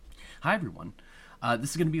Hi, everyone. This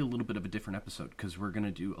is going to be a little bit of a different episode because we're going to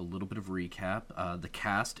do a little bit of recap. The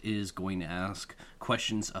cast is going to ask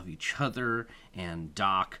questions of each other and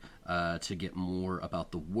Doc to get more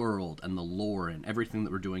about the world and the lore and everything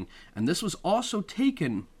that we're doing. And this was also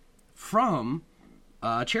taken from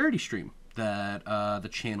a charity stream that the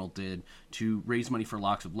channel did to raise money for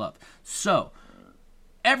Locks of Love. So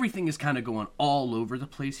everything is kind of going all over the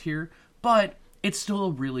place here, but it's still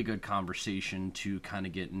a really good conversation to kind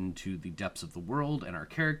of get into the depths of the world and our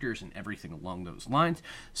characters and everything along those lines.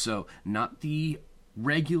 So not the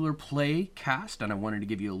regular play cast, and I wanted to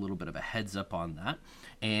give you a little bit of a heads up on that.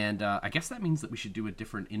 And I guess that means that we should do a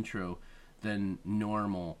different intro than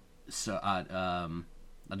normal. So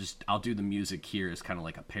I'll do the music here as kind of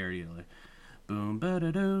like a parody, like boom ba da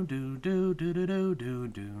do do do do do do do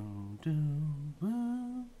do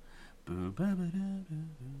do.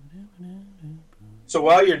 So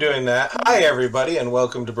while you're doing that, hi everybody and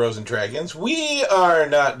welcome to Bros and Dragons. We are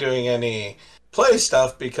not doing any play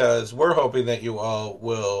stuff because we're hoping that you all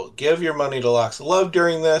will give your money to Locks of Love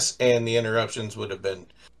during this, and the interruptions would have been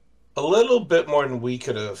a little bit more than we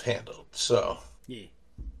could have handled. So Yeah.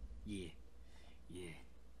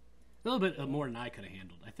 A little bit more than I could have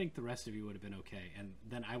handled. I think the rest of you would have been okay, and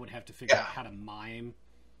then I would have to figure out how to mime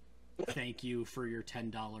thank you for your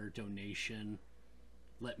 $10 donation.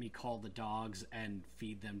 Let me call the dogs and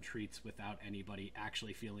feed them treats without anybody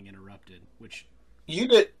actually feeling interrupted. Which you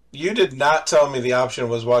did not tell me the option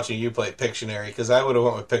was watching you play Pictionary, because I would have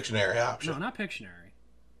went with Pictionary option. No, not Pictionary.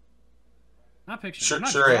 Not Pictionary. Sure, I'm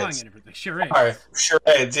not charades. drawing anything. Charades. All right,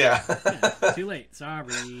 charades, yeah. Yeah, too late.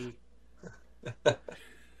 Sorry.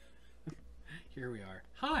 Here we are.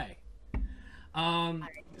 Hi.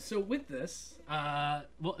 So with this,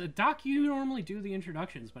 Doc, you normally do the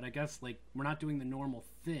introductions, but I guess we're not doing the normal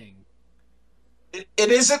thing. It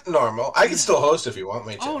isn't normal. I can still host if you want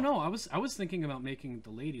me to. Oh no, I was thinking about making the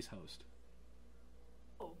ladies host.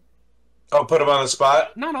 Oh, put them on the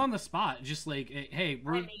spot? Not on the spot, just hey,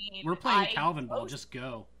 we're playing Calvin Ball, just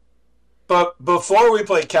go. But before we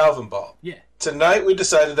play Calvin Ball, yeah, tonight we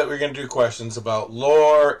decided that we're going to do questions about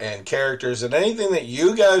lore and characters and anything that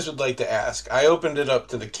you guys would like to ask. I opened it up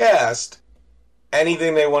to the cast,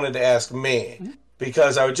 anything they wanted to ask me,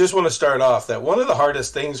 because I would just want to start off that one of the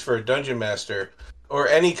hardest things for a dungeon master or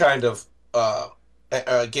any kind of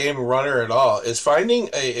a game runner at all is finding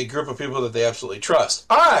a group of people that they absolutely trust.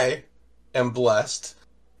 I am blessed,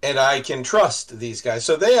 and I can trust these guys.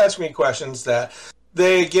 So they ask me questions that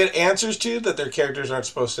they get answers to that their characters aren't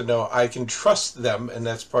supposed to know. I can trust them, and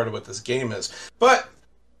that's part of what this game is. But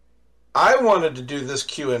I wanted to do this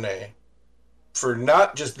Q&A for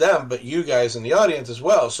not just them, but you guys in the audience as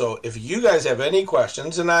well. So if you guys have any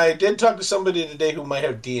questions, and I did talk to somebody today who might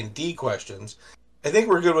have D&D questions, I think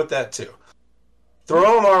we're good with that too.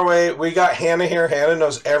 Throw them our way. We got Hannah here. Hannah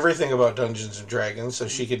knows everything about Dungeons & Dragons, so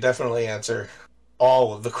she could definitely answer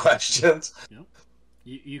all of the questions. Yep.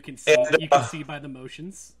 You can see you can see by the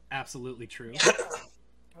motions. Absolutely true.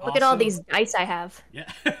 Look at all these dice I have.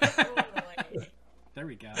 Yeah. There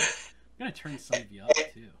we go. I'm gonna turn some of you up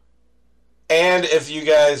too. And if you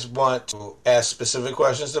guys want to ask specific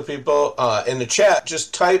questions to people in the chat,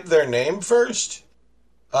 just type their name first.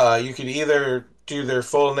 You could either do their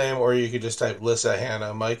full name, or you could just type Lissa,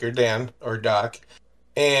 Hannah, Mike, or Dan, or Doc,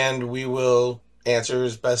 and we will answer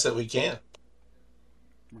as best that we can.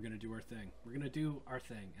 We're gonna do our thing. We're gonna do our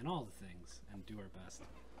thing and all the things and do our best.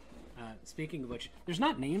 Speaking of which, there's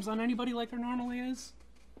not names on anybody like there normally is.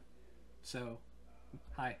 So,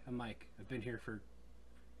 hi, I'm Mike. I've been here for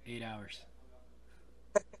 8 hours.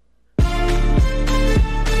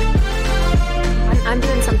 I'm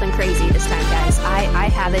doing something crazy this time, guys. I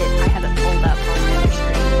have it pulled up on the other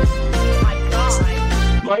screen. Oh my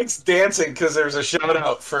god. Mike's dancing because there's a shout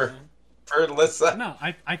out for Lissa. No,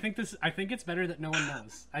 I think it's better that no one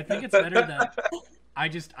knows. I think it's better that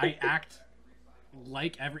I act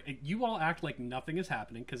like you all act like nothing is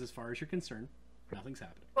happening, because as far as you're concerned, nothing's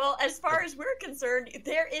happening. Well, as far as we're concerned,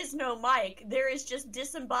 there is no mic. There is just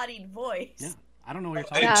disembodied voice. Yeah, I don't know what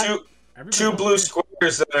you're talking And about. two blue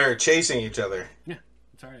squares that are chasing each other. Yeah,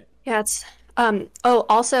 it's all right. Yeah, it's oh,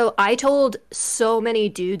 also I told so many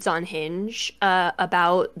dudes on Hinge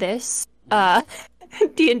about this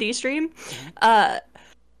D&D stream.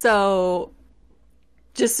 So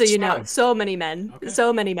just so you know, so many men. Okay.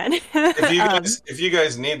 So many men. If you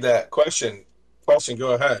guys need that question,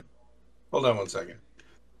 go ahead. Hold on one second.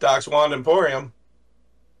 Doc's Wand Emporium.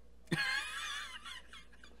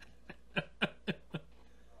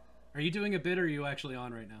 Are you doing a bit, or are you actually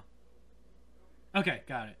on right now? Okay,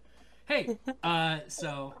 got it. Hey,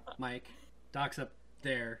 so Mike, Doc's up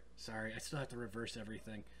there. Sorry, I still have to reverse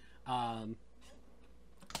everything.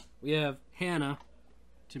 We have Hannah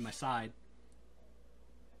to my side.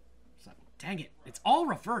 So, dang it. It's all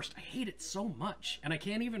reversed. I hate it so much. And I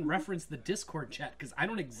can't even reference the Discord chat because I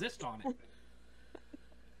don't exist on it.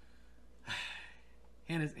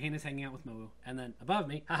 Hannah's hanging out with Moo. And then above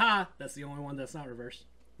me, haha, that's the only one that's not reversed.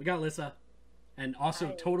 We got Lissa. And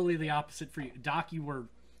also totally the opposite for you. Doc, you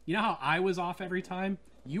know how I was off every time?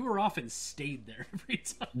 You were off and stayed there every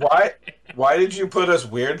time. Why did you put us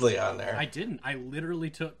weirdly on there? I didn't. I literally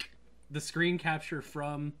took the screen capture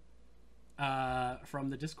from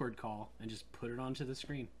the Discord call and just put it onto the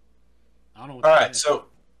screen. I don't know what All right, so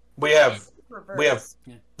we have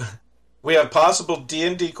possible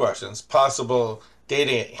D&D questions, possible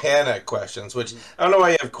dating Hannah questions, which I don't know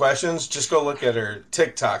why you have questions. Just go look at her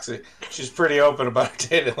TikToks. She's pretty open about her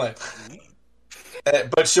dating life.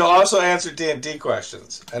 But she'll also answer D&D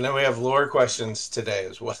questions. And then we have lore questions today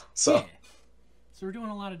as well. So we're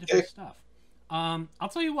doing a lot of different stuff. I'll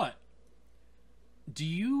tell you what.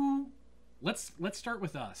 Let's start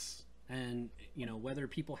with us. And, whether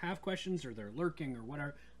people have questions or they're lurking or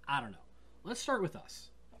whatever, I don't know. Let's start with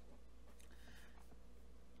us.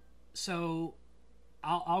 So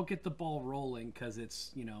I'll get the ball rolling because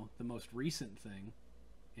it's, the most recent thing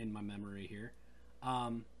in my memory here.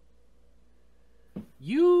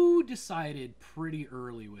 You decided pretty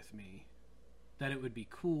early with me that it would be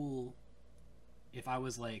cool if I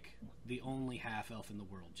was like the only half elf in the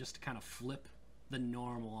world, just to kind of flip the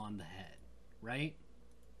normal on the head, right?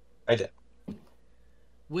 I did.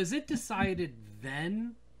 Was it decided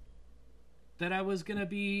then that I was going to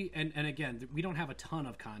be, and again, we don't have a ton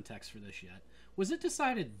of context for this yet. Was it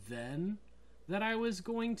decided then that I was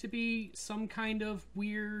going to be some kind of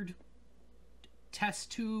weird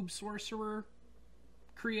test tube sorcerer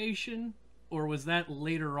creation? Or was that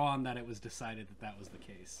later on that it was decided that was the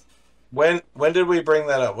case? When did we bring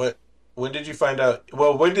that up? When did you find out?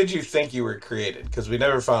 Well, when did you think you were created? Because we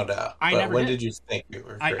never found out. When did you think you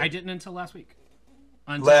were created? I didn't until last week.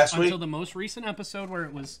 Until the most recent episode where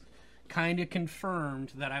it was kind of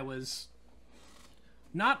confirmed that I was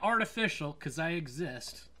not artificial, because I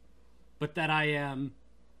exist, but that I am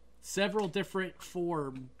several different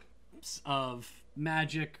forms of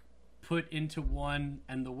magic put into one,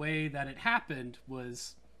 and the way that it happened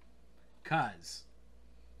was cuz.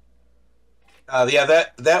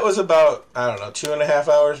 That was about, I don't know, 2.5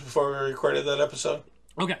 hours before we recorded that episode.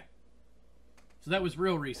 Okay. So that was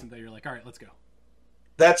real recent that you're like, all right, let's go.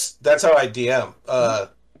 That's how I DM.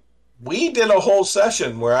 We did a whole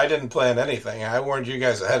session where I didn't plan anything. I warned you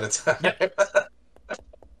guys ahead of time.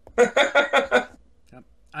 Yep.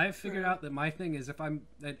 I've figured out that my thing is and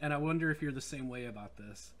I wonder if you're the same way about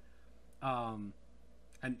this. And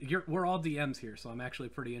we're all DMs here, so I'm actually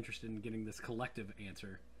pretty interested in getting this collective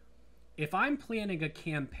answer. If I'm planning a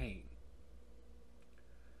campaign,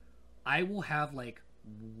 I will have like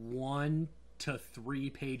 1 to 3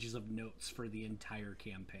 pages of notes for the entire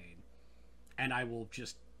campaign. And I will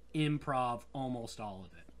just improv almost all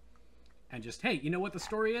of it. And just, hey, you know what the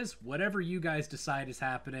story is? Whatever you guys decide is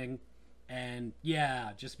happening. And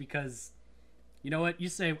yeah, just because, you know what, you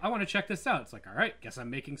say, I want to check this out. It's like, all right, guess I'm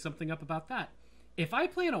making something up about that. If I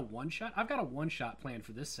plan a one-shot, I've got a one-shot planned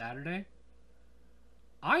for this Saturday.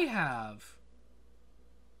 I have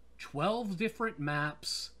 12 different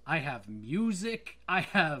maps. I have music. I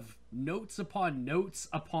have notes upon notes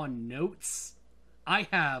upon notes. I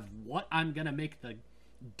have what I'm going to make the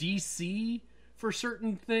DC for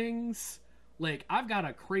certain things. Like, I've got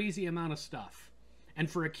a crazy amount of stuff. And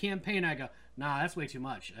for a campaign, I go, nah, that's way too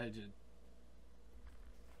much.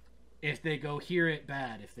 If they go hear it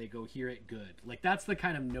bad, if they go hear it good. Like, that's the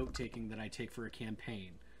kind of note-taking that I take for a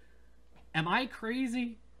campaign. Am I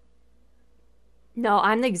crazy? No,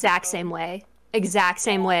 I'm the exact same way. Exact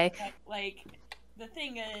same way. Like, the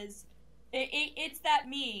thing is, it's that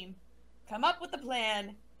meme. Come up with the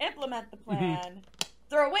plan, implement the plan,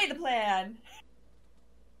 throw away the plan.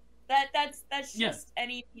 That's just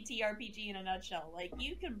any TTRPG in a nutshell. Like,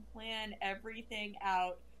 you can plan everything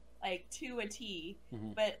out, like, to a T,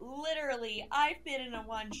 but literally, I've been in a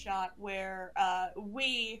one-shot where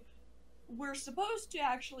we were supposed to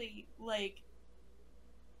actually, like,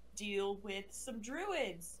 deal with some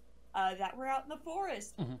druids that were out in the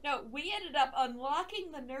forest. No, we ended up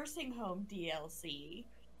unlocking the nursing home DLC,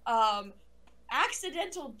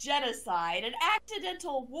 accidental genocide, an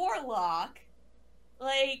accidental warlock,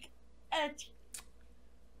 like...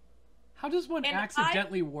 How does one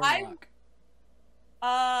accidentally warlock?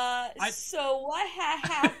 So what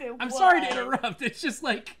happened I'm sorry to interrupt. It's just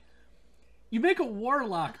like, you make a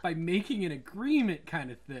warlock by making an agreement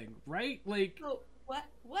kind of thing, right? Like... So what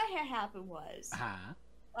had happened was...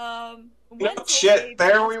 No Wenzel shit, gave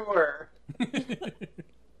there us- we were.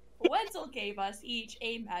 Wenzel gave us each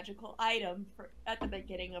a magical item at the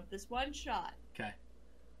beginning of this one shot. Okay.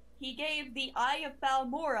 He gave the Eye of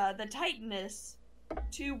Balmora, the Titaness,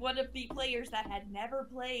 to one of the players that had never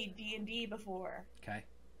played D&D before. Okay.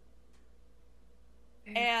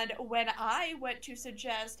 And when I went to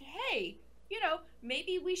suggest, hey,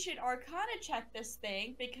 maybe we should Arcana check this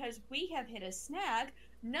thing because we have hit a snag.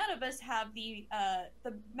 None of us have the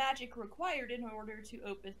magic required in order to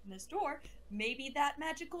open this door. Maybe that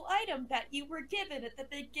magical item that you were given at the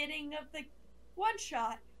beginning of the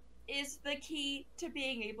one-shot is the key to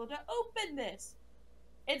being able to open this.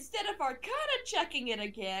 Instead of Arcana checking it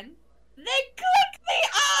again, they click the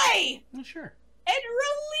eye Well, sure. and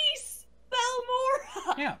release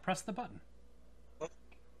Balmora. Yeah, press the button.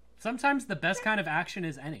 Sometimes the best kind of action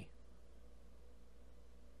is any.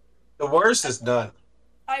 The worst is none.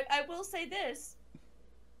 I will say this.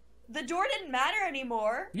 The door didn't matter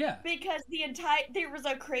anymore. Yeah. Because there was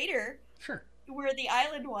a crater Sure. where the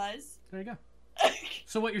island was. There you go.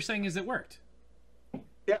 So what you're saying is it worked.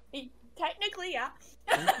 Technically, yeah.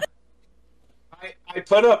 I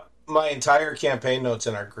put up my entire campaign notes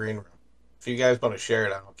in our green room. If you guys want to share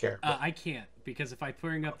it, I don't care. I can't, because if I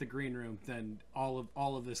bring up the green room, then all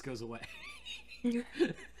of this goes away.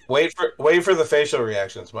 Wait for the facial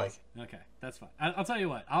reactions, Mike. Okay, that's fine. I'll tell you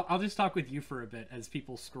what. I'll just talk with you for a bit as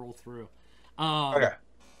people scroll through. Okay.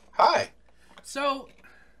 Hi. So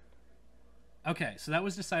that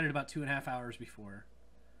was decided about 2.5 hours before.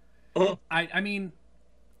 Mhm. I mean,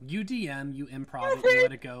 you DM, you improv it, you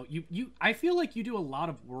let it go. I feel like you do a lot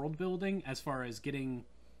of world building as far as getting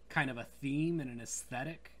kind of a theme and an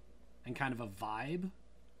aesthetic and kind of a vibe.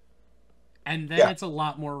 And then it's a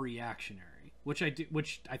lot more reactionary, which I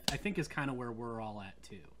think is kind of where we're all at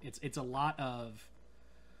too. It's a lot of,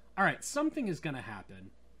 all right, something is going to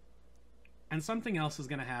happen, and something else is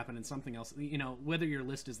going to happen, and something else, whether your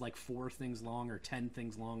list is like 4 things long or 10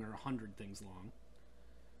 things long or 100 things long.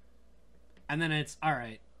 And then it's, all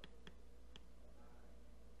right,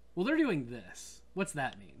 well, they're doing this. What's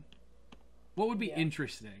that mean? What would be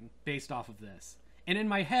interesting based off of this? And in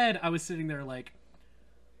my head, I was sitting there like,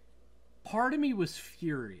 part of me was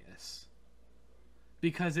furious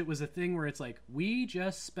because it was a thing where it's like, we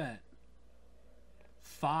just spent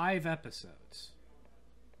 5 episodes.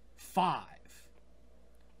 5.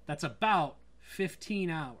 That's about 15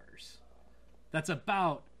 hours. That's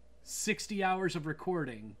about 60 hours of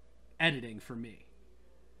recording, editing for me.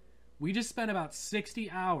 We just spent about 60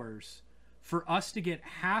 hours for us to get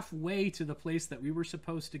halfway to the place that we were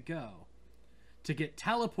supposed to go, to get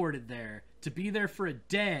teleported there, to be there for a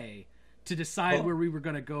day, to decide where we were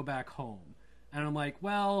going to go back home. And I'm like,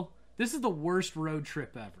 well, this is the worst road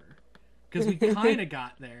trip ever. Because we kind of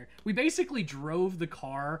got there. We basically drove the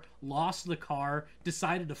car, lost the car,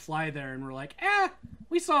 decided to fly there, and we're like,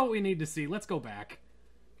 we saw what we need to see. Let's go back.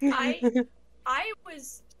 I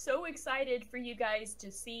was so excited for you guys to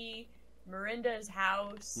see Miranda's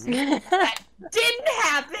house. That didn't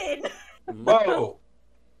happen. Whoa.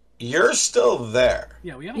 You're still there.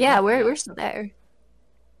 Yeah, we haven't. Yeah, we're still there.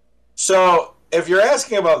 So, if you're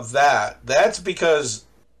asking about that, that's because...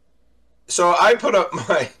 So, I put up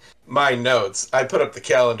my notes. I put up the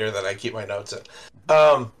calendar that I keep my notes in.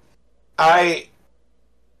 I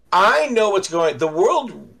know what's going... The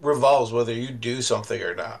world revolves whether you do something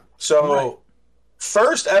or not. So, Right.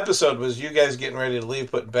 First episode was you guys getting ready to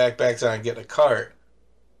leave, putting backpacks on, and getting a cart.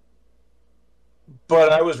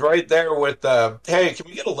 But I was right there with, hey, can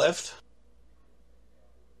we get a lift?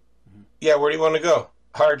 Mhm. Yeah, where do you want to go?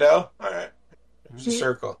 Hardell? All right. There's a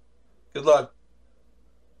circle. Good luck.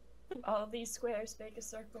 All these squares make a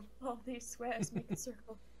circle. All these squares make a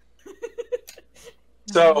circle.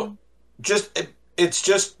 So, it's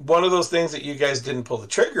just one of those things that you guys didn't pull the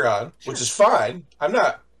trigger on, which is fine.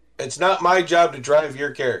 It's not my job to drive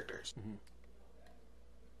your characters.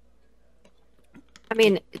 I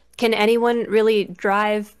mean, can anyone really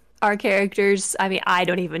drive our characters? I mean, I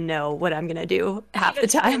don't even know what I'm gonna do half the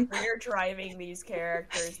time. We're driving these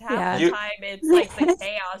characters. Half Yeah. the time it's like the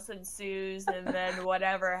chaos ensues and then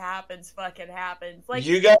whatever happens fucking happens. Like,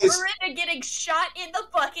 You guys, Miranda getting shot in the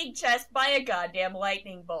fucking chest by a goddamn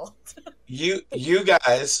lightning bolt. you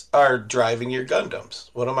guys are driving your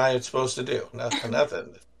Gundams. What am I supposed to do? Nothing.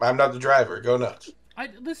 I'm not the driver. Go nuts.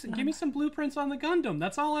 Listen, give me some blueprints on the Gundam.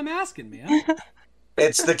 That's all I'm asking, man.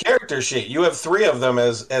 It's the character sheet. You have 3 of them,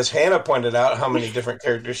 as Hannah pointed out. How many different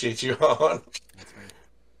character sheets you own?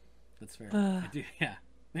 That's fair. I do, yeah.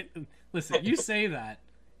 Listen, you say that,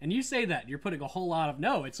 And you say that, you're putting a whole lot of,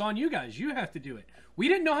 no, it's on you guys. You have to do it. We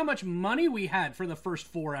didn't know how much money we had for the first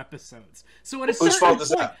 4 episodes. So at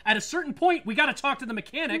a certain point, we got to talk to the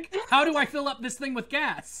mechanic. How do I fill up this thing with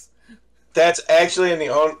gas? That's actually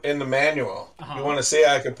in the manual. You want to see?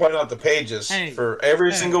 I can point out the pages for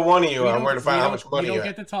every single one of you on where to find how much money you have.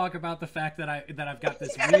 You don't get to talk about the fact that I've got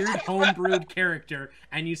this weird homebrewed character,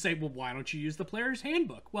 and you say, well, why don't you use the player's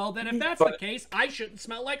handbook? Well, then if that's the case, I shouldn't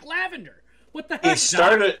smell like lavender. What the heck?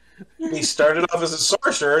 He started off as a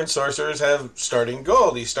sorcerer, and sorcerers have starting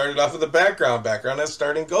gold. He started off with a background. Background has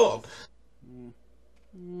starting gold.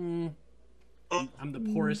 I'm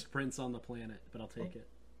the poorest prince on the planet, but I'll take it.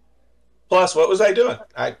 Plus, what was I doing?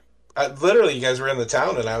 I literally, you guys were in the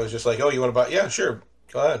town, and I was just like, "Oh, you want to buy? Yeah, sure,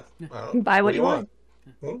 go ahead. Buy what you want."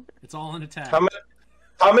 It's all in a tag.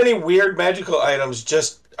 How many weird magical items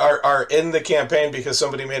just are in the campaign because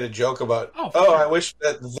somebody made a joke about? Sure. I wish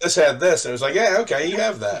that this had this, and it was like, yeah, okay, you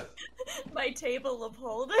have that. My table of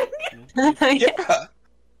holding. Yeah.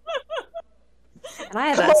 And I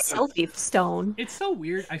have a selfie stone. It's so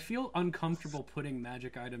weird. I feel uncomfortable putting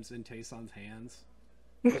magic items in Tayson's hands.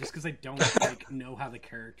 Just because I don't know how the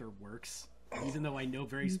character works. Even though I know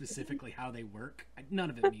very specifically how they work.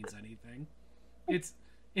 None of it means anything.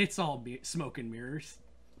 It's all smoke and mirrors.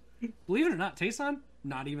 Believe it or not, Tayson,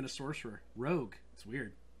 not even a sorcerer. Rogue. It's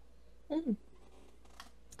weird.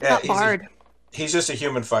 Yeah, bard. He's just a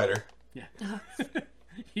human fighter. Yeah.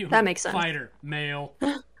 That makes sense. Fighter. Male.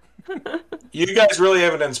 You guys really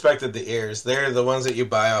haven't inspected the ears. They're the ones that you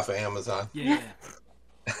buy off of Amazon. Yeah.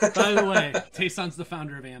 By the way, Tayson's the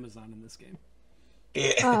founder of Amazon in this game.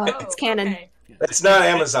 Yeah. It's canon. Okay. It's not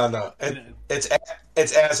Amazon, though. It's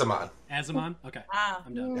Azamon. Azamon? Okay.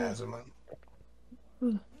 I'm done. Azamon.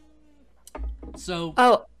 So...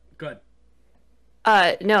 Oh. Good.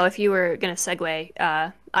 No, if you were going to segue,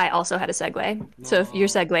 I also had a segue. So if your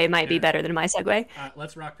segue might be better than my segue.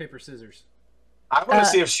 Let's rock, paper, scissors. I want to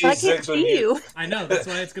see if she zigs when you... I know, that's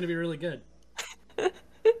why it's going to be really good.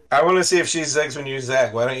 I want to see if she zigs when you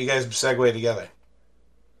zag. Why don't you guys segue together?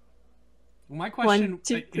 Well, my question... 1,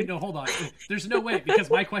 2, 3. No, hold on. There's no way, because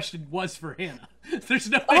my question was for Hannah. There's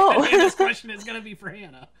no way that Hannah's question is going to be for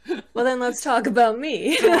Hannah. Well, then let's talk about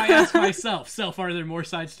me. So I ask myself, are there more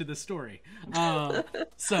sides to the story? Stroop,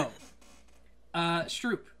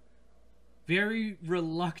 very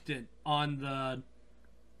reluctant on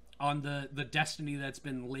the destiny that's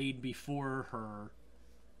been laid before her.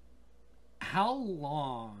 How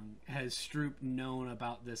long has Stroop known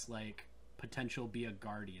about this, potential be a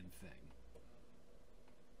guardian thing?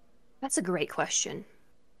 That's a great question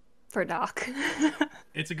for Doc.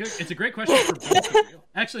 It's a great question for both of you.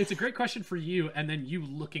 Actually, it's a great question for you, and then you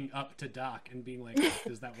looking up to Doc and being like,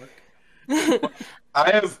 "Does that work?"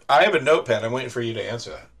 I have a notepad. I'm waiting for you to answer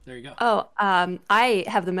that. There you go. Oh, I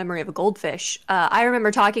have the memory of a goldfish. I remember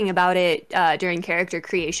talking about it during character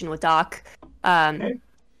creation with Doc.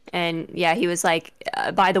 And yeah, he was like,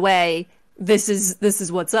 by the way, this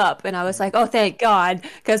is what's up. And I was like, oh, thank God,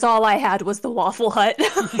 because all I had was the Waffle Hut.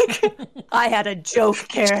 I had a joke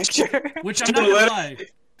character. Which I'm not gonna lie,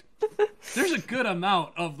 there's a good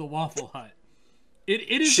amount of the Waffle Hut. It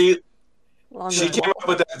is. She came up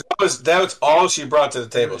with that. That was all she brought to the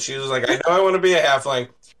table. She was like, I know I want to be a halfling.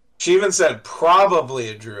 She even said probably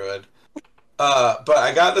a druid. But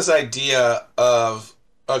I got this idea of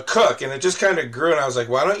a cook, and it just kind of grew, and I was like,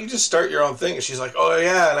 why don't you just start your own thing? And she's like, oh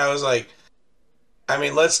yeah. And I was like, I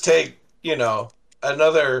mean, let's take,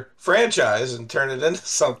 another franchise and turn it into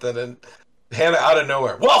something. And Hannah out of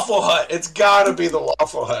nowhere, Waffle Hut, it's gotta be the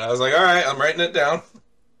Waffle Hut. I was like, all right, I'm writing it down.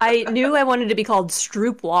 I knew I wanted to be called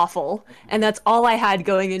Stroop Waffle, and that's all I had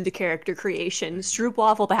going into character creation. Stroop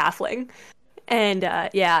Waffle the halfling. And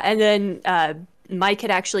and then Mike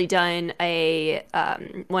had actually done a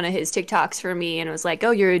one of his TikToks for me, and was like,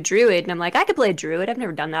 "Oh, you're a druid," and I'm like, "I could play a druid. I've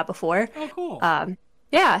never done that before." Oh, cool.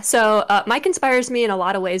 Yeah. So Mike inspires me in a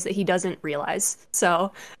lot of ways that he doesn't realize.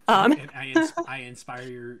 So I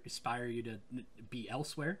inspire you to be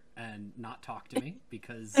elsewhere and not talk to me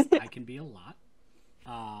because I can be a lot.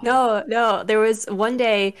 No. There was one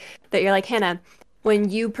day that you're like, Hannah, when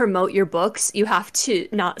you promote your books, you have to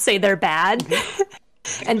not say they're bad.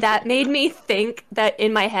 And that made me think that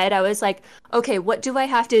in my head, I was like, okay, what do I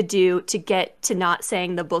have to do to get to not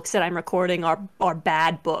saying the books that I'm recording are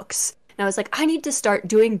bad books? And I was like, I need to start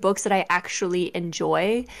doing books that I actually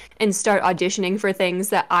enjoy and start auditioning for things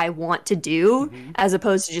that I want to do as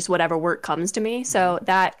opposed to just whatever work comes to me. So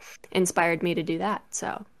that inspired me to do that.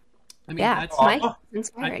 So I mean, yeah, that's Mike,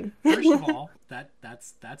 inspiring. First of all,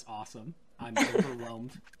 that's awesome. I'm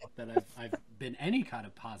overwhelmed that I've been any kind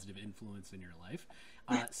of positive influence in your life.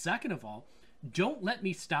 Second of all, don't let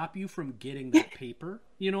me stop you from getting that paper.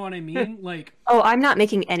 You know what I mean? Like, Oh, I'm not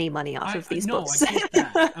making any money off of these books. No, I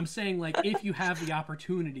get that. I'm saying, like, if you have the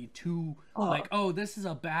opportunity to, like, oh, this is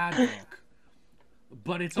a bad book,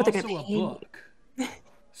 but it's also a book.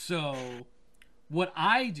 So what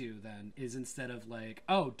I do then is, instead of like,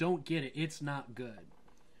 oh, don't get it, it's not good.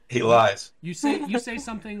 He lies. You say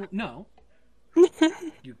something. No,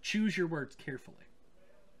 you choose your words carefully.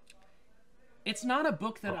 It's not a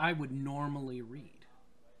book that I would normally read,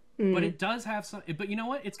 but it does have some. But you know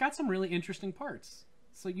what? It's got some really interesting parts,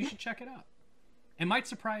 so you should check it out. It might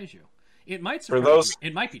surprise you. It might surprise you.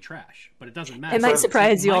 It might be trash, but it doesn't matter. It might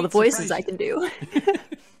surprise you all the voices I can do.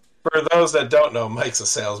 For those that don't know, Mike's a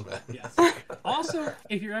salesman. Yes. Also,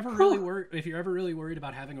 if you're ever really worried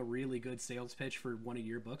about having a really good sales pitch for one of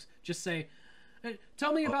your books, just say, hey,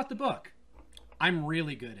 "Tell me about the book. I'm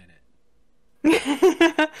really good in it.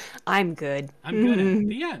 I'm good. I'm good at it."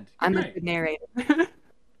 The end. I'm a good narrator.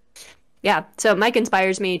 Yeah. So Mike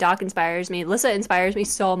inspires me. Doc inspires me. Lissa inspires me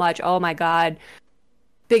so much. Oh my god,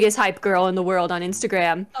 biggest hype girl in the world on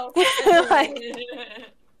Instagram. Oh.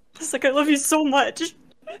 Just like, I love you so much.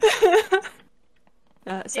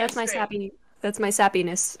 So that's my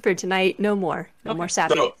sappiness for tonight. No more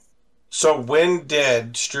sappiness. So when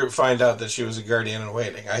did Stroop find out that she was a guardian in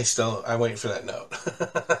waiting? I'm waiting for that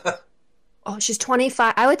note. Oh, she's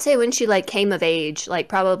 25. I would say when she like came of age, like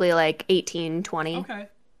probably like 18, 20. Okay.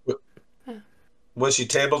 Was she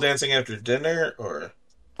table dancing after dinner or?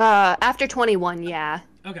 After 21, yeah.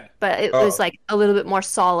 Okay. But it was like a little bit more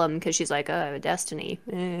solemn because she's like, oh, Destiny.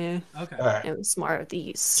 Okay. All right. It was more of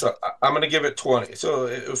these. So I'm going to give it 20.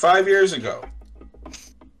 So 5 years ago.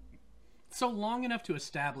 So long enough to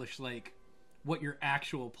establish like what your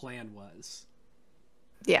actual plan was.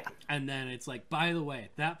 Yeah. And then it's like, by the way,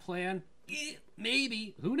 that plan,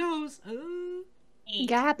 maybe, who knows?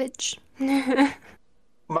 Garbage. My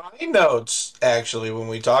notes, actually, when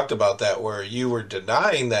we talked about that, were you were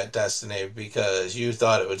denying that destiny because you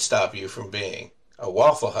thought it would stop you from being a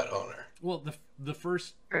Waffle Hut owner. Well, the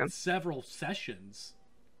first several sessions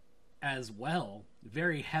as well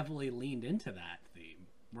very heavily leaned into that theme.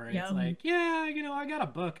 Where it's like, yeah, you know, I got a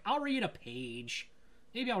book. I'll read a page.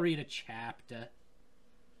 Maybe I'll read a chapter.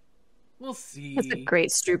 We'll see. That's a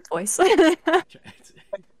great Stroop voice. I do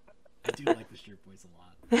like the Stroop voice a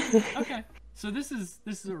lot. Okay. So this is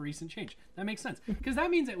a recent change. That makes sense. Because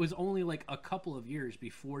that means it was only like a couple of years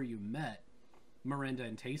before you met Miranda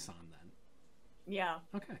and Tayson then. Yeah.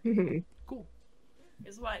 Okay. Mm-hmm. Cool.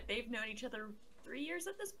 Is what? They've known each other 3 years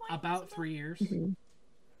at this point? About 3 years. Mm-hmm.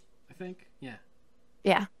 I think. Yeah.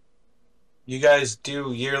 Yeah. You guys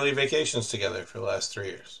do yearly vacations together for the last 3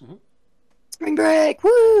 years. Mm-hmm. Spring break.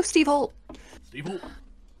 Woo! Steve Holt. Steve Holt.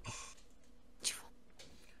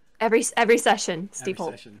 Every session, Steve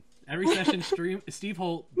Holt. Every session, Steve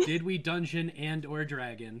Holt. Did we dungeon and or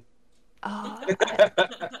dragon? Oh,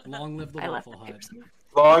 Long live the Waffle Hut.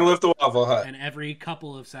 Long live the Waffle Hut. And every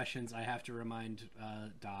couple of sessions, I have to remind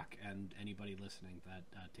Doc and anybody listening that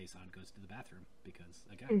Tayson goes to the bathroom because,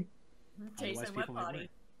 again, otherwise people might worry.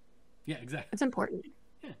 Yeah, exactly. It's important.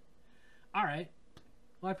 Yeah. All right.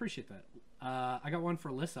 Well, I appreciate that. I got one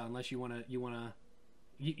for Alyssa. Unless you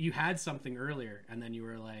had something earlier, and then you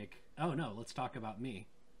were like, "Oh no, let's talk about me."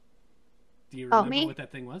 Do you remember what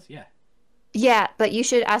that thing was? Yeah. Yeah, but you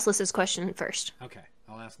should ask Alyssa's question first. Okay,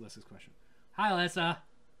 I'll ask Alyssa's question. Hi, Alyssa.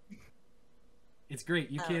 It's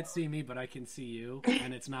great. You can't see me, but I can see you,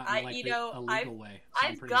 and it's not in like a legal way. So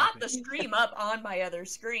I've got the stream up on my other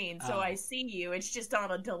screen, so I see you. It's just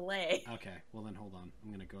on a delay. Okay, well then hold on.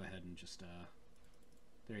 I'm gonna go ahead and just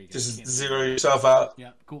there you go. Just zero yourself out.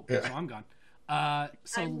 Yeah, cool. Yeah. So I'm gone.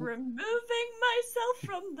 So I'm removing myself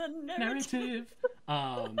from the narrative.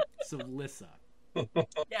 So Lissa.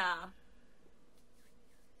 Yeah.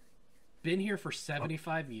 Been here for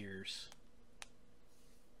 75 years.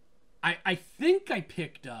 I think I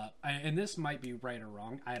picked up, and this might be right or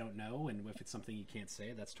wrong, I don't know, and if it's something you can't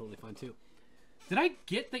say, that's totally fine too. Did I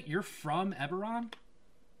get that you're from Eberron?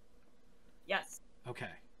 Yes. Okay.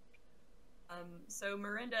 So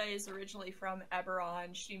Miranda is originally from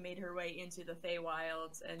Eberron. She made her way into the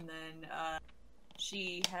Feywilds, and then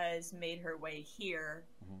she has made her way here.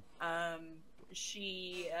 Mm-hmm.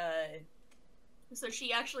 She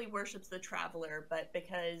actually worships the Traveler, but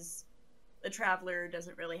because the Traveler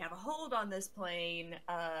doesn't really have a hold on this plane,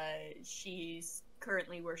 she's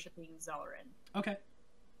currently worshipping Zalrin. Okay.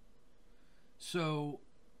 So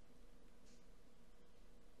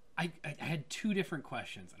I had two different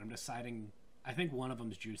questions, and I'm deciding. I think one of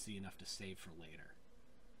them is juicy enough to save for later.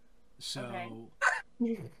 So,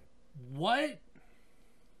 what?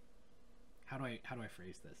 How do I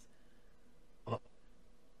phrase this?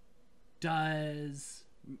 Does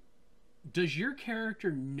your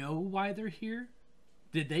character know why they're here?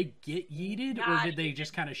 Did they get yeeted, or did they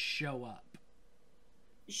just kind of show up?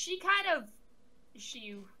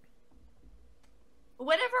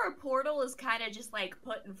 Whenever a portal is kind of just like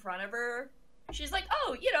put in front of her, she's like,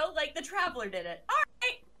 oh, like the Traveler did it. All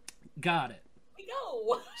right. Got it. We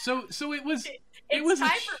go. So it was... It's time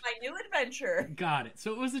for my new adventure. Got it.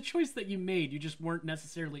 So it was a choice that you made. You just weren't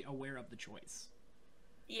necessarily aware of the choice.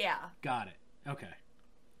 Yeah. Got it. Okay.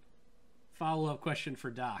 Follow-up question for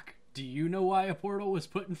Doc. Do you know why a portal was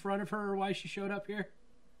put in front of her or why she showed up here?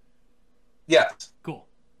 Yes. Cool.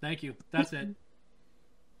 Thank you. That's it.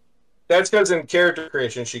 That's because in character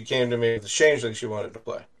creation, she came to me with the changeling she wanted to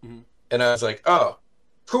play. Mm-hmm. And I was like, oh,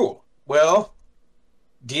 cool. Well,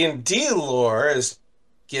 D&D lore has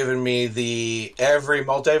given me the every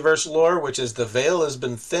multiverse lore, which is the veil has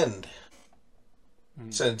been thinned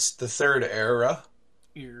since the third era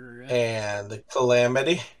and the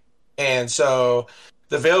calamity. And so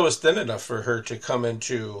the veil was thin enough for her to come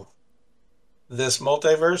into this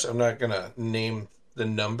multiverse. I'm not going to name the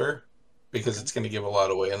number because it's going to give a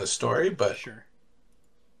lot away in the story, but sure.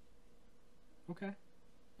 Okay.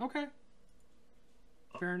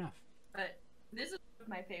 Fair enough. But this is one of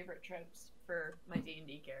my favorite tropes for my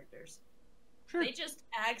D&D characters. Sure. They just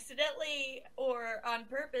accidentally or on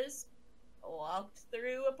purpose walked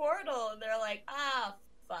through a portal and they're like, ah,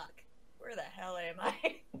 fuck. Where the hell am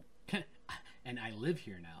I? And I live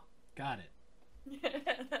here now. Got it.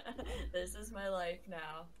 This is my life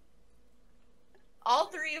now. All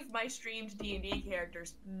three of my streamed D&D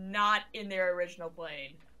characters, not in their original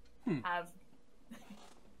plane, have...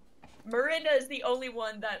 Miranda is the only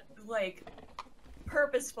one that, like,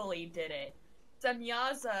 purposefully did it.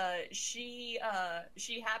 Samyaza, she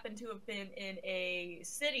happened to have been in a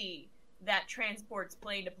city that transports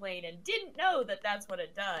plane to plane and didn't know that that's what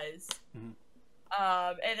it does. Mm-hmm.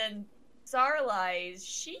 And then Sarlai,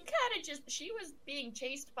 she was being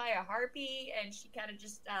chased by a harpy and she kind of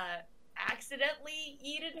just accidentally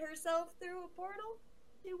yeeted herself through a portal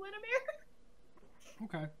to Windermere.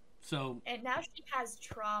 Okay. So, and now she has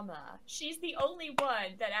trauma. She's the only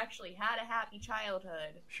one that actually had a happy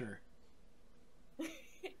childhood. Sure.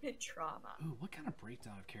 Trauma. Ooh, what kind of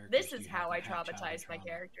breakdown of character? This is how I traumatize my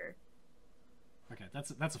character. Okay,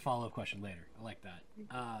 that's a follow-up question later. I like that.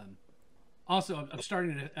 Also, I'm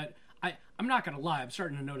starting to. I'm not gonna lie. I'm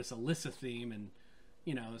starting to notice a Lissa theme, and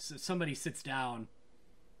somebody sits down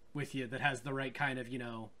with you that has the right kind of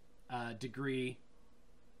degree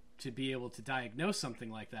to be able to diagnose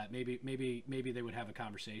something like that. Maybe they would have a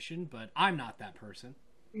conversation, but I'm not that person.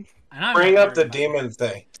 And I'm bring up the demon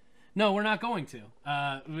thing. No, we're not going to.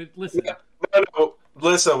 Listen. No,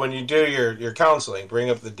 Lissa, when you do your counseling, bring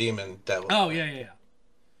up the demon devil. Oh, yeah.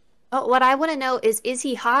 Oh, what I want to know is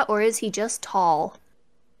he hot or is he just tall?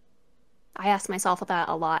 I ask myself that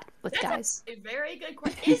a lot with guys. A very good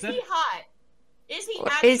question. Is he hot? Is he or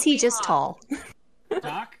is he just hot? tall?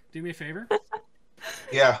 Doc, do me a favor.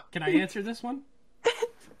 Yeah. Can I answer this one?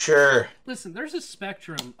 Sure. Listen, there's a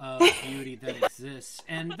spectrum of beauty that exists,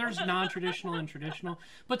 and there's non-traditional and traditional,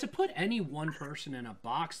 but to put any one person in a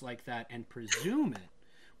box like that and presume it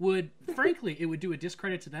would, frankly, it would do a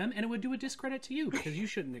discredit to them, and it would do a discredit to you, because you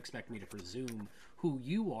shouldn't expect me to presume who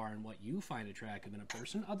you are and what you find attractive in a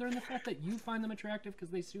person, other than the fact that you find them attractive because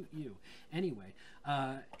they suit you. Anyway,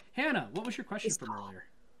 Hannah, what was your question from earlier?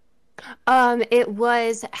 It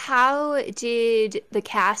was, how did the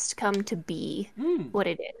cast come to be what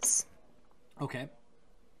it is? Okay.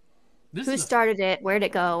 Who started it? Where'd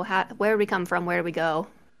it go? Where did we come from? Where did we go?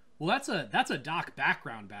 Well, that's a Doc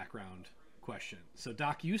background question. So,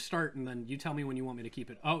 Doc, you start, and then you tell me when you want me to keep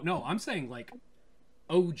it. Oh, no, I'm saying, like,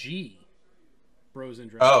 OG Bros and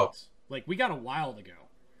Dragons. Oh. Like, we got a while to go.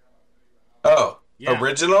 Oh. Yeah.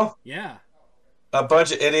 Original? Yeah. A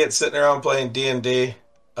bunch of idiots sitting around playing D&D.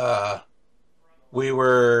 What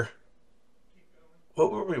were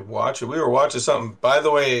we watching? We were watching something. By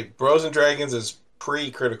the way, Bros and Dragons is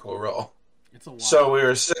pre-Critical Role. It's a while. So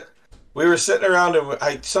we were sitting around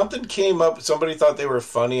and something came up. Somebody thought they were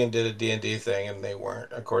funny and did a D&D thing, and they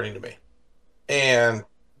weren't, according to me. And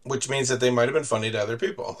which means that they might have been funny to other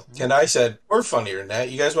people. Mm-hmm. And I said, we're funnier than that.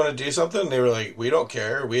 You guys want to do something? And they were like, we don't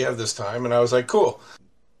care. We have this time. And I was like, cool.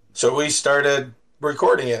 So we started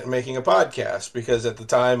recording it and making a podcast because at the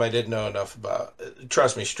time I didn't know enough about it.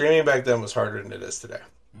 Trust me, streaming back then was harder than it is today.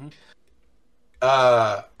 Mm-hmm.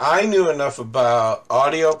 I knew enough about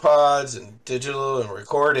audio pods and digital and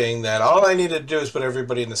recording that all I needed to do was put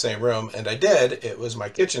everybody in the same room, and I did. It was my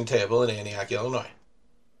kitchen table in Antioch, Illinois.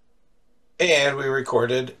 And we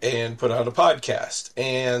recorded and put out a podcast.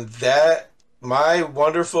 And that my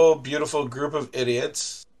wonderful, beautiful group of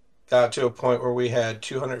idiots got to a point where we had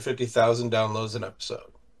 250,000 downloads an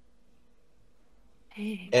episode.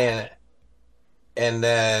 Hey. And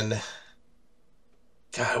then,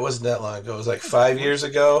 God, it wasn't that long ago. It was like 5 years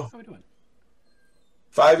ago. How are we doing?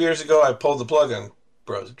 5 years ago, I pulled the plug on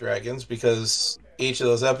Bros and Dragons because each of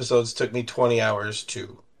those episodes took me 20 hours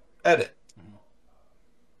to edit.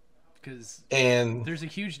 Because And there's a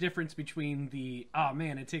huge difference between oh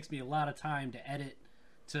man, it takes me a lot of time to edit,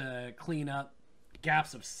 to clean up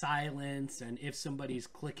gaps of silence and if somebody's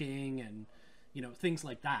clicking and, things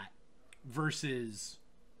like that, versus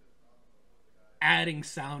adding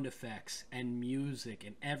sound effects and music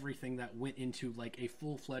and everything that went into like a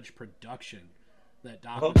full-fledged production that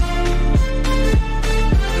Doc.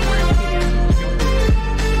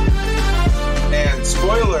 And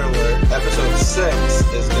spoiler alert, episode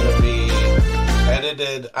 6 is going to be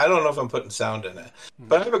edited. I don't know if I'm putting sound in it,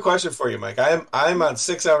 but I have a question for you, Mike. I'm on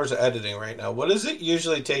 6 hours of editing right now. What does it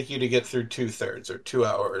usually take you to get through 2/3 or 2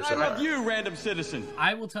 hours? I love you, random citizen.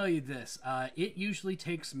 I will tell you this. It usually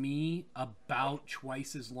takes me about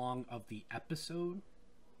twice as long of the episode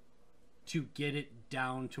to get it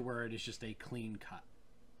down to where it is just a clean cut.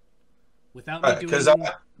 Without me doing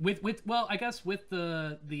I guess with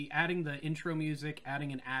the adding the intro music,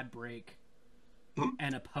 adding an ad break,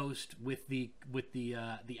 and a post with the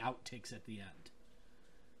outtakes at the end.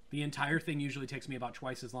 The entire thing usually takes me about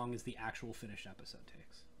twice as long as the actual finished episode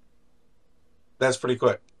takes. That's pretty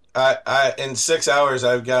quick. I in 6 hours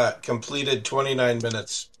I've got completed 29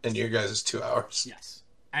 minutes in your guys' 2 hours. Yes.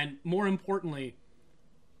 And more importantly,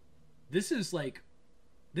 this is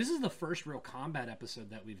the first real combat episode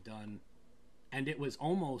that we've done, and it was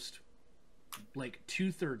almost like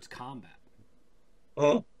 2/3 combat.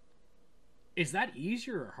 Is that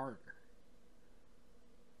easier or harder?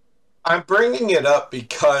 I'm bringing it up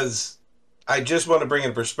because I just want to bring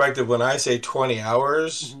in perspective. When I say 20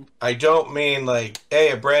 hours, I don't mean like,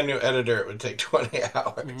 hey, a brand new editor, it would take 20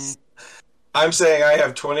 hours. I'm saying I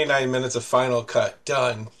have 29 minutes of Final Cut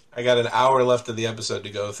done. I got an hour left of the episode to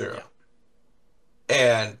go through. Yeah.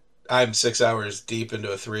 And I'm 6 hours deep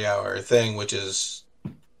into a 3-hour thing,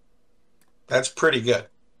 that's pretty good.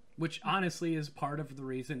 Which honestly is part of the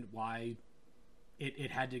reason why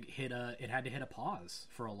it had to hit a pause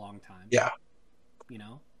for a long time. Yeah.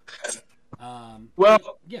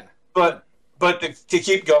 Well, yeah. But to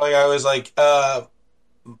keep going, I was like, I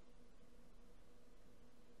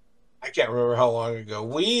can't remember how long ago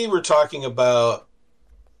we were talking about.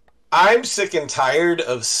 I'm sick and tired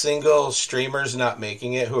of single streamers not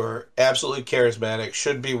making it who are absolutely charismatic,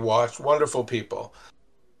 should be watched, wonderful people,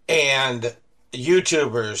 and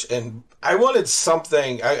YouTubers. And I wanted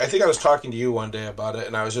something. I think I was talking to you one day about it,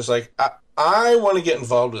 and I was just like, I want to get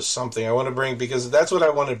involved with something. I want to bring, because that's what I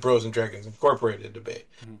wanted Bros and Dragons Incorporated to be.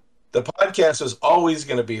 The podcast was always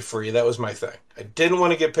going to be free. That was my thing. I didn't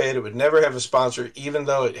want to get paid. It would never have a sponsor, even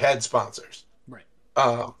though it had sponsors. Right.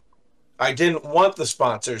 I didn't want the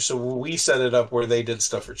sponsors, so we set it up where they did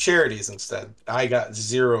stuff for charities instead. I got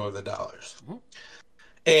 $0 of the dollars.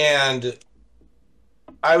 And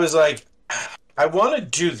I was like, I want to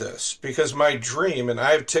do this because my dream, and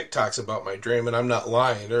I have TikToks about my dream, and I'm not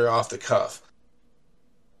lying, they're off the cuff,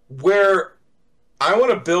 where I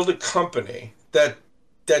want to build a company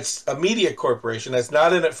that's a media corporation that's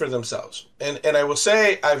not in it for themselves. And I will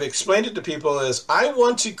say, I've explained it to people as I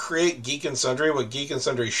want to create Geek and Sundry what Geek and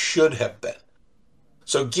Sundry should have been.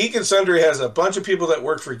 So Geek and Sundry has a bunch of people that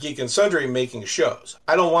work for Geek and Sundry making shows.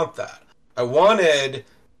 I don't want that. I want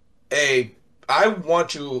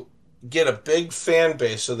to get a big fan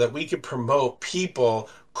base so that we can promote people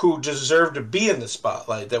who deserve to be in the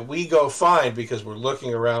spotlight, that we go find because we're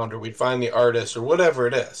looking around, or we find the artist, or whatever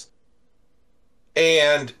it is.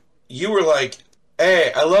 And you were like,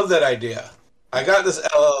 hey, I love that idea. I got this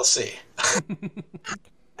LLC.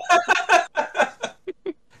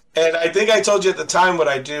 And I think I told you at the time what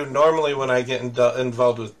I do normally when I get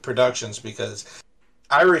involved with productions, because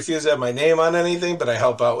I refuse to have my name on anything, but I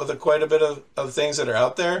help out with quite a bit of things that are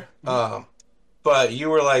out there. But you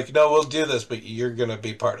were like, no, we'll do this, but you're going to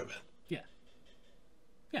be part of it. Yeah.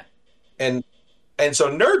 Yeah. And so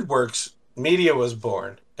NerdWorks Media was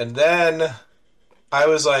born. And then I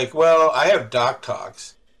was like, well, I have Doc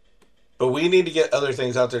Talks, but we need to get other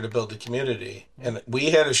things out there to build the community. And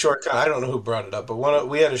we had a short, I don't know who brought it up, but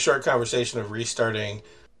we had a short conversation of restarting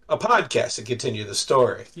a podcast to continue the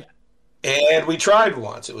story. Yeah. And we tried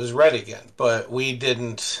once. It was Red again, but we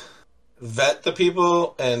didn't vet the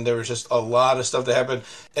people, and there was just a lot of stuff that happened.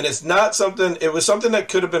 And it's not something, it was something that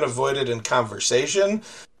could have been avoided in conversation,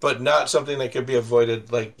 but not something that could be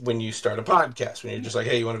avoided like when you start a podcast, when you're just like,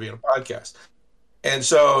 hey, you want to be on a podcast. And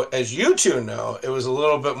so, as you two know, it was a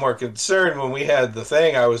little bit more concerned when we had the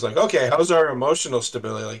thing. I was like, okay, how's our emotional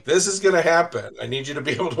stability? Like, this is going to happen. I need you to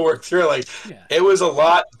be able to work through it. Like, It was a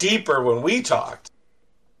lot deeper when we talked.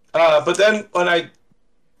 But then when I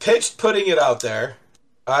pitched putting it out there,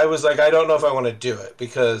 I was like, I don't know if I want to do it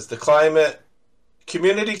because the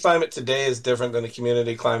community climate today is different than the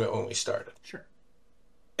community climate when we started. Sure.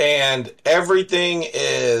 And everything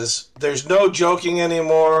there's no joking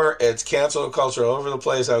anymore. It's cancel culture all over the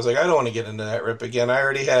place. I was like, I don't want to get into that rip again. I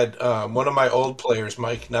already had one of my old players,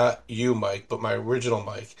 Mike, not you, Mike, but my original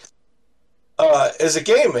Mike, is a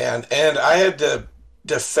gay man. And I had to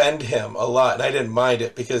defend him a lot. And I didn't mind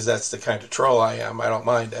it because that's the kind of troll I am. I don't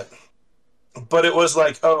mind it. But it was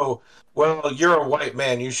like, oh, well, you're a white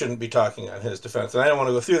man. You shouldn't be talking on his defense. And I don't want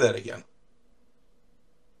to go through that again.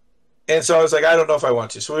 And so I was like, I don't know if I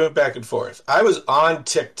want to. So we went back and forth. I was on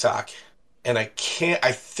TikTok, and I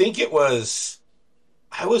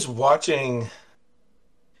was watching,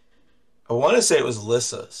 I want to say it was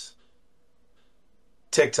Lissa's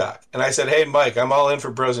TikTok. And I said, hey, Mike, I'm all in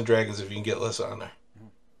for Bros and Dragons if you can get Lissa on there.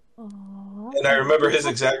 Aww. And I remember his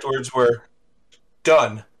exact words were,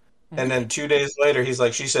 done. And then 2 days later, he's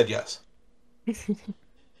like, she said yes.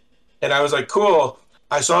 And I was like, cool.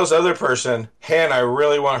 I saw this other person, Hannah, I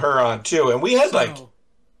really want her on too. And we had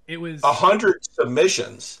it was 100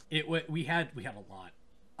 submissions. We had a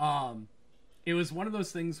lot. It was one of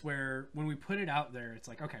those things where when we put it out there, it's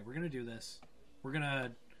like, okay, we're going to do this. We're going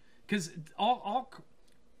to, because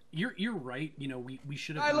you're right. You know, we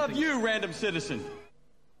should have. I love you, random citizen.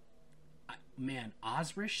 Man,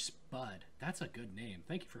 Osrish Spud. That's a good name.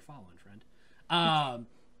 Thank you for following, friend.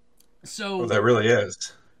 So that really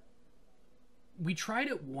is. We tried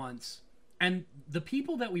it once, and the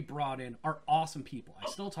people that we brought in are awesome people. I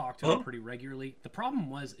still talk to them pretty regularly. The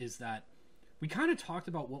problem is that we kind of talked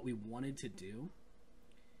about what we wanted to do,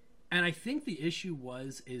 and I think the issue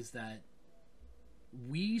is that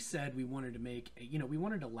we said we wanted to make, we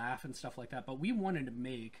wanted to laugh and stuff like that, but we wanted to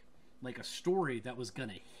make like a story that was going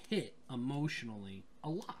to hit emotionally a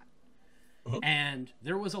lot. And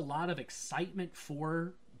there was a lot of excitement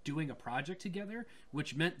for doing a project together,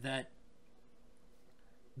 which meant that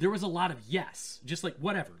there was a lot of yes, just like,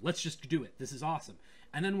 whatever, let's just do it. This is awesome.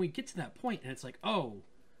 And then we get to that point and it's like, oh,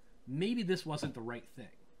 maybe this wasn't the right thing.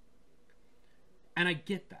 And I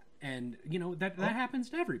get that. And, that happens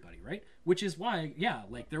to everybody, right? Which is why,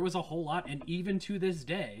 like there was a whole lot. And even to this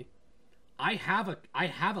day, I have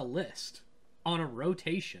a list on a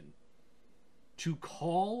rotation to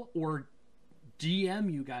call or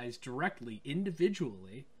DM you guys directly,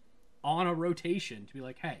 individually, on a rotation to be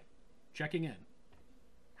like, hey, checking in.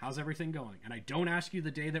 How's everything going? And I don't ask you the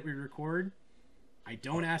day that we record. I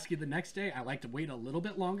don't ask you the next day. I like to wait a little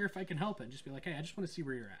bit longer if I can help it. Just be like, hey, I just want to see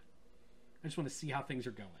where you're at. I just want to see how things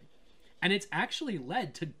are going. And it's actually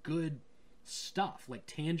led to good stuff, like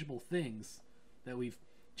tangible things that we've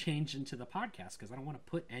changed into the podcast, because I don't want to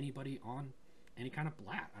put anybody on any kind of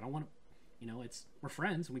blat. I don't want to, we're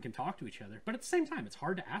friends and we can talk to each other. But at the same time, it's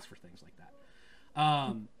hard to ask for things like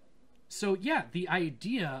that. So yeah, the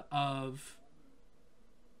idea of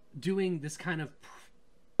doing this kind of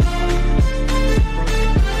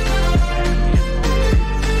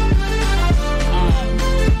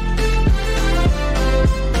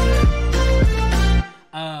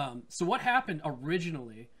so what happened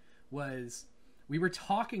originally was we were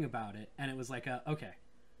talking about it, and it was like, okay,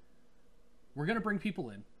 we're going to bring people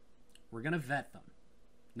in. We're going to vet them.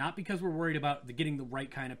 Not because we're worried about getting the right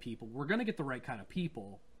kind of people. We're going to get the right kind of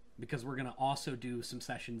people because we're going to also do some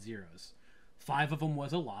session zeros. 5 of them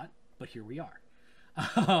was a lot, but here we are.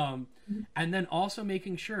 And then also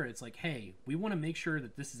making sure it's like, hey, we want to make sure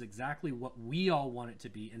that this is exactly what we all want it to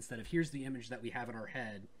be, instead of here's the image that we have in our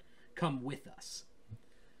head, come with us.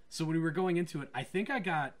 So when we were going into it, I think I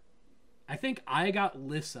got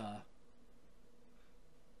Lissa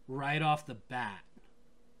right off the bat.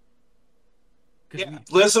 Yeah,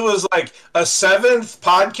 Lissa was like, a 7th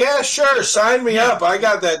podcast? Sure, sign me up. I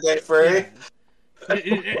got that day free.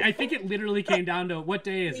 Yeah. I think it literally came down to what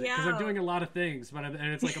day is it? Because I'm doing a lot of things, and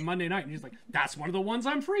it's like a Monday night, and he's like, that's one of the ones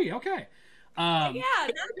I'm free. Okay. That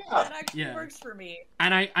actually works for me.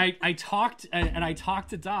 And I talked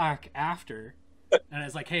to Doc after, and I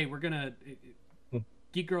was like, hey, we're gonna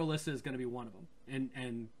Geek Girl Lissa is gonna be one of them,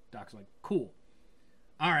 and Doc's like, cool.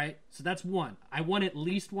 All right, so that's 1. I want at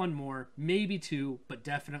least 1 more, maybe 2, but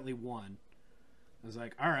definitely 1. I was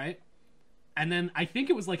like, all right. And then I think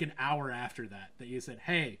it was like an hour after that you said,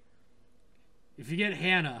 hey, if you get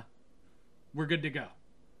Hannah, we're good to go. I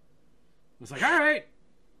was like, all right.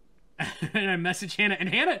 And I messaged Hannah, and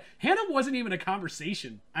Hannah wasn't even a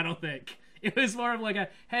conversation, I don't think. It was more of like a,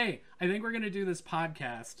 hey, I think we're gonna do this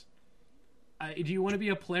podcast. Do you want to be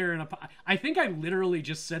a player in a? I think I literally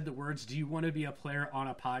just said the words, "Do you want to be a player on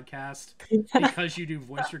a podcast?" Because you do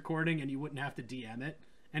voice recording and you wouldn't have to DM it.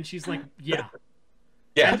 And she's like, "Yeah."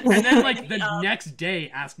 Yeah. And then like the next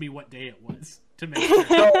day, asked me what day it was to make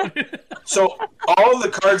sure. So all the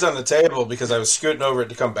cards on the table, because I was scooting over it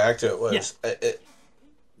to come back to it, was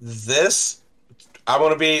this. I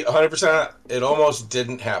want to be 100%. It almost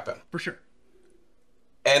didn't happen For sure.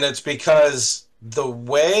 and it's because the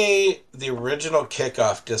way the original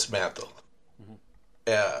kickoff dismantled.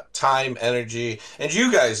 Time, energy, and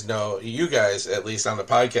you guys at least on the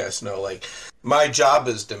podcast know, like, my job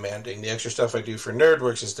is demanding. The extra stuff I do for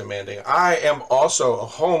Nerdworks is demanding. I am also a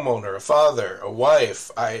homeowner, a father, a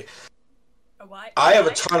wife. I have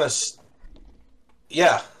a ton of...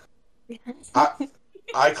 Yeah.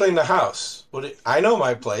 I clean the house. I know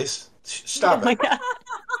my place. Stop it.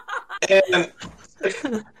 God.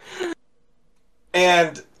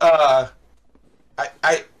 And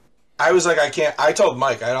I was like, I told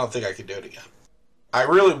Mike, I don't think I could do it again. I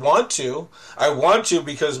really want to. I want to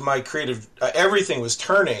because my creative, everything was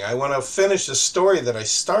turning. I want to finish the story that I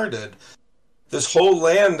started. This whole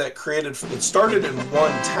land that it started in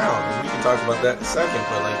one town. And we can talk about that in a second,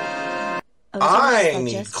 but like, I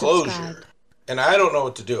need closure. And I don't know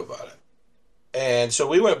what to do about it. And so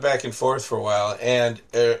we went back and forth for a while. And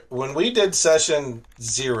when we did session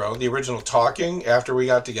 0, the original talking, after we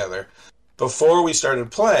got together, before we started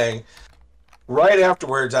playing, right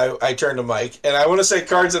afterwards, I turned to Mike, and I want to say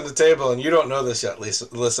cards on the table, and you don't know this yet,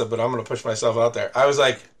 Lisa, but I'm going to push myself out there. I was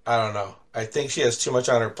like, I don't know. I think she has too much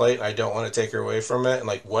on her plate, and I don't want to take her away from it. And,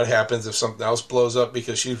 like, what happens if something else blows up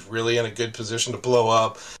because she's really in a good position to blow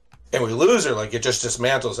up, and we lose her? Like, it just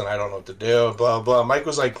dismantles, and I don't know what to do, blah, blah. Mike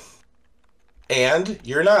was like, and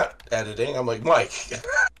you're not editing. I'm like, Mike,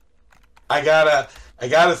 I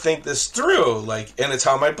gotta think this through, like, and it's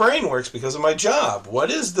how my brain works because of my job. What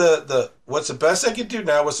is what's the best I could do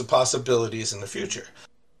now? What's the possibilities in the future?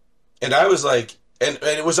 And I was like, and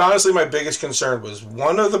it was honestly my biggest concern was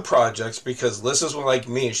one of the projects, because Lissa's like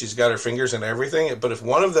me, she's got her fingers in everything, but if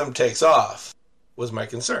one of them takes off, was my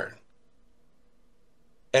concern.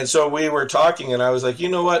 And so we were talking, and I was like, you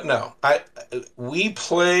know what? No, we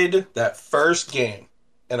played that first game,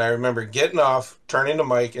 and I remember getting off, turning to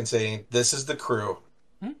Mike, and saying, "This is the crew.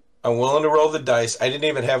 I'm willing to roll the dice." I didn't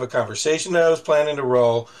even have a conversation that I was planning to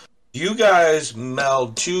roll. You guys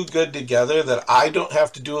meld too good together that I don't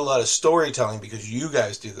have to do a lot of storytelling because you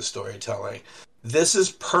guys do the storytelling. This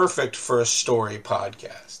is perfect for a story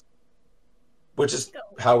podcast, which is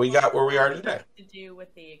how we got where we are today. To do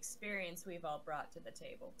with the experience we've all brought to the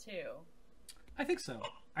table too. I think so.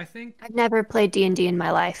 I've never played D&D in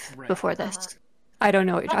my life before this. I don't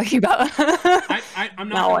know what you're talking about. I'm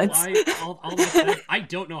not gonna lie. I'll say, I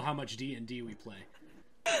don't know how much D&D we play.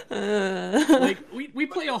 Like we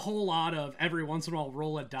play a whole lot of every once in a while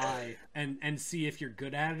roll a die and see if you're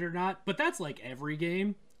good at it or not. But that's like every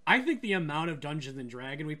game. I think the amount of Dungeons and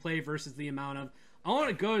Dragons we play versus the amount of I want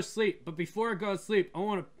to go to sleep, but before I go to sleep, I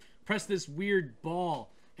want to press this weird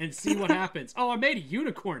ball and see what happens. Oh, I made a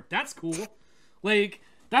unicorn. That's cool. Like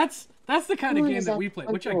that's the kind of game that we play,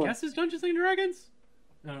 which I guess is Dungeons and Dragons.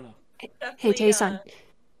 I don't know. Hey, Tayson.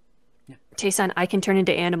 Tayson, I can turn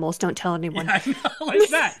into animals. Don't tell anyone. Yeah, I know, like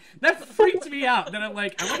that. That freaks me out. Then I'm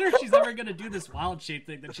like, I wonder if she's ever gonna do this wild shape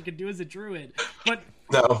thing that she could do as a druid. But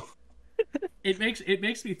no. It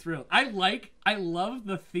makes me thrilled. I love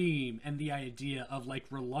the theme and the idea of like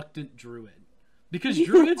reluctant druid. Because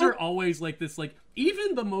druids are always like this, like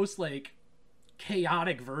even the most like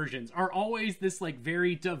chaotic versions are always this like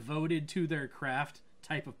very devoted to their craft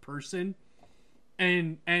type of person.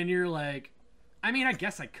 And you're like, I mean, I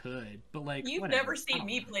guess I could, but like you've whatever. never seen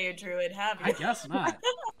me play a druid, have you? I guess not.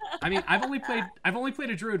 I mean, I've only played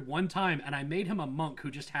a druid one time, and I made him a monk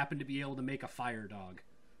who just happened to be able to make a fire dog.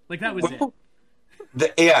 Like that was it.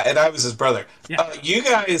 Yeah, and I was his brother. Yeah. You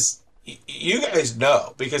guys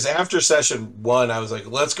know, because after session 1, I was like,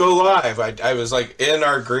 let's go live. I was like in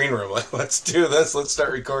our green room, like, let's do this, let's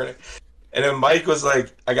start recording. And then Mike was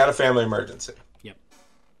like, I got a family emergency. Yep.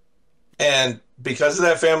 And because of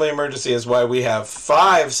that family emergency is why we have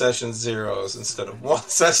 5 session 0s instead of 1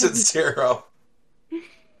 session 0.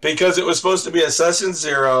 Because it was supposed to be a session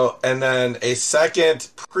 0 and then a second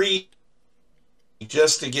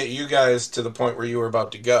just to get you guys to the point where you were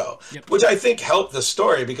about to go. Yep. Which I think helped the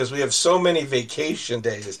story because we have so many vacation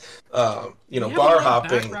days, bar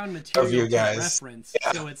hopping of you guys.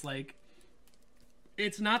 Yeah. So it's like,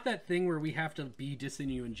 it's not that thing where we have to be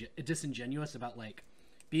disingenuous about like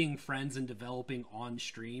being friends and developing on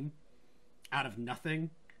stream out of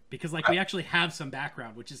nothing. because like we actually have some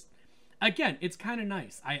background, which is, again, it's kind of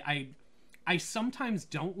nice. I sometimes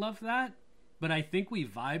don't love that, but I think we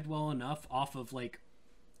vibed well enough off of like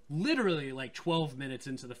literally like 12 minutes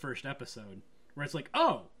into the first episode where it's like,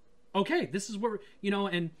 oh, okay, this is where,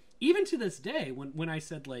 and even to this day when I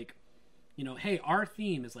said like, hey, our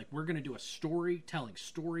theme is like, we're going to do a storytelling,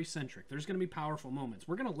 story-centric. There's going to be powerful moments.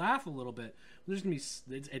 We're going to laugh a little bit. There's going to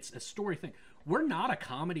be, it's a story thing. We're not a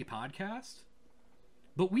comedy podcast,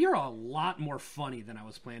 but we are a lot more funny than I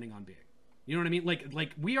was planning on being. You know what I mean?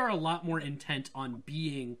 Like we are a lot more intent on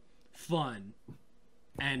being fun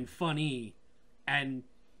and funny and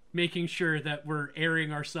making sure that we're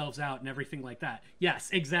airing ourselves out and everything like that. Yes,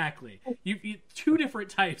 exactly. You two different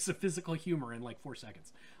types of physical humor in like 4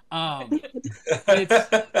 seconds.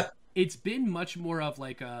 It's been much more of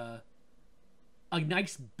like a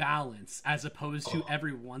nice balance as opposed to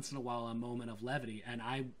every once in a while a moment of levity, and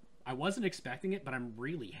I wasn't expecting it, but I'm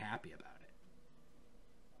really happy about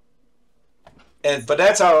it. But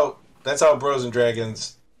that's how Bros and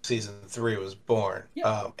Dragons season 3 was born.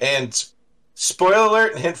 Yeah. And spoiler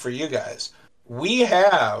alert and hint for you guys: we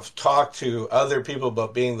have talked to other people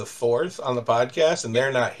about being the 4th on the podcast, and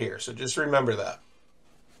they're not here. So just remember that.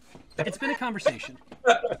 It's been a conversation.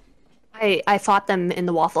 I fought them in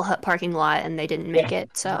the Waffle Hut parking lot, and they didn't make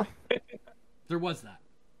it. So there was that.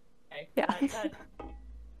 Okay. Yeah.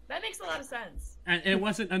 That makes a lot of sense. And it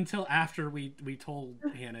wasn't until after we told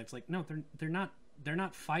Hannah, it's like, no, they're not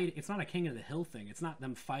fighting. It's not a King of the Hill thing. It's not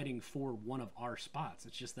them fighting for one of our spots.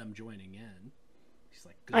 It's just them joining in. She's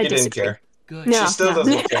like, good. I He didn't disagree. care. Good. No. She still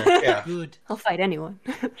doesn't care. Yeah. Good. I'll fight anyone.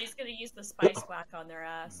 He's gonna use the spice whack on their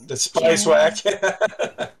ass. The spice whack.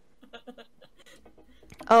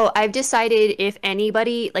 Oh, I've decided if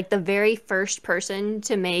anybody, like the very first person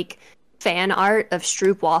to make fan art of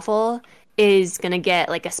Stroop Waffle is going to get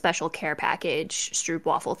like a special care package, Stroop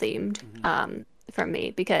Waffle themed, from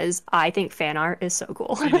me, because I think fan art is so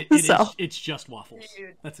cool. It's just waffles.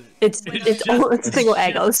 Dude. That's it. It's single just-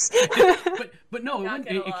 Eggos. But no, Not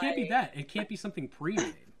it gonna can't be lie. that. It can't be something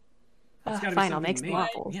pre-made. It's gotta be Fine, I'll something make some made.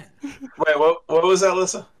 waffles. Yeah. Wait, what was that,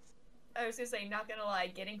 Alyssa? I was gonna say, not gonna lie,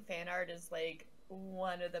 getting fan art is like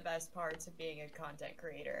one of the best parts of being a content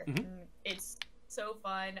creator. Mhm. It's so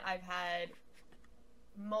fun. I've had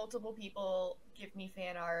multiple people give me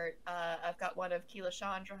fan art. I've got one of Keela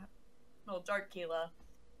Chandra, well, Dark Keela.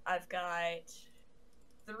 I've got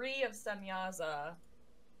 3 of Semyaza,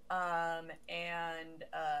 and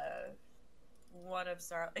one of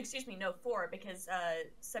Sar. Excuse me, no, 4, because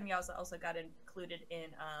Semyaza also got included in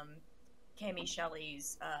Cami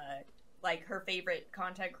Shelley's like her favorite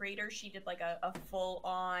content creator. She did like a full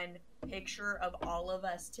on picture of all of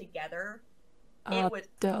us together. It was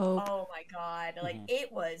Dope. oh my god, like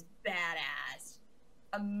it was badass,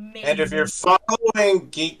 amazing. And if you're following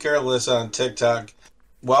Geek Girl Alyssa on TikTok,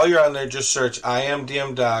 while you're on there, just search I am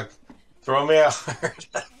DM Doc. Throw me a heart.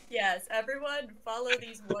 Yes, everyone follow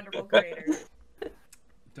these wonderful creators.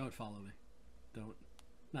 Don't follow me. Don't.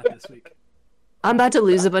 Not this week. I'm about to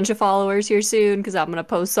lose a bunch of followers here soon because I'm going to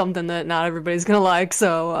post something that not everybody's going to like,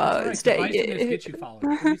 so stay. Devices get you followers.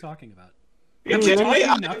 What are you talking about? You We kidding me?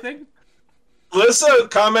 talking nothing? Alyssa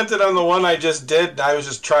commented on the one I just did, and I was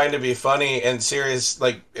just trying to be funny and serious.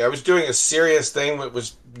 Like, I was doing a serious thing that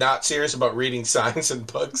was not serious about reading signs and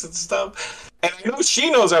books and stuff. And I know she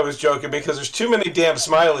knows I was joking because there's too many damn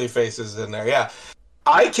smiley faces in there. Yeah.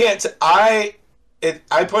 I can't... I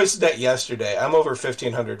posted that yesterday. I'm over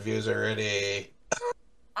 1,500 views already.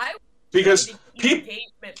 Because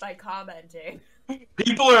engagement by commenting.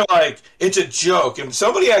 people are like, it's a joke. And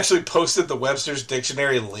somebody actually posted the Webster's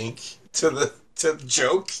Dictionary link to the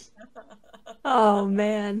joke. Oh,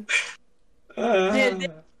 man. This is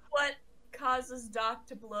what causes Doc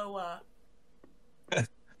to blow up.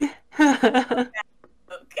 Okay.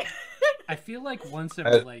 I feel like once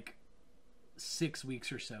every like 6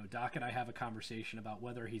 weeks or so, Doc and I have a conversation about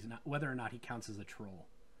whether or not he counts as a troll.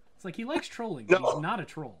 It's like he likes trolling, but No. he's not a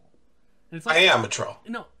troll. And it's like, I am a troll.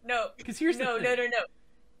 No, No, because here's the thing. no.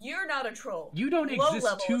 You're not a troll. You don't Low exist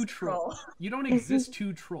level to is troll. You don't exist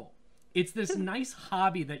to troll. It's this nice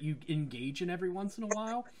hobby that you engage in every once in a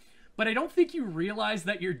while, but I don't think you realize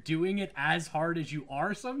that you're doing it as hard as you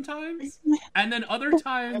are sometimes. And then other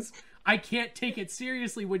times, I can't take it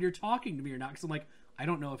seriously when you're talking to me or not, because I'm like, I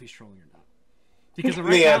don't know if he's trolling or not. Because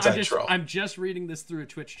right The now, anti-troll. I'm just reading this through a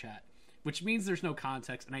Twitch chat, which means there's no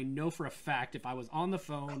context, and I know for a fact if I was on the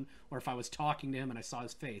phone or if I was talking to him and I saw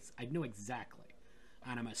his face, I'd know exactly.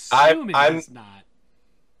 And I'm assuming I'm he's not.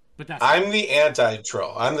 But that's I'm the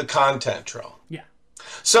anti-troll. I'm the content troll. yeah.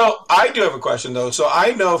 So I do have a question though. So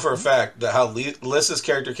I know for a fact that how Lissa's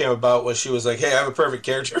character came about was she was like, "Hey, I have a perfect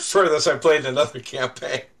character for this. I played in another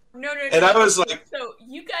campaign." No. And I was like, so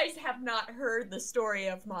you guys have not heard the story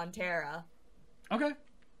of Montera. Okay.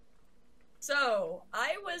 So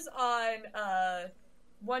I was on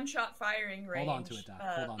One Shot Firing Range Hold on to it, Doc.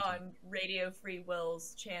 Hold on to on Radio Free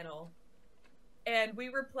Will's channel. And we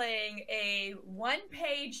were playing a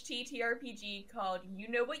one-page TTRPG called You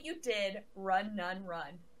Know What You Did, Run, None,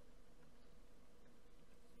 Run.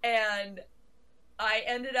 And I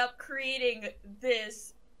ended up creating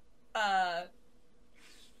this,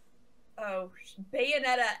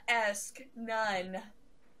 Bayonetta-esque nun.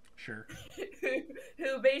 Sure.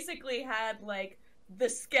 who basically had, like, the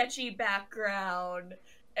sketchy background.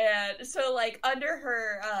 And so, like, under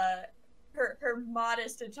her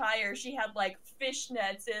modest attire, she had like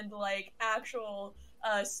fishnets and like actual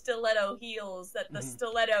stiletto heels that the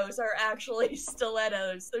stilettos are actually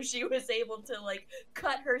stilettos, so she was able to like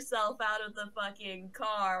cut herself out of the fucking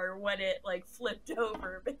car when it like flipped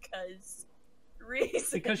over because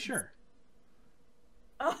reasons. Because sure.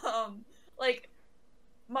 Like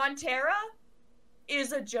Montera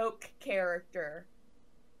is a joke character.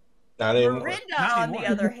 not anymore. Mirinda, on the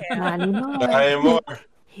other hand, Not anymore. Not anymore.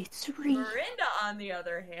 It's real. Mirinda, on the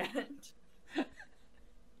other hand.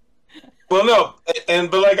 Well, no,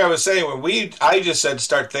 but like I was saying, I just said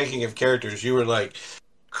start thinking of characters. You were like,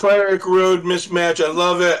 cleric road mismatch. I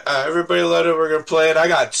love it. Everybody love it. We're gonna play it. I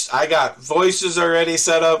got voices already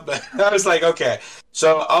set up. I was like, okay.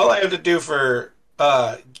 So all I have to do for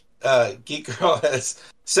Geek Girl is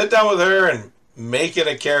sit down with her and make it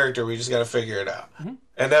a character. We just got to figure it out. Mm-hmm.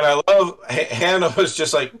 And then I love Hannah was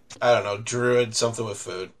just like, I don't know, druid, something with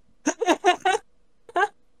food.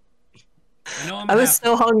 I was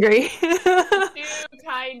so hungry. New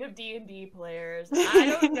kind of D&D players.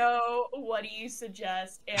 I don't know. What do you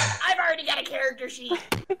suggest? And I've already got a character sheet.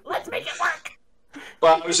 Let's make it work.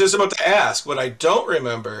 Well, I was just about to ask. What I don't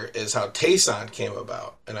remember is how Tayson came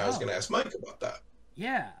about, and I was going to ask Mike about that.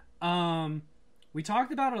 Yeah. We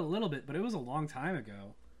talked about it a little bit, but it was a long time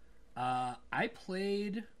ago. I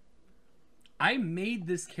made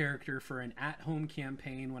this character for an at-home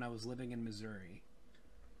campaign when I was living in Missouri.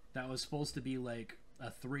 That was supposed to be like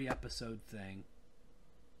a 3-episode thing.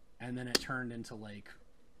 And then it turned into like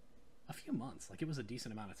a few months. Like it was a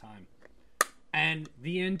decent amount of time. And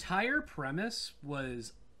the entire premise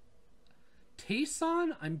was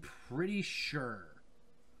Tayson, I'm pretty sure,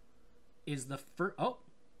 is the first... Oh!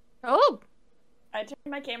 I turned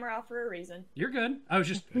my camera off for a reason. You're good. I was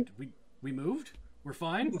just... we moved? We're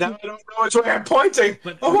fine? Now I don't know which way I'm pointing.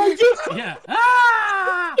 But, oh my god! Yeah.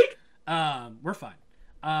 Ah! We're fine.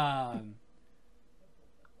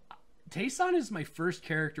 Tayson is my first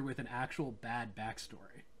character with an actual bad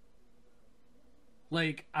backstory.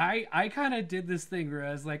 Like, I kind of did this thing where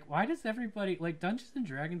I was like, why does everybody... Like, Dungeons &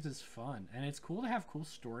 Dragons is fun, and it's cool to have cool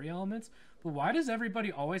story elements, but why does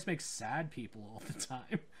everybody always make sad people all the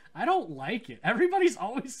time? I don't like it. Everybody's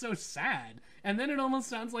always so sad. And then it almost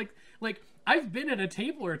sounds like I've been at a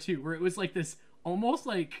table or two where it was like this almost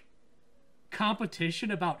like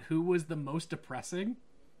competition about who was the most depressing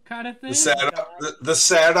kind of thing. The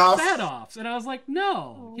sad-off? Sad-offs. And I was like,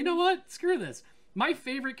 no. You know what? Screw this. My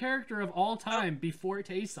favorite character of all time before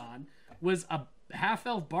Tayson was a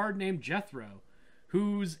half-elf bard named Jethro,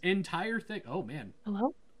 whose entire thing... Oh, man.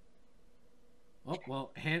 Hello? Oh,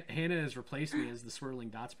 well, Hannah has replaced me as the swirling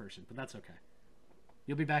dots person, but that's okay.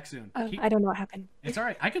 You'll be back soon. I don't know what happened. It's all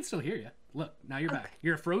right. I can still hear you. Look, now you're back.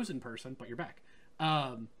 You're a frozen person, but you're back.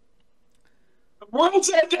 The world's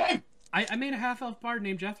ending! I made a half-elf bard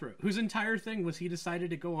named Jethro, whose entire thing was he decided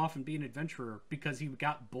to go off and be an adventurer because he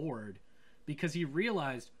got bored, because he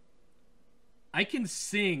realized, I can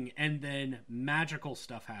sing and then magical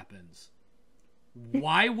stuff happens.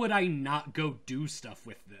 Why would I not go do stuff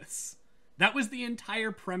with this? That was the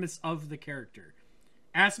entire premise of the character.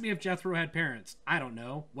 Ask me if Jethro had parents. I don't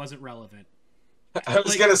know. Wasn't relevant. I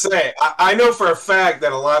was going to say, I know for a fact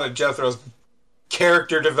that a lot of Jethro's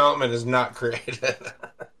character development is not created.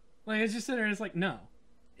 Like, it's just sitting there, it's like, no.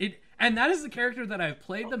 And that is the character that I've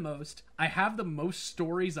played the most, I have the most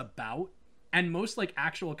stories about, and most, like,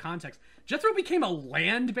 actual context. Jethro became a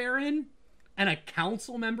land baron and a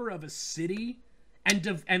council member of a city, and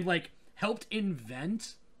like, helped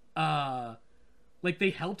invent... like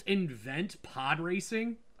they helped invent pod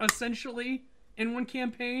racing essentially in one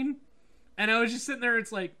campaign, and I was just sitting there.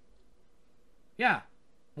 It's like, yeah,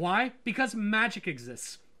 why? Because magic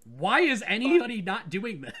exists. Why is anybody not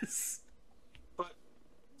doing this? But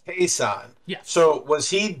Tayson, yes. So was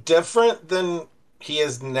he different than he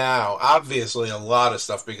is now? Obviously, a lot of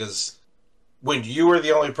stuff because when you were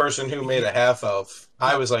the only person who made a half elf,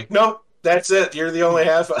 I was like, nope, that's it. You're the only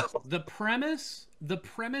half elf. The premise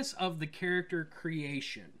of the character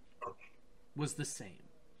creation was the same.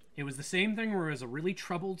 It was the same thing where it was a really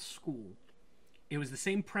troubled school. It was the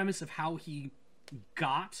same premise of how he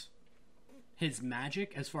got his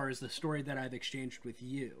magic, as far as the story that I've exchanged with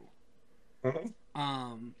you.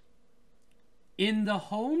 Mm-hmm. In the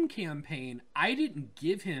home campaign, I didn't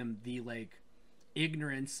give him the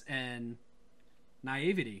ignorance and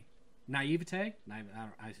naivete. I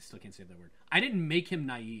still can't say that word. I didn't make him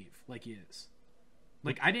naive like he is.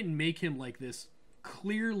 I didn't make him like this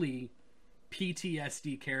clearly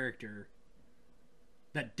PTSD character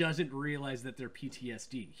that doesn't realize that they're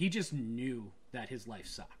PTSD. He just knew that his life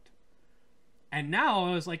sucked. And now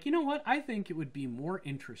I was like, you know what? I think it would be more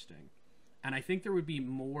interesting. And I think there would be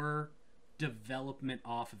more development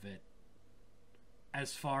off of it.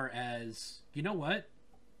 As far as, you know what?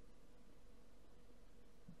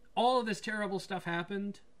 All of this terrible stuff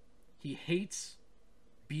happened. He hates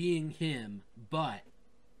being him, but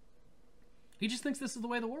he just thinks this is the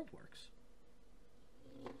way the world works.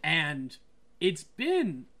 And it's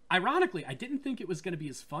been, ironically, I didn't think it was going to be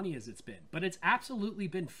as funny as it's been, but it's absolutely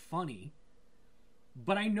been funny.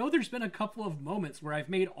 But I know there's been a couple of moments where I've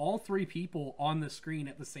made all three people on the screen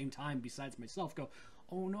at the same time, besides myself, go,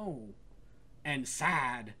 oh no, and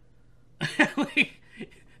sad.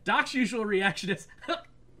 Doc's usual reaction is,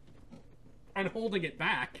 and holding it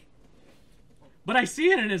back. But I see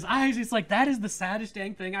it in his eyes. He's like, that is the saddest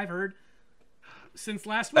dang thing I've heard since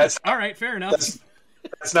last week. All right, fair enough.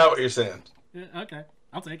 That's not what you're saying. Yeah, okay,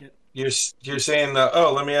 I'll take it. You're saying,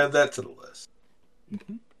 let me add that to the list.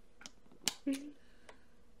 Mm-hmm.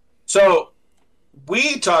 So,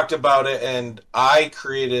 we talked about it, and I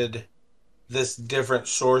created this different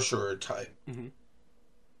sorcerer type. Mm-hmm.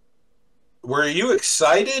 Were you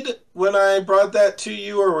excited when I brought that to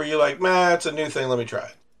you, or were you like, man, it's a new thing, let me try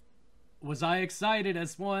it? Was I excited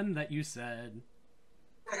as one that you said,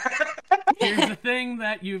 here's a thing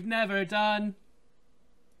that you've never done.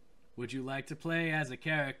 Would you like to play as a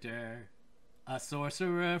character, a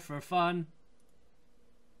sorcerer for fun?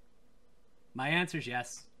 My answer's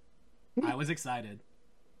yes. I was excited.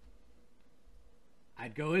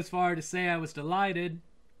 I'd go as far to say I was delighted.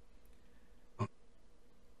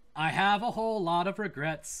 I have a whole lot of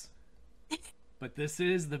regrets, but this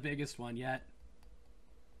is the biggest one yet.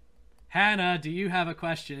 Hannah, do you have a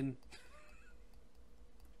question?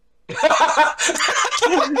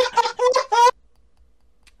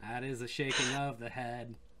 That is a shaking of the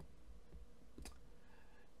head.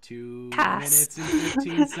 2 minutes and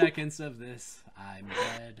 15 seconds of this. I'm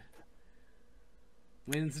dead.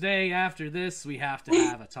 Wednesday after this, we have to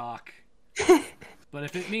have a talk. But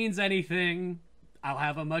if it means anything, I'll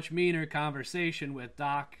have a much meaner conversation with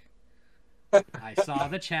Doc. I saw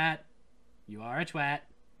the chat. You are a twat.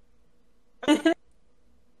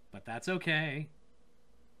 But that's okay.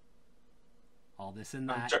 All this and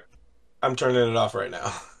that. I'm turning it off right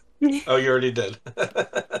now. Oh, you already did.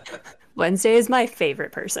 Wednesday is my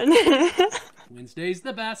favorite person. Wednesday's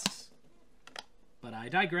the best. But I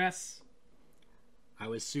digress. I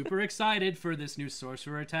was super excited for this new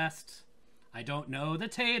sorcerer test. I don't know the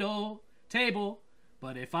table,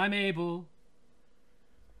 but if I'm able,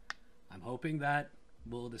 I'm hoping that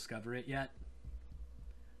we'll discover it yet.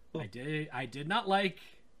 I did not like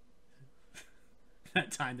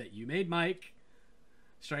that time that you made Mike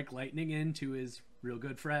strike lightning into his real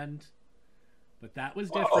good friend, but that was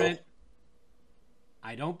different. Whoa.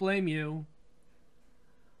 I don't blame you.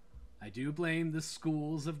 I do blame the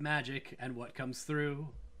schools of magic and what comes through.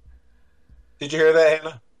 Did you hear that,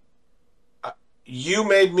 Hannah? You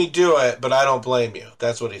made me do it, but I don't blame you.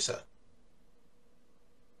 That's what he said.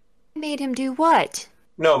 Made him do what?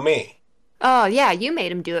 No, me. Oh, yeah, you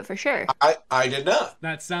made him do it for sure. I did not.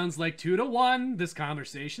 That sounds like 2-1. This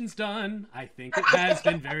conversation's done. I think it has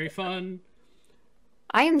been very fun.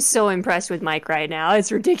 I am so impressed with Mike right now.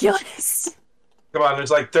 It's ridiculous. Come on,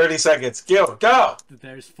 there's like 30 seconds. Go!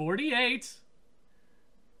 There's 48.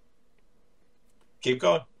 Keep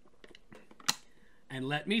going. And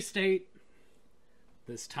let me state,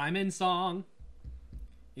 this time in song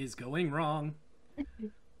is going wrong.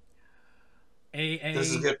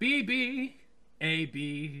 A, B, B, A,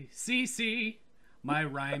 B, C, C. My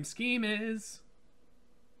rhyme scheme is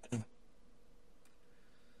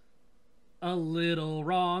a little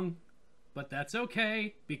wrong, but that's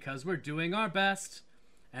okay because we're doing our best,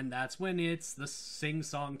 and that's when it's the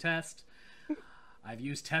sing-song test. I've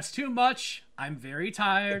used test too much. I'm very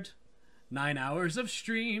tired. 9 hours of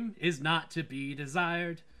stream is not to be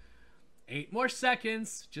desired. 8 more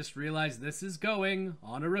seconds. Just realize this is going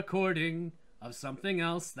on a recording. of something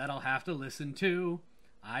else that I'll have to listen to.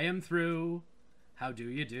 I am through. How do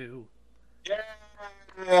you do? Yeah.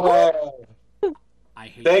 I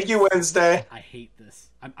hate Thank this. you, Wednesday. I hate this.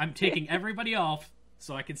 I'm taking everybody off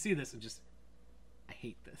so I can see this and just... I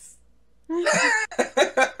hate this.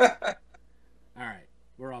 Alright,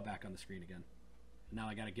 we're all back on the screen again. Now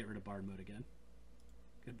I gotta get rid of bard mode again.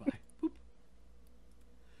 Goodbye. Boop.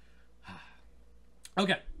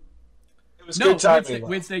 Okay. It was good timing.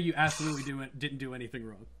 Wednesday, you absolutely didn't do anything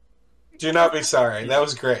wrong. Do not be sorry. That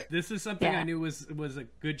was great. This is something I knew was a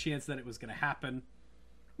good chance that it was going to happen.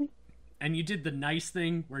 And you did the nice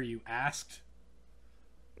thing where you asked.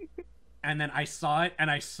 And then I saw it,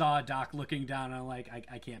 and I saw Doc looking down, and I'm like,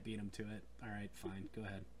 I can't beat him to it. All right, fine, go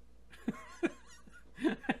ahead.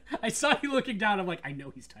 I saw you looking down, I'm like, I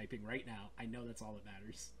know he's typing right now. I know that's all that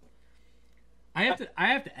matters. I have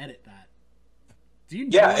to edit that. Do you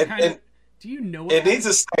know what kind of... Do you know what it needs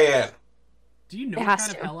to stay in. Do you know what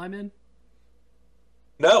kind of hell I'm in?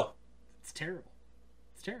 No. It's terrible.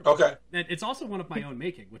 It's terrible. Okay. And it's also one of my own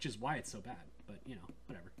making, which is why it's so bad. But, you know,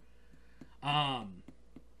 whatever.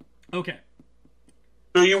 Okay.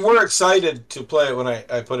 So you were excited to play it when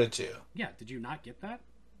I put it to you. Yeah, did you not get that?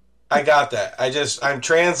 I got that. I'm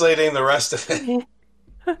translating the rest of it.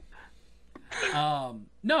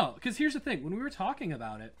 No, because here's the thing. When we were talking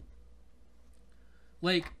about it,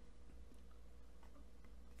 like,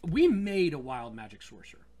 we made a wild magic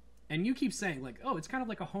sorcerer. And you keep saying, like, oh, it's kind of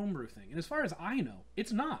like a homebrew thing. And as far as I know,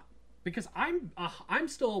 it's not. Because I'm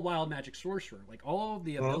still a wild magic sorcerer. Like, all of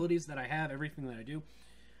the abilities that I have, everything that I do.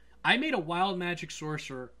 I made a wild magic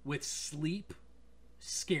sorcerer with sleep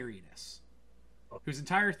scariness. Whose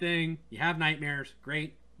entire thing, you have nightmares,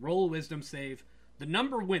 great, roll a wisdom save. The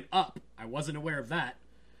number went up. I wasn't aware of that.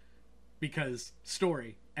 Because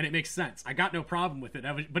story. And it makes sense. I got no problem with it.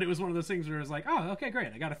 But it was one of those things where it was like, oh, okay,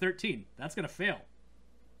 great. I got a 13. That's going to fail.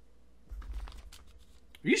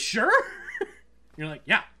 Are you sure? You're like,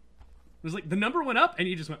 yeah. It was like, the number went up, and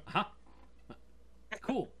you just went, huh?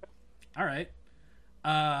 Cool. All right.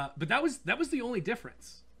 But that was the only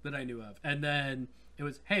difference that I knew of. And then it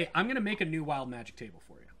was, hey, I'm going to make a new wild magic table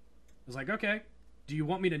for you. I was like, okay. Do you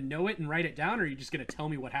want me to know it and write it down, or are you just going to tell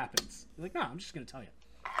me what happens? You're like, no, I'm just going to tell you.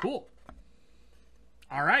 Cool.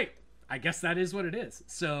 All right. I guess that is what it is.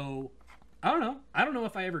 So, I don't know. I don't know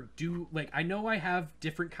if I ever do, like, I know I have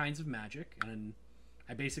different kinds of magic, and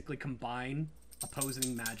I basically combine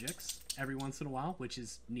opposing magics every once in a while, which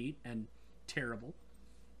is neat and terrible.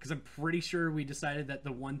 Because I'm pretty sure we decided that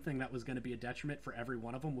the one thing that was going to be a detriment for every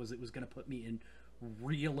one of them was it was going to put me in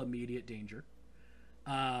real immediate danger.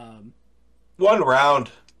 One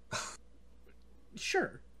round.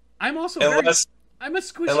 Sure. I'm also I'm a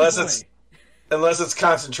squishy boy. Unless it's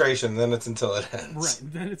concentration, then it's until it ends. Right,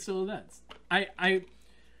 then it's till it ends.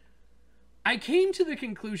 I came to the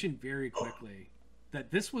conclusion very quickly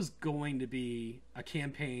that this was going to be a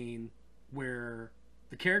campaign where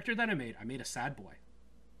the character that I made a sad boy.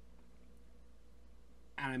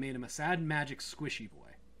 And I made him a sad magic squishy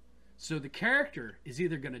boy. So the character is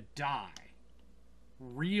either going to die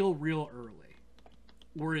real early,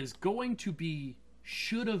 or is going to be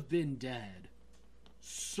should have been dead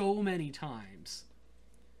so many times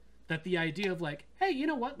that the idea of like, hey, you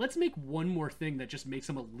know what? Let's make one more thing that just makes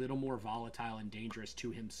him a little more volatile and dangerous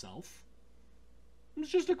to himself. It's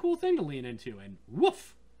just a cool thing to lean into, and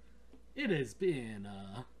woof! It has been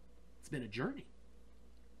it's been a journey.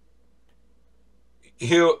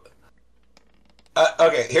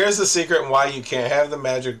 Okay, here's the secret why you can't have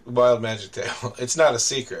the wild magic table. It's not a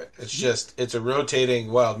secret. It's just, it's a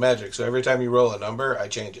rotating wild magic. So every time you roll a number, I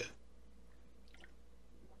change it.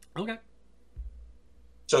 Okay.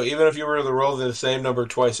 So even if you were to roll the same number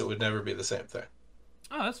twice, it would never be the same thing.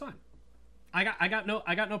 Oh, that's fine. I got no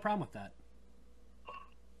problem with that.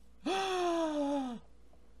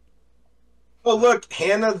 Oh, look,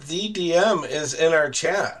 Hannah the DM is in our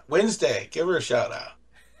chat. Wednesday, give her a shout out.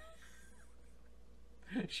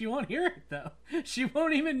 She won't hear it though. She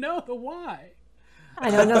won't even know the why.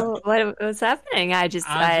 I don't know what's happening. I just,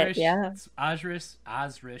 yeah. Osrish. I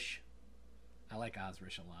like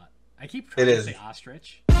Osrish a lot. I keep trying to say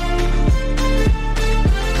ostrich. I'm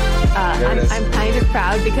kind of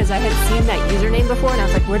proud because I had seen that username before, and I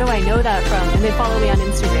was like, where do I know that from? And they follow me on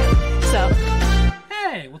Instagram. So,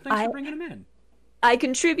 hey, well, thanks for bringing them in. I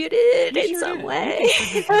contributed in some way.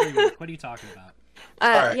 What are you talking about?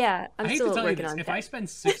 Right. Yeah, I'm still working on it. If I spend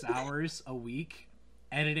 6 hours a week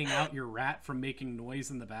editing out your rat from making noise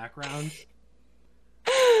in the background,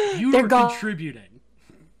 you are contributing.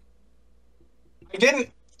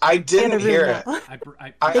 I didn't hear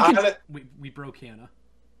it. We broke Hannah.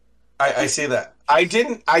 I see that. I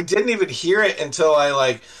didn't even hear it until I'm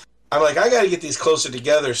like, I got to get these closer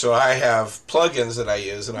together, so I have plugins that I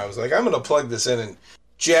use, and I was like, I'm going to plug this in and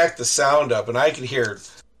jack the sound up, and I could hear,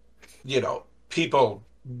 people.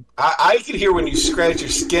 I could hear when you scratch your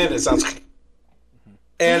skin, it sounds.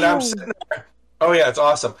 And I'm sitting there. Oh yeah, it's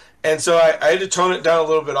awesome. And so I had to tone it down a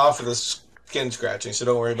little bit off of the skin scratching, so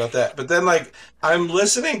don't worry about that. But then, I'm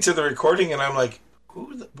listening to the recording, and I'm like,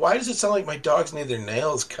 why does it sound like my dogs need their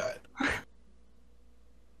nails cut?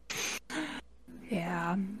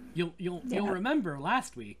 Yeah. You'll remember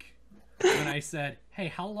last week when I said, "Hey,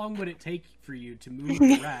 how long would it take for you to move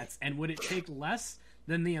the rats, and would it take less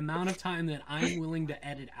than the amount of time that I'm willing to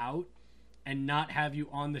edit out and not have you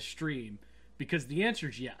on the stream?" Because the answer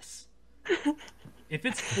is yes. If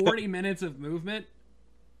it's 40 minutes of movement,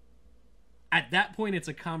 at that point it's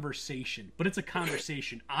a conversation. But it's a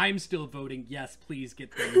conversation. I'm still voting yes, please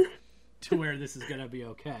get them to where this is gonna be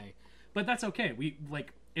okay. But that's okay.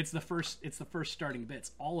 It's the first starting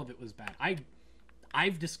bits. All of it was bad.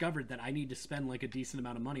 I've discovered that I need to spend a decent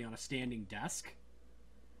amount of money on a standing desk,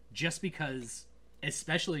 just because,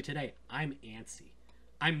 especially today, I'm antsy.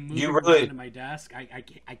 I'm moving around to my desk. I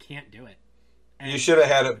can't do it. And you should have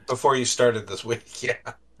had it before you started this week. Yeah,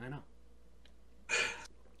 I know.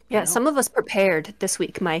 Yeah, some of us prepared this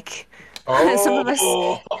week, Mike.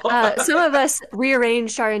 Oh. some of us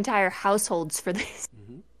rearranged our entire households for this,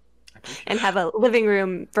 and have a living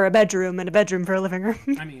room for a bedroom and a bedroom for a living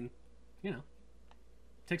room. I mean,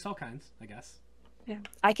 takes all kinds, I guess. Yeah,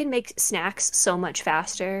 I can make snacks so much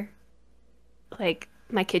faster. My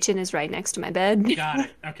kitchen is right next to my bed. Got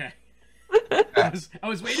it. Okay. I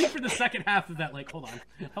was waiting for the second half of that. Hold on,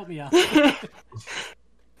 help me out.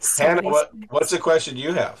 Hannah, what's the question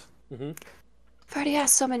you have? I've already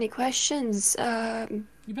asked so many questions.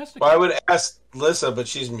 You best. Well, I would ask Lissa, but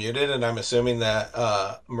she's muted, and I'm assuming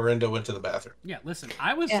that Miranda went to the bathroom. Yeah, listen,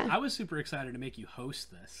 I was super excited to make you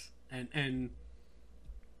host this, and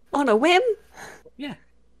on a whim. Yeah.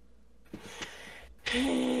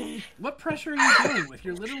 What pressure are you dealing with?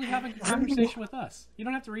 You're literally having a conversation with us. You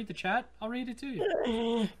don't have to read the chat. I'll read it to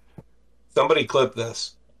you. Somebody clip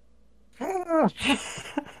this.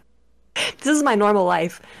 This is my normal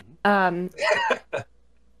life. Let's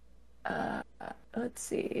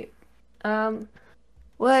see.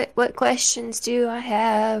 What questions do I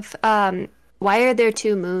have? Why are there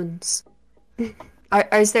 2 moons?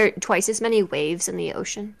 Is there twice as many waves in the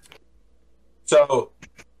ocean? So,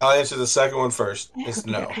 I'll answer the second one first. It's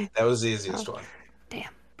no. That was the easiest one.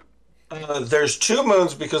 Damn. There's 2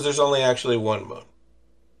 moons because there's only actually 1 moon.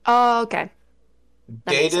 Oh, okay.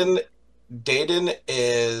 Dayton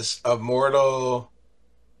is immortal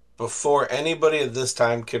before anybody at this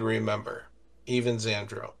time could remember, even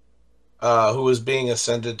Xandro, who was being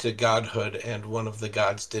ascended to godhood, and one of the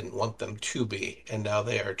gods didn't want them to be, and now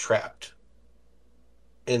they are trapped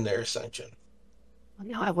in their ascension. Well,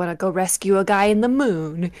 now I want to go rescue a guy in the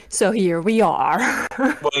moon, so here we are.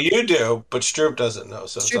 Well, you do, but Stroop doesn't know.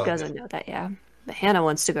 So Stroop doesn't know that, yeah. But Hannah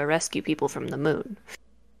wants to go rescue people from the moon.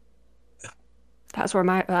 That's what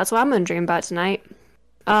I'm gonna dream about tonight.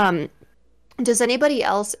 Does anybody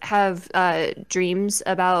else have dreams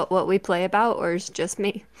about what we play about, or is it just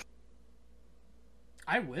me?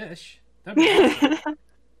 I wish. That'd be awesome.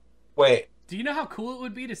 Wait. Do you know how cool it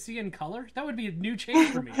would be to see in color? That would be a new change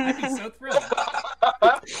for me. I'd be so thrilled.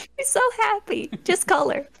 I'm so happy. Just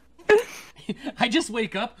color. I just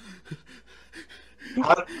wake up.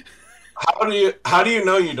 How do you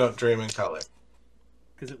know you don't dream in color?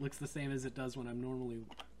 Because it looks the same as it does when I'm normally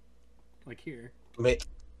here.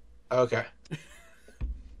 Okay.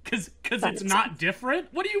 Because it's not different?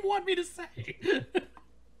 What do you want me to say?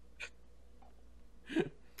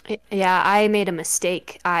 Yeah, I made a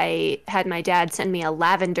mistake. I had my dad send me a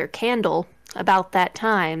lavender candle about that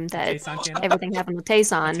time that everything happened with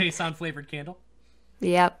Tayson. Tayson flavored candle?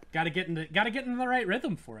 Yep. Gotta get in the right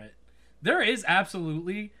rhythm for it. There is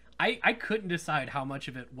absolutely... I couldn't decide how much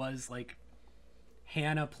of it was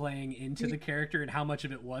Hannah playing into the character and how much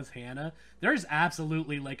of it was Hannah. There's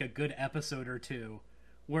absolutely a good episode or two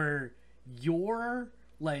where your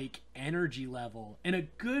energy level in a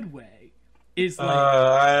good way is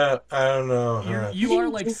I don't know. You are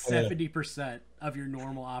 70% of your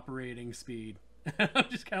normal operating speed. I'm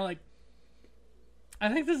just kind of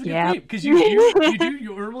I think this is a good game because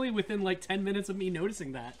you're normally within 10 minutes of me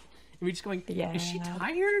noticing that, and we just going, is she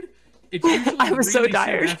tired? It's usually I was really so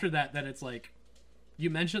tired after that it's you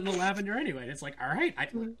mentioned the lavender anyway. It's all right,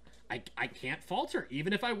 I can't falter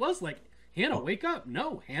even if I was Hannah, wake up.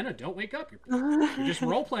 No, Hannah, don't wake up. You're just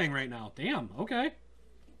role playing right now. Damn. Okay.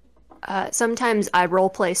 Sometimes I role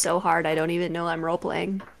play so hard I don't even know I'm role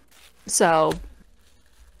playing. So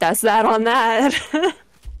that's that on that.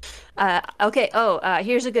 Okay.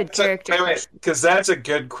 Here's a good character. Wait, because that's a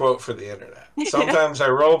good quote for the internet. Sometimes I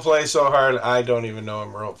role play so hard I don't even know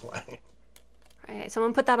I'm role playing. Right,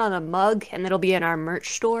 someone put that on a mug, and it'll be in our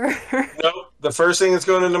merch store. Nope. The first thing that's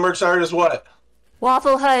going in the merch store is what?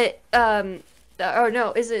 Waffle Hut. Or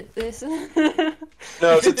no, is it this? No,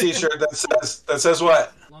 it's a T-shirt that says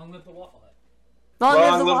what? Long live the Waffle Hut.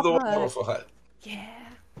 Long live the Waffle Hut. Waffle Hut. Yeah.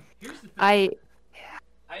 Here's the thing.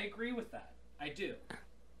 I agree with that. I do.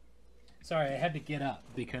 Sorry, I had to get up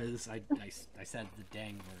because I said the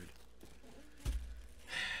dang word.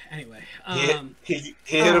 Anyway, He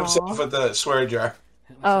hit himself with the swear jar.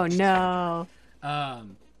 Oh no.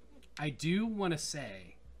 I do want to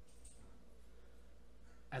say,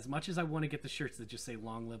 as much as I want to get the shirts that just say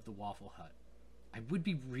 "Long live the Waffle Hut," I would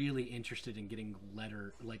be really interested in getting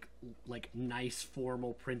like nice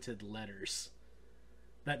formal printed letters.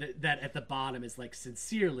 That at the bottom is like,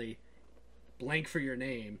 sincerely, blank for your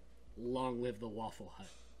name, long live the Waffle Hut.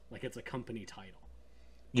 Like it's a company title.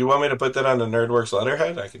 You want me to put that on the Nerdworks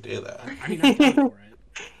letterhead? I could do that. I mean, I'm down for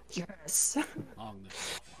it. Yes. Long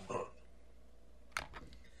live the Waffle Hut.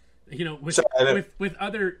 You know, with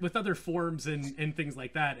other forms and things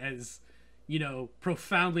like that, as you know,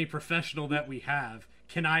 profoundly professional that we have.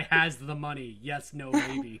 Can I has the money? Yes, no,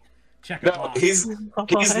 maybe. Check it off. He's not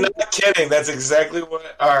kidding. That's exactly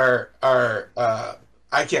what our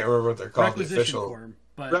I can't remember what they're called. The official form,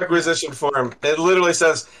 requisition form. It literally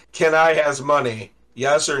says, "Can I has money?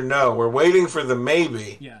 Yes or no." We're waiting for the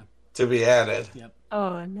maybe to be added. Yep.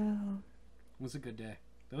 Oh no. It was a good day.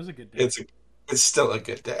 That was a good day. It's still a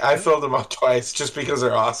good day. I filled them out twice just because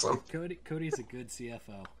they're awesome. Cody's a good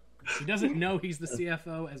CFO. He doesn't know he's the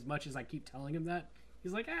CFO as much as I keep telling him that.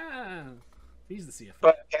 He's like, he's the CFO.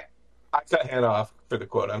 But I cut Hannah off for the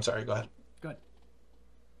quote. I'm sorry. Go ahead. Good.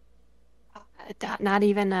 Not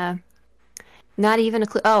even a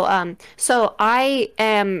clue. Oh, so I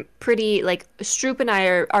am pretty, like, Stroop and I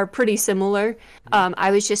are pretty similar.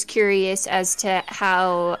 I was just curious as to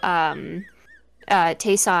how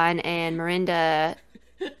Tayson and Miranda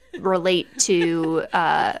relate to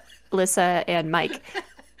Lissa and Mike.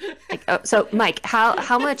 Like, so Mike,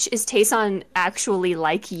 how much is Tayson actually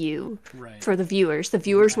like you? Right. For the viewers? The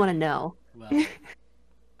viewers want to know. Well,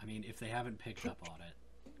 I mean, if they haven't picked up on it,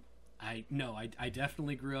 I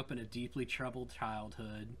definitely grew up in a deeply troubled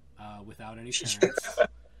childhood without any parents.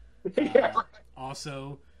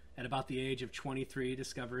 Also, at about the age of 23,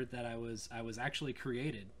 discovered that I was actually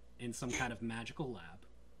created in some kind of magical lab.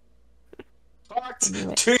 Talked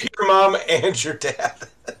to your mom and your dad.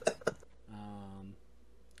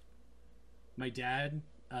 My dad,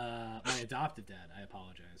 my adopted dad, I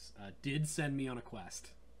apologize, did send me on a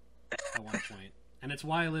quest at one point, and it's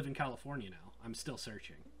why I live in California now. I'm still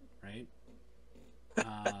searching, right?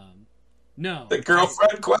 No. The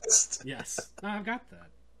girlfriend quest? Yes. No, I've got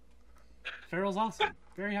that. Farrell's awesome.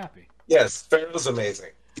 Very happy. Yes, Farrell's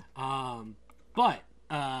amazing. But,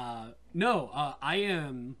 no, I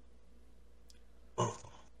am,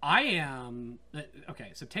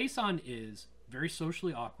 okay, so Tayson is very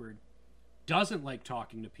socially awkward, doesn't like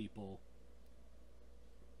talking to people,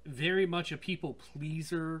 very much a people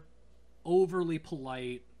pleaser, overly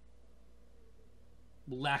polite,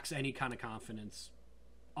 lacks any kind of confidence,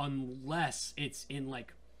 unless it's in,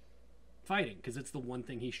 like, fighting, because it's the one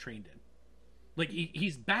thing he's trained in. Like,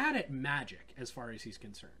 he's bad at magic, as far as he's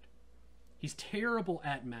concerned. He's terrible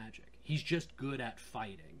at magic. He's just good at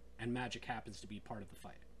fighting, and magic happens to be part of the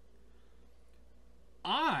fighting.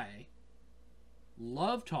 I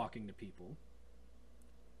love talking to people,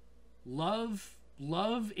 love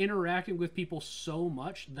interacting with people so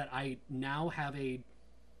much that I now have a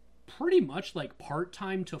pretty much like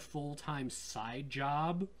part-time to full-time side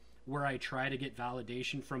job where I try to get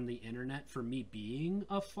validation from the internet for me being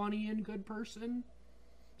a funny and good person.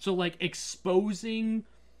 So, like, exposing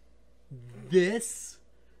this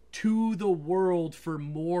to the world for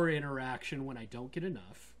more interaction when I don't get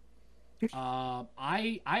enough.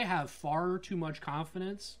 I have far too much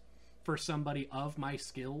confidence for somebody of my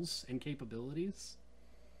skills and capabilities.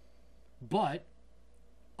 But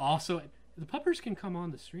also, the puppers can come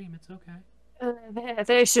on the stream. It's okay.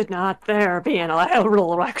 They should not. They're being a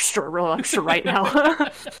real extra right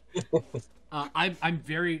now. I'm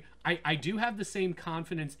very. I do have the same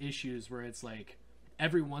confidence issues where it's like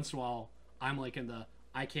every once in a while I'm like in the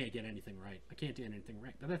I can't get anything right. I can't do anything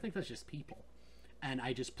right. But I think that's just people. And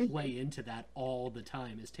I just play into that all the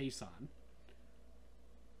time as Tayson.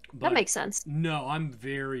 That makes sense. No, I'm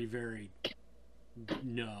very, very...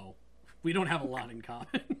 No. We don't have a lot in common.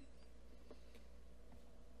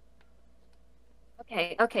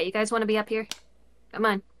 Okay, you guys want to be up here? Come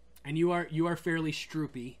on. And you are fairly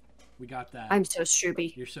stroopy. We got that. I'm so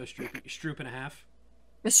stroopy. You're so stroopy. Stroop and a half.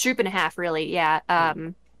 A stroop and a half, really. Yeah.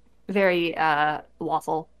 Very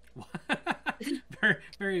waffle.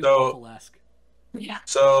 very So- waffle-esque. Yeah.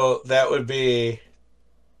 So that would be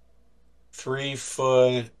 3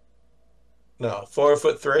 foot. No,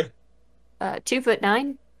 4'3".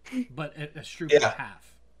 2'9". But a stroop and Yeah. a half.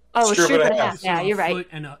 Oh, a Stroop stroop and a and a half. half. So Yeah, a you're right. foot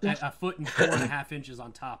and a foot and 4.5 inches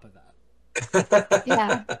on top of that.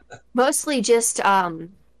 Yeah. Mostly just I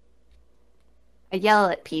yell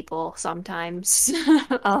at people sometimes.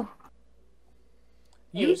 Oh.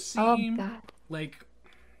 You Oh seem God. like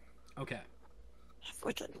okay.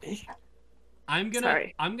 Unfortunately. I'm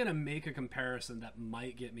gonna make a comparison that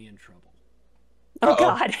might get me in trouble. Oh Uh-oh.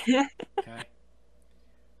 God. Okay.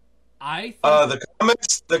 I think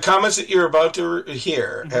The comments that you're about to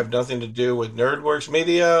hear have nothing to do with Nerdworks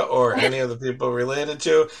Media or any of the people related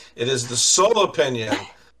to. It is the sole opinion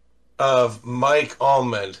of Mike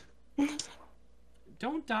Almond.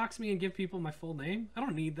 don't dox me and give people my full name. I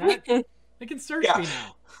don't need that. They can search Yeah. me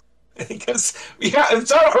now. Because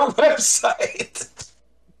it's on our website.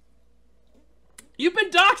 You've been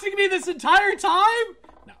doxing me this entire time?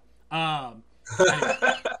 No.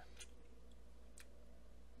 Anyway.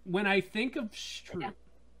 When I think of Stroop,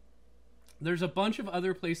 there's a bunch of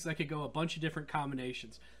other places I could go, a bunch of different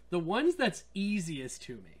combinations. The ones that's easiest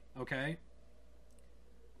to me, okay?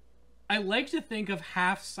 I like to think of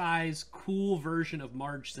half-size, cool version of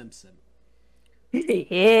Marge Simpson.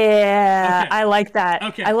 Yeah, Okay. I like that.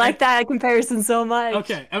 Okay. I like that comparison so much.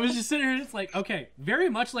 Okay, I was just sitting here just like, okay, very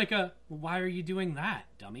much like a, why are you doing that,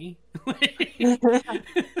 dummy?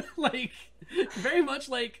 Like, very much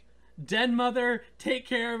like Den Mother, take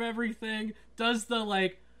care of everything, does the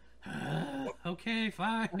like, okay,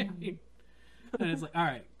 fine. And it's like, all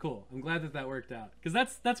right, cool. I'm glad that worked out. Because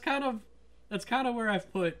that's kind of where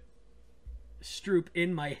I've put Stroop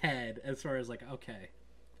in my head as far as like, okay,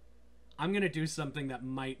 I'm going to do something that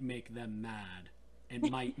might make them mad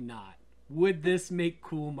and might not. Would this make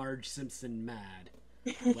cool Marge Simpson mad?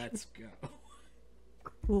 Let's go.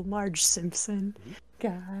 Cool Marge Simpson.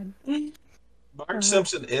 God. Marge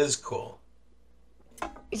Simpson is cool.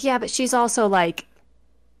 Yeah, but she's also like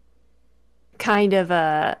kind of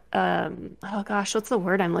a oh gosh, what's the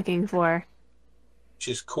word I'm looking for?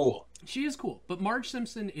 She's cool. She is cool, but Marge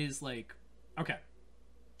Simpson is like, okay,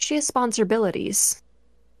 She has sponsorabilities.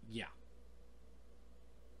 yeah.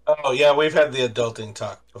 Oh yeah, we've had the adulting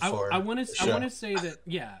talk before. I want to say that,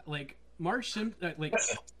 yeah, like Marge Simpson, like,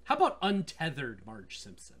 how about untethered Marge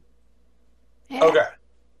Simpson? Yeah. Okay.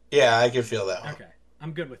 Yeah, I can feel that one. Okay,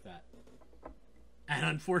 I'm good with that. And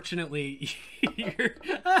unfortunately,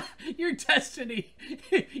 your destiny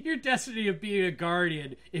of being a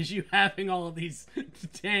guardian is you having all of these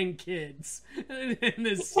dang kids and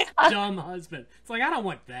this dumb husband. It's like, I don't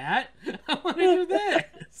want that. I want to do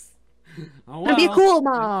this. Oh, Be well, cool,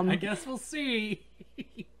 Mom. I guess we'll see.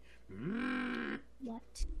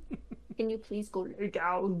 What? Can you please go lay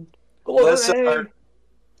down? Alyssa,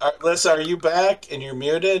 Alyssa, are you back and you're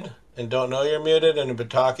muted and don't know you're muted and have been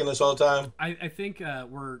talking this whole time? I think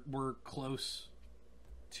we're close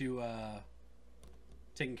to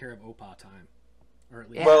taking care of Opa time, or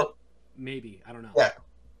at least Well, maybe, I don't know. yeah.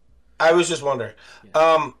 I was just wondering.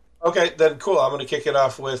 Yeah. Okay, then cool. I'm going to kick it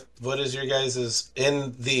off with what is your guys'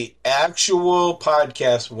 in the actual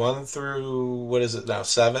podcast 1 through what is it now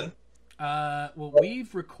 7? Well,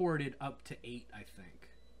 we've recorded up to 8, I think.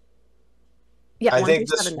 Yeah, I 1 think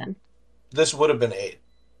through this 7 then. this would have been 8.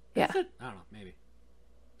 Yeah. Is it? I don't know, maybe.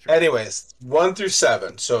 Sure. Anyways, 1 through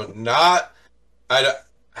 7. So not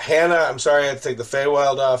Hannah, I'm sorry I had to take the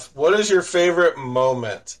Feywild off. What is your favorite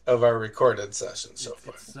moment of our recorded session so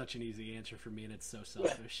far? It's such an easy answer for me, and it's so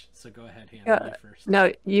selfish. So go ahead, Hannah, Yeah. you first.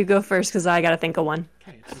 No, you go first because I gotta think of one.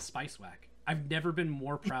 Okay, it's the Spice Whack. I've never been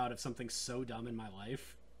more proud of something so dumb in my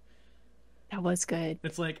life. That was good.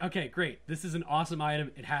 It's like, okay, great. This is an awesome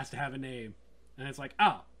item. It has to have a name. And it's like,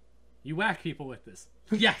 oh, you whack people with this.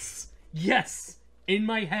 Yes. Yes. In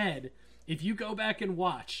my head, if you go back and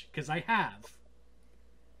watch, because I have,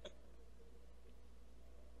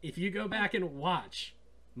 if you go back and watch,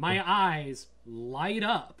 my eyes light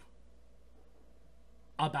up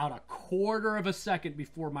about a quarter of a second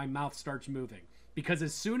before my mouth starts moving. Because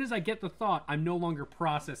as soon as I get the thought, I'm no longer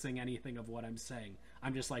processing anything of what I'm saying.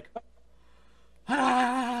 I'm just like,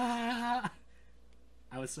 ah!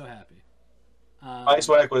 I was so happy. Spice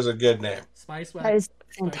Whack was a good name. Spice That Whack. is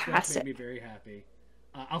Spice Whack fantastic. made me very happy.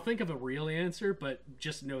 I'll think of a real answer, but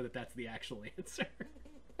just know that that's the actual answer.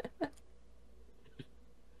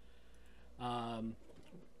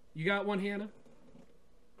 You got one, Hannah?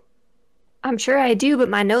 I'm sure I do, but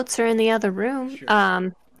my notes are in the other room. Sure.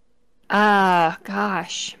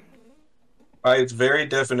 Gosh. By its very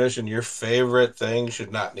definition, your favorite thing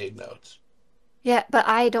should not need notes. Yeah, but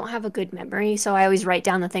I don't have a good memory, so I always write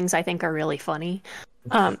down the things I think are really funny.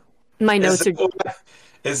 My notes are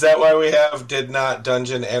Is that why we have did not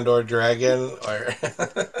Dungeon and or Dragon or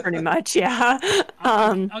pretty much, yeah.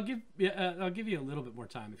 I'll give you a little bit more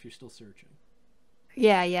time if you're still searching.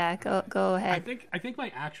 Yeah. Go ahead. I think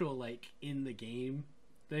my actual like in the game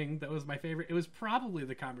thing that was my favorite. It was probably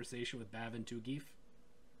the conversation with Bavin Tugif.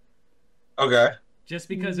 Okay. Just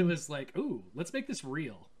because it was like, ooh, let's make this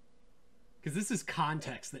real. Because this is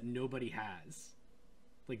context that nobody has.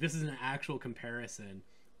 Like, this is an actual comparison.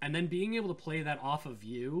 And then being able to play that off of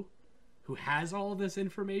you, who has all of this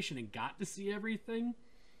information and got to see everything,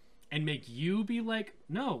 and make you be like,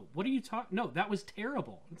 no, what are you talking? No, that was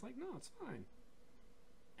terrible. It's like, no, it's fine.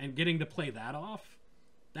 And getting to play that off,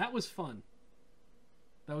 that was fun.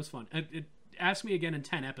 That was fun. It ask me again in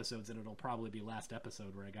 10 episodes, and it'll probably be last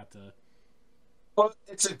episode where I got to... Well,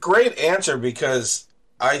 it's a great answer because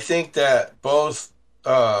I think that both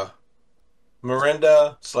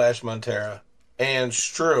Miranda/Montera and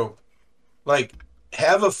Stroop like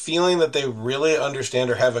have a feeling that they really understand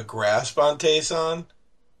or have a grasp on Tayson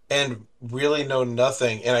and really know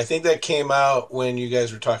nothing. And I think that came out when you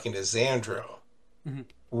guys were talking to Xandro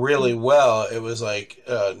really well. It was like,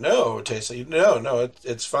 no, Tayson, no,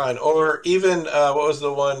 it's fine. Or even what was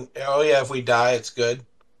the one? Oh yeah, if we die, it's good.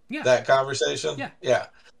 Yeah. That conversation. Yeah.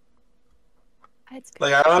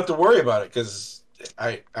 Like I don't have to worry about it because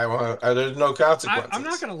I there's no consequences. I'm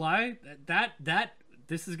not gonna lie. That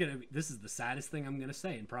this is the saddest thing I'm gonna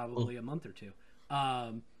say in probably a month or two.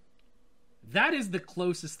 That is the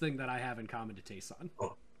closest thing that I have in common to Tayson,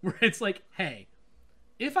 where it's like, hey,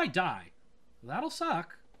 if I die, that'll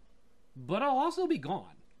suck, but I'll also be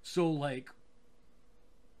gone. So like,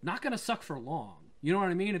 not gonna suck for long. You know what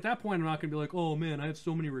I mean? At that point, I'm not gonna be like, oh man, I have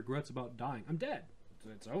so many regrets about dying. I'm dead.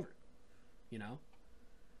 It's over. You know?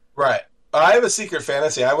 Right. I have a secret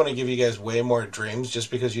fantasy. I want to give you guys way more dreams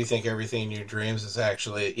just because you think everything in your dreams is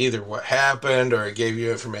actually either what happened or it gave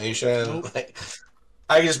you information. Nope. Like,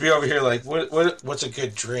 I can just be over here like, what's a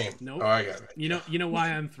good dream? Nope. Oh, I got it. You know why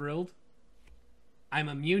I'm thrilled? I'm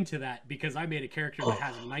immune to that because I made a character that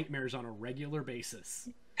has nightmares on a regular basis.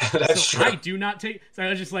 That's so true. I do not take... So I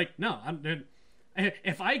was just like, no.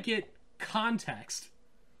 If I get context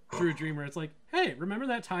through a dream where it's like, hey, remember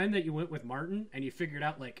that time that you went with Martin and you figured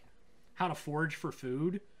out like how to forage for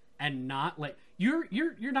food and not like you're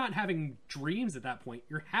not having dreams at that point.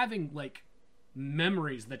 You're having like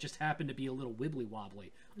memories that just happen to be a little wibbly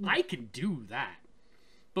wobbly. I can do that.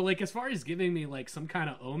 But like as far as giving me like some kind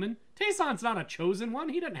of omen, Tayson's not a chosen one.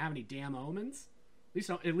 He doesn't have any damn omens.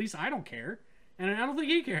 At least I don't care. And I don't think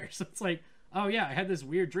he cares. So it's like, oh yeah, I had this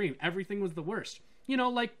weird dream. Everything was the worst. You know,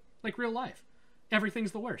 like real life.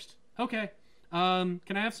 Everything's the worst. Okay. Can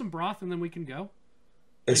I have some broth and then we can go?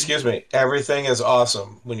 Excuse me. Everything is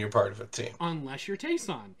awesome when you're part of a team. Unless you're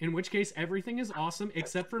Tayson, in which case everything is awesome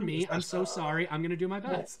except for me. I'm so sorry. I'm gonna do my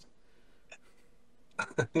best.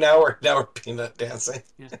 Now we're peanut dancing.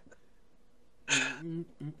 Yeah.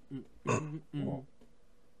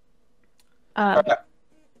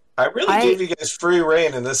 I really gave you guys free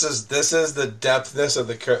reign, and this is the depthness of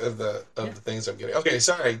the things I'm getting. Okay,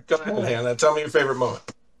 sorry. Go ahead, Hannah. Tell me your favorite moment.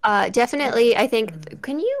 Definitely, I think...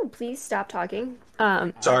 Can you please stop talking?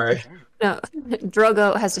 Sorry. No,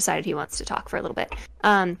 Drogo has decided he wants to talk for a little bit.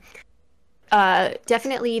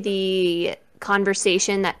 Definitely the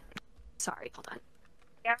conversation that... Sorry, hold on.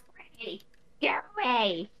 Get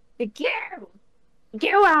away!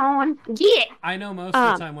 Go on! Get! I know most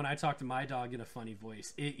of the time when I talk to my dog in a funny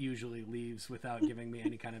voice, it usually leaves without giving me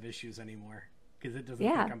any kind of issues anymore. Because it doesn't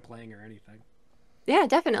think I'm playing or anything. Yeah,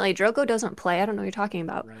 definitely. Drogo doesn't play. I don't know what you're talking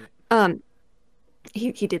about. Right.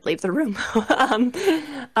 He did leave the room.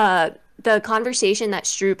 The conversation that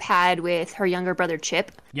Stroop had with her younger brother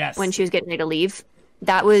Chip, yes, when she was getting ready to leave,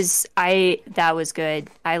 that was good.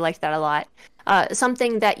 I liked that a lot.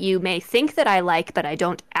 Something that you may think that I like, but I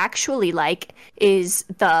don't actually like, is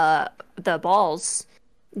the balls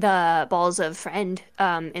of Friend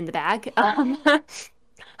in the bag.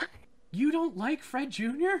 You don't like Fred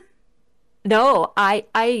Jr.? No,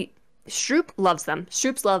 Stroop loves them.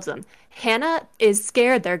 Stroops loves them. Hannah is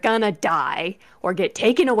scared they're gonna die or get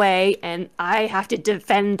taken away, and I have to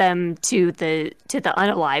defend them to the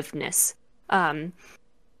unaliveness.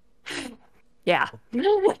 Yeah.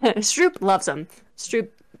 Stroop loves them. Stroop,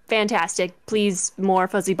 fantastic. Please, more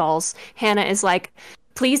fuzzy balls. Hannah is like,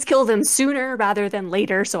 please kill them sooner rather than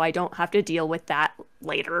later, so I don't have to deal with that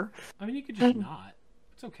later. I mean, you could just not.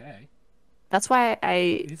 It's okay. That's why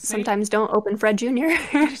I sometimes don't open Fred Jr.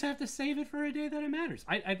 You just have to save it for a day that it matters.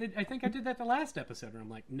 I think I did that the last episode where I'm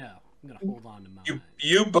like, no, I'm gonna hold on to mine.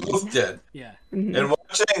 You both did. Yeah. And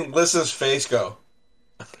watching Lissa's face go.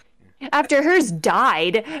 After hers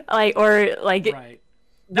died, right.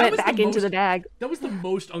 Went back into the bag. That was the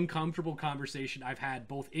most uncomfortable conversation I've had,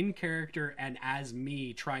 both in character and as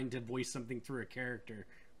me trying to voice something through a character,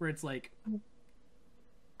 where it's like,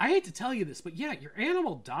 I hate to tell you this, but yeah, your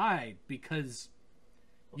animal died because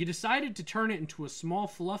you decided to turn it into a small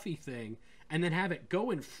fluffy thing and then have it go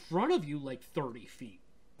in front of you like 30 feet.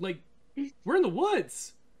 Like, we're in the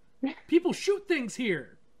woods. People shoot things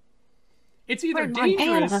here. It's either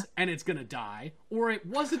dangerous and it's gonna die, or it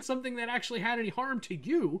wasn't something that actually had any harm to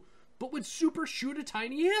you, but would super shoot a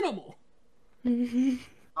tiny animal. On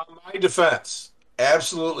my defense,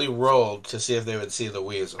 absolutely rolled to see if they would see the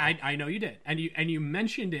weasel. I know you did, and you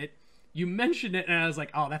mentioned it. You mentioned it, and I was like,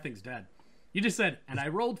 "Oh, that thing's dead." You just said, and I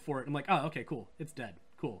rolled for it. I'm like, "Oh, okay, cool. It's dead.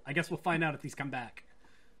 Cool. I guess we'll find out if these come back."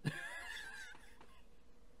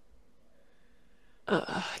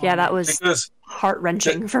 Yeah, that was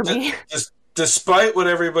heart-wrenching for me. Despite what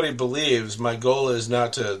everybody believes, my goal is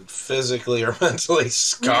not to physically or mentally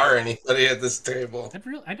scar anybody at this table.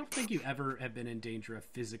 I don't think you ever have been in danger of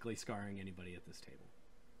physically scarring anybody at this table.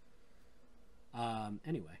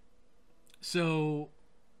 Anyway, so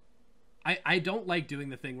I don't like doing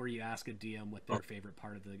the thing where you ask a DM what their favorite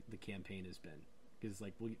part of the campaign has been, because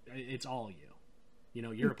like, well, it's all you. You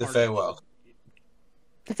know, you're a part of Feywild.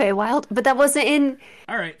 The Feywild, but that wasn't in.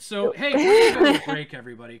 All right, so hey, we're gonna take a break,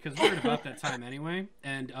 everybody, because we're at about that time anyway,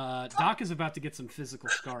 and Doc is about to get some physical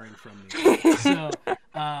scarring from me. So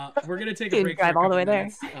we're gonna take a break. Drive all the way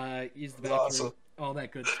minutes, use the bathroom, awesome. All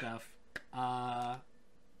that good stuff.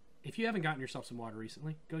 If you haven't gotten yourself some water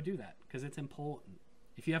recently, go do that, because it's important.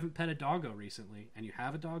 If you haven't pet a doggo recently, and you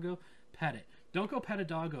have a doggo, pet it. Don't go pet a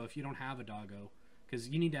doggo if you don't have a doggo, because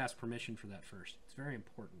you need to ask permission for that first. It's very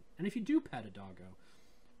important. And if you do pet a doggo,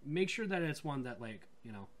 make sure that it's one that, like,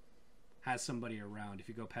 you know, has somebody around. If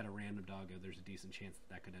you go pet a random doggo, there's a decent chance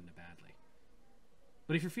that could end up badly.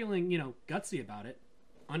 But if you're feeling, you know, gutsy about it,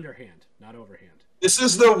 underhand, not overhand. This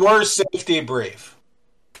is the worst safety brief.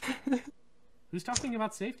 Who's talking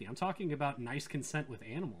about safety? I'm talking about nice consent with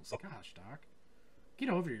animals. Gosh, Doc. Get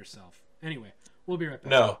over yourself. Anyway, we'll be right back.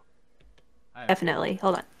 No. Definitely.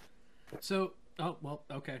 Hold on. So, oh, well,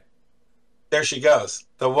 okay. There she goes.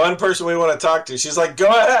 The one person we want to talk to. She's like, go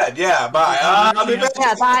ahead. Yeah, bye. I'll be back.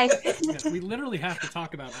 Yeah, bye. Yeah, we literally have to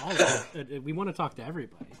talk about all of it. We want to talk to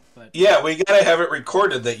everybody. But yeah, we got to have it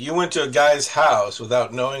recorded that you went to a guy's house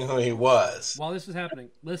without knowing who he was. While this is happening,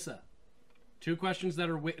 Lissa, 2 questions that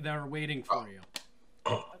are waiting for you.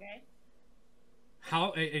 Okay.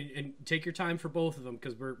 How and take your time for both of them,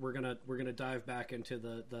 because we're gonna dive back into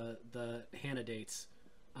the Hannah dates.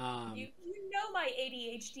 You know my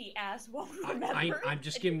ADHD ass won't remember. I'm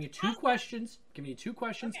just giving you 2 questions. Giving you 2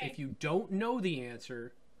 questions. Okay. If you don't know the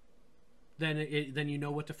answer, then you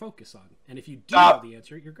know what to focus on. And if you do Stop. know the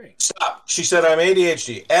answer, you're great. Stop. She said I'm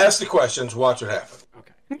ADHD. Ask the questions. Watch what happens.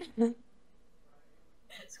 Okay.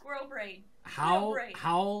 Squirrel brain. How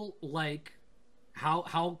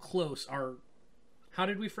close are? How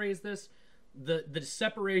did we phrase this? The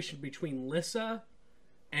separation between Lissa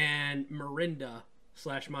and Mirinda /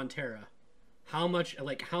 Montera. How much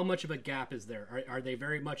of a gap is there? Are they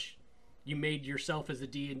very much? You made yourself as a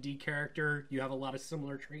D&D character. You have a lot of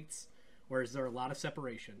similar traits, or is there a lot of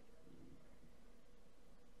separation?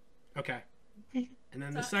 Okay. And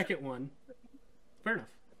then the second one. Fair enough.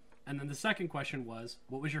 And then the second question was,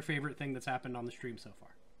 what was your favorite thing that's happened on the stream so far?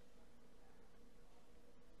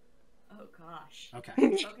 Oh gosh. Okay.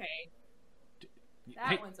 Okay.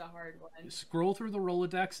 That one's a hard one. Scroll through the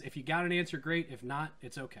Rolodex. If you got an answer, great. If not,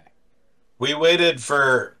 it's okay. We waited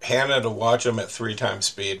for Hannah to watch them at 3 times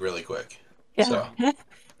speed really quick. Yeah. So.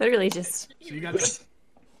 Literally just. So you got this.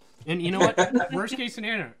 And you know what? Worst case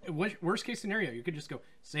scenario, you could just go,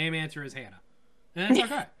 same answer as Hannah. And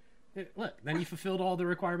that's okay. Look, then you fulfilled all the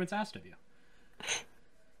requirements asked of you.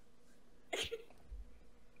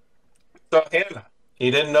 So, Hannah, you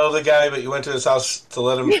didn't know the guy, but you went to his house to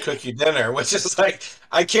let him cook you dinner, which is like,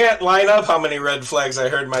 I can't line up how many red flags I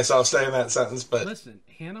heard myself say in that sentence, but... Listen,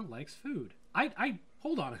 Hannah likes food. I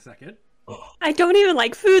hold on a second. I don't even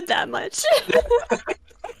like food that much.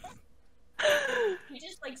 He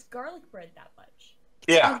just likes garlic bread that much.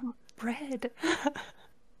 Yeah. Oh, bread.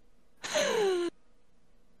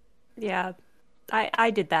 Yeah, I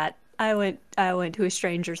did that. I went to a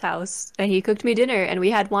stranger's house and he cooked me dinner and we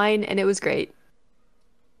had wine and it was great.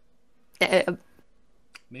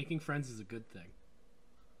 Making friends is a good thing.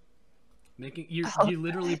 You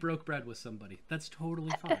literally broke bread with somebody. That's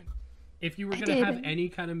totally fine. If you were I going to did. have any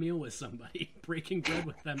kind of meal with somebody, breaking bread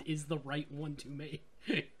with them is the right one to make.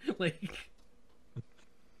 Like,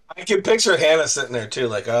 I can picture Hannah sitting there too,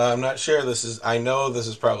 like, I'm not sure I know this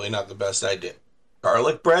is probably not the best idea.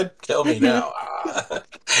 Garlic bread? Kill me now.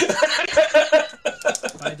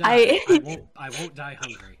 if I die, I won't die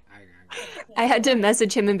hungry. I had to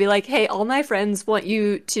message him and be like, hey, all my friends want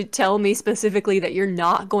you to tell me specifically that you're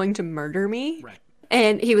not going to murder me. Right.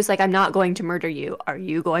 And he was like, I'm not going to murder you. Are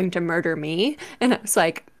you going to murder me? And I was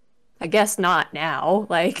like, I guess not now.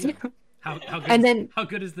 Like, How good, and then, how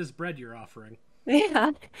good is this bread you're offering?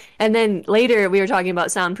 yeah. And then later we were talking about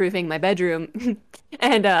soundproofing my bedroom.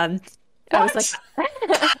 And I was like,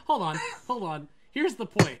 Hold on. Here's the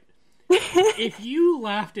point. If you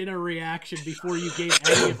laughed in a reaction before you gave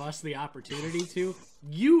any of us the opportunity to,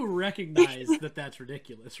 you recognize that that's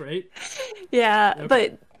ridiculous, right? yeah,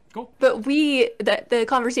 Okay. Cool. But the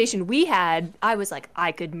conversation we had, I was like,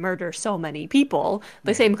 I could murder so many people.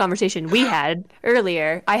 The same conversation we had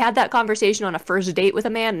earlier. I had that conversation on a first date with a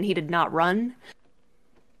man and he did not run.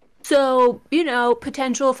 So,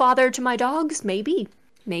 potential father to my dogs, maybe.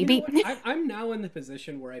 Maybe. You know what? I'm now in the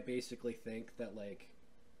position where I basically think that, like,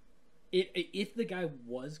 if the guy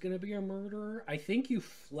was going to be a murderer, I think you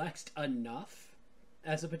flexed enough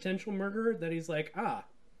as a potential murderer that he's like,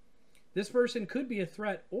 this person could be a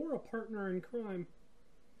threat or a partner in crime.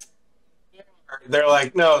 They're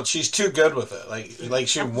like, no, she's too good with it. Like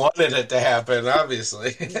she wanted it to happen,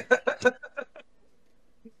 obviously.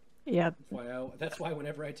 Yep. That's why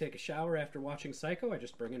whenever I take a shower after watching Psycho, I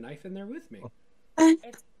just bring a knife in there with me.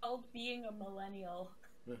 It's called being a millennial.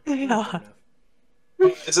 Fair Yeah. enough.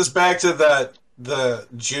 Is this back to the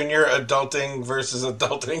junior adulting versus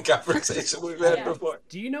adulting conversation we've had Yeah. before?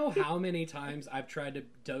 Do you know how many times I've tried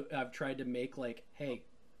to make, like, hey,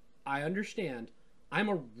 I understand, I'm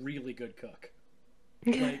a really good cook.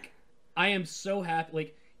 Like, I am so happy.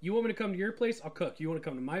 Like, you want me to come to your place? I'll cook. You want to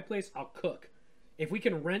come to my place? I'll cook. If we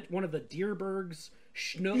can rent one of the Deerbergs,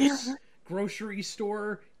 Schnucks, grocery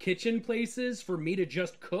store, kitchen places for me to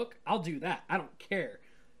just cook, I'll do that. I don't care.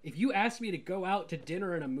 If you ask me to go out to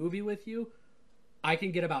dinner and a movie with you, I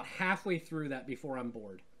can get about halfway through that before I'm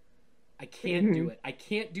bored. I can't do it. I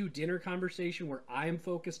can't do dinner conversation where I am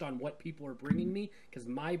focused on what people are bringing me, because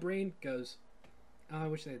my brain goes, oh, I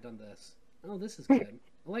wish they had done this. Oh, this is good.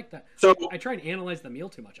 I like that. So I try and analyze the meal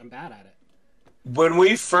too much. I'm bad at it. when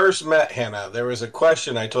we first met, Hannah, there was a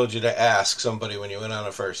question I told you to ask somebody when you went on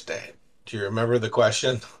a first date. Do you remember the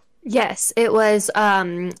question? Yes, it was,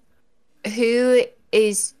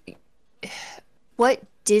 what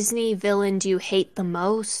Disney villain do you hate the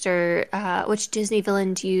most, or which Disney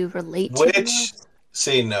villain do you relate to the most?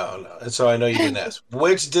 See, no. And so I know you didn't ask.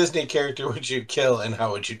 Which Disney character would you kill and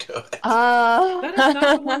how would you do it? That is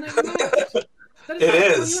not the one that you asked. That is It not the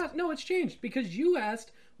one is. you asked. No, it's changed because you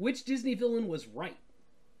asked which Disney villain was right.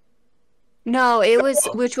 No, it was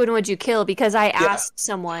which one would you kill, because I asked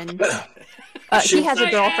someone. He has a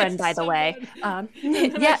I girlfriend, asked by the way. someone. And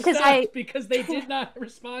then Yeah, stopped because they did not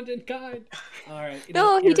respond in kind. All right.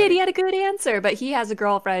 No, he you're did. He right. had a good answer, but he has a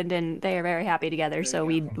girlfriend, and they are very happy together. So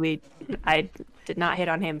I did not hit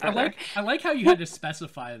on him for her. I like how you had to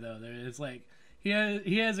specify though. It's like he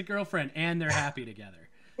has a girlfriend and they're happy together.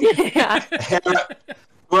 Yeah.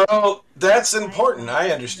 Well, that's important. I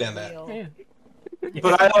understand that. Yeah.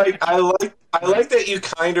 But I like that you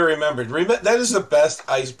kind of remembered. That is the best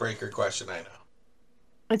icebreaker question I know.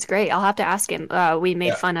 It's great. I'll have to ask him. We made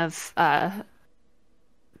Yeah. fun of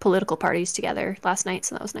political parties together last night,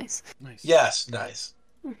 so that was nice. Nice. Yes, nice.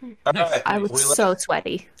 All Nice. right. I was so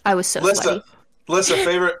sweaty. I was so Listen, sweaty.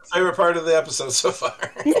 favorite part of the episode so far.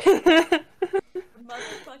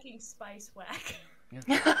 Motherfucking spice whack.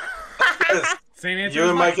 Yes. Same answer. You as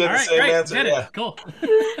and mine. Mike had the All right, same great. answer, Did yeah. it. Cool.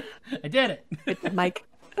 I did it. Mike.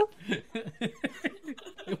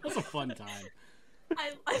 It was a fun time.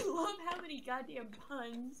 I love how many goddamn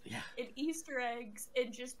puns Yeah. and Easter eggs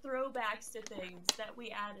and just throwbacks to things that we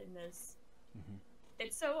add in this. Mm-hmm.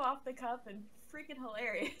 It's so off the cuff and freaking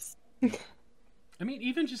hilarious. I mean,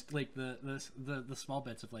 even just like the small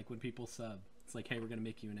bits of like when people sub, it's like, hey, we're gonna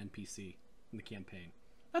make you an NPC in the campaign.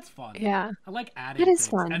 That's fun. Yeah. I like adding It is things.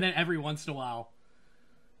 fun. And then every once in a while,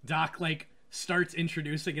 Doc like starts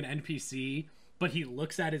introducing an NPC, but he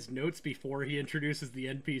looks at his notes before he introduces the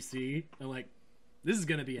NPC. And like, this is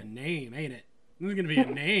gonna be a name, ain't it? This is gonna be a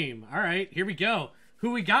name. All right, here we go.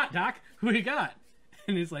 Who we got, Doc? Who we got?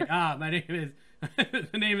 And he's like, my name is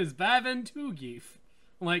the name is Bavin Tugif.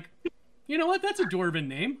 I'm like, you know what? That's a Dwarven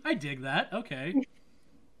name. I dig that. Okay.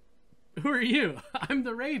 Who are you? I'm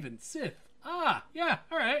the Raven, Sith. Yeah,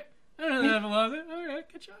 all right. I don't know if I love it. All right,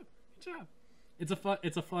 good job. It's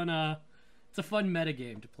a fun meta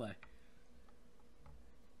game to play.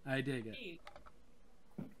 I dig it.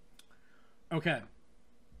 Okay,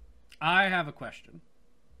 I have a question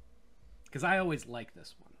because I always like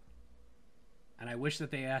this one, and I wish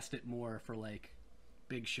that they asked it more for like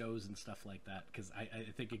big shows and stuff like that because I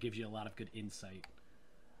think it gives you a lot of good insight.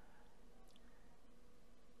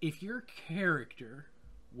 If your character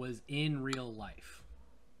was in real life,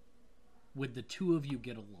 would the two of you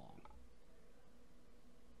get along?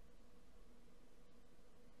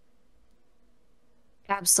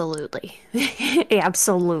 Absolutely.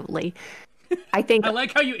 Absolutely. I think I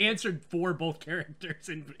like how you answered for both characters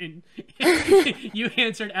and you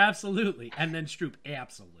answered absolutely and then Stroop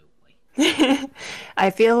absolutely. I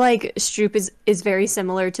feel like Stroop is very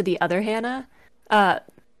similar to the other Hannah.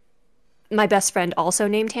 My best friend also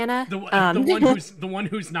named Hannah. The one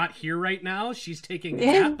who's not here right now. She's taking a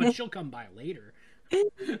nap, but she'll come by later.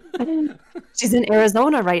 She's in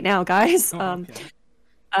Arizona right now, guys. Okay.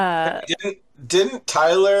 Didn't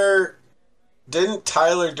Tyler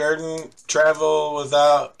Durden travel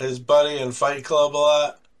without his buddy in Fight Club a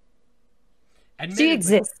lot? She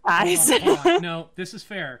exists, guys. Hold on. No, this is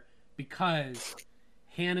fair because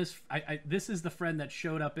Hannah's. This is the friend that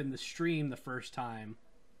showed up in the stream the first time,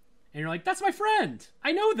 and you're like, "That's my friend.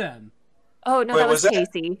 I know them." Oh no, that was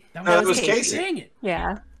Casey. That was Casey. Dang it!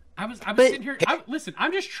 Yeah. I was sitting here. Listen,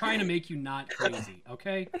 I'm just trying to make you not crazy,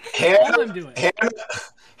 okay? All I'm doing.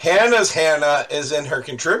 Hannah's Hannah is in her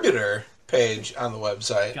contributor page on the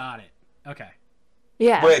website. Got it. Okay.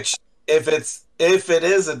 Yeah. Which, if it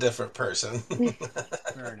is a different person.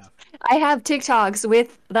 Fair enough. I have TikToks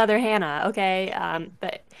with the other Hannah, okay?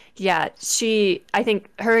 But yeah, I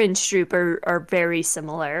think her and Stroop are very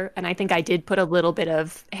similar, and I think I did put a little bit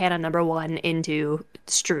of Hannah number 1 into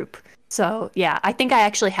Stroop. So yeah, I think I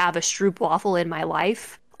actually have a Stroop waffle in my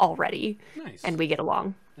life already. Nice. And we get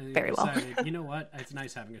along very well. You know what? It's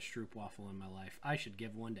nice having a Stroop waffle in my life. I should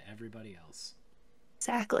give one to everybody else.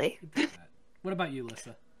 Exactly. What about you,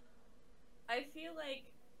 Lissa? I feel like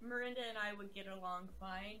Miranda and I would get along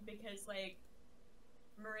fine because, like,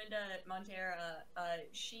 Miranda Montera,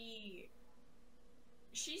 she's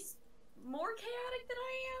more chaotic than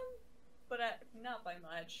I am, but not by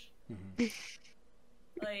much. Mm-hmm.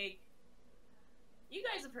 Like, you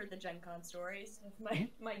guys have heard the Gen Con stories of my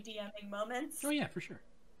DMing moments. Oh yeah, for sure.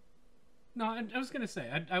 No, I was gonna say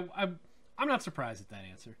I'm not surprised at that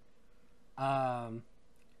answer. I'm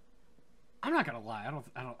not gonna lie. I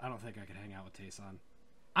don't think I could hang out with Tayson.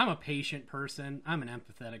 I'm a patient person. I'm an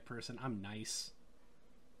empathetic person. I'm nice.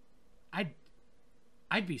 I'd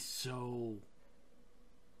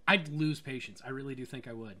lose patience. I really do think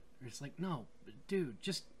I would. It's like, no, dude,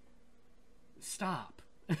 just stop.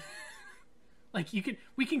 Like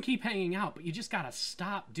we can keep hanging out, but you just gotta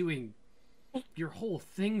stop doing your whole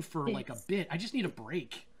thing for like a bit. I just need a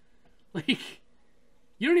break. Like,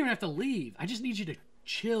 you don't even have to leave. I just need you to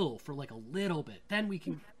chill for like a little bit. Then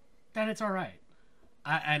it's all right.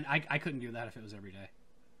 I couldn't do that if it was every day.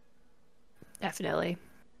 Definitely.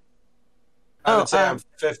 I would say I'm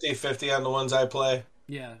 50-50 on the ones I play.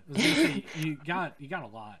 Yeah, I was gonna say, you got a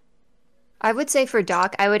lot. I would say for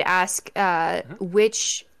Doc, I would ask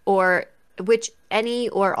which any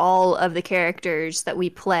or all of the characters that we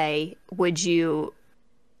play would you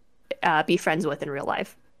be friends with in real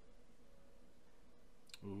life?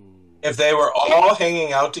 If they were all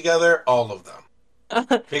hanging out together, all of them.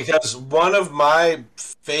 Because one of my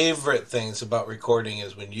favorite things about recording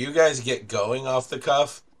is when you guys get going off the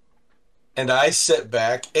cuff and I sit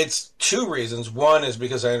back. It's 2 reasons. One is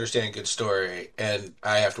because I understand a good story and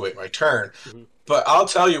I have to wait my turn. Mm-hmm. But I'll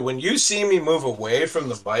tell you, when you see me move away from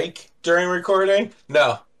the mic during recording,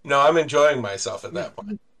 no, I'm enjoying myself at that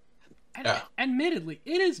point. Admittedly,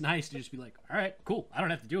 it is nice to just be like, all right, cool. I don't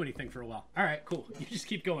have to do anything for a while. All right, cool. You just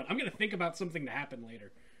keep going. I'm going to think about something to happen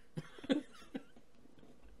later. I'm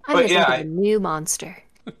going to think of a new monster.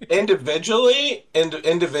 Individually,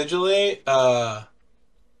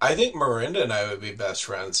 I think Miranda and I would be best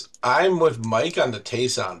friends. I'm with Mike on the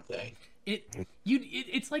Tayson thing.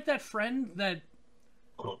 It's like that friend that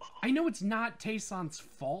I know it's not Tayson's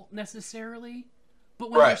fault necessarily,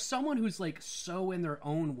 but when there's someone who's like so in their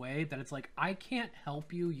own way that it's like, I can't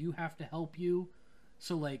help you, you have to help you.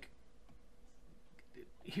 So like,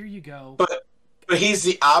 here you go. But he's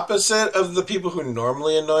the opposite of the people who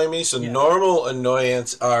normally annoy me. So normal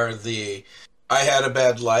annoyance are I had a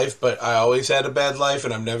bad life, but I always had a bad life,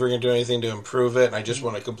 and I'm never going to do anything to improve it, and I just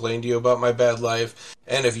want to complain to you about my bad life.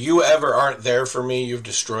 And if you ever aren't there for me, you've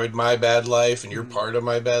destroyed my bad life, and you're part of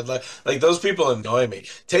my bad life. Like, those people annoy me.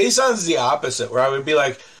 Tayson's the opposite, where I would be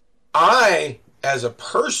like, I, as a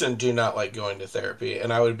person, do not like going to therapy,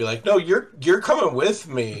 and I would be like, "No, you're coming with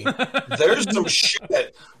me. There's some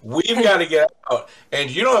shit we've got to get out, and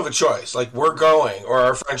you don't have a choice. Like, we're going, or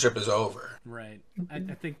our friendship is over." Right. I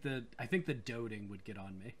think the doting would get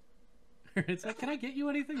on me. It's like, can I get you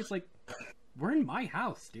anything? It's like, we're in my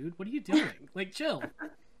house, dude. What are you doing? Like, chill.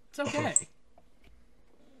 It's okay.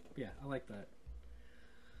 Yeah, I like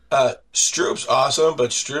that. Stroop's awesome,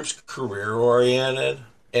 but Stroop's career oriented.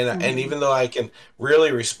 And even though I can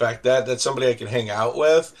really respect that, that's somebody I can hang out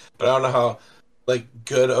with, but I don't know how like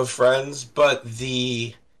good of friends. But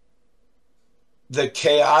the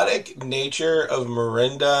chaotic nature of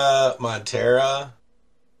Miranda Montera,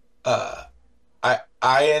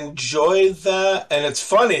 I enjoy that, and it's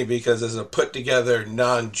funny because as a put together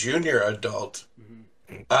non-junior adult,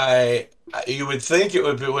 you would think it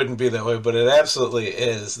wouldn't be that way, but it absolutely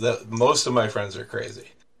is. That most of my friends are crazy.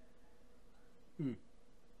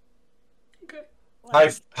 Okay.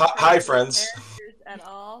 Hi, friends. At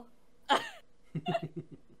all. All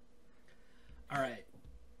right.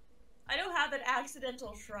 I don't have an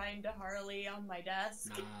accidental shrine to Harley on my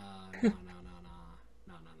desk. No.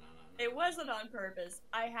 It wasn't on purpose.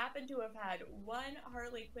 I happen to have had one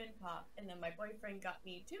Harley Quinn pop, and then my boyfriend got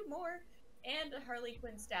me 2 more and a Harley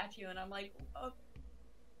Quinn statue, and I'm like, oh,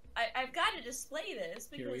 I've got to display this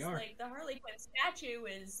because like the Harley Quinn statue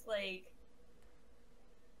is like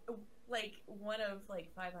one of like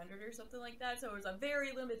 500 or something like that, so it was a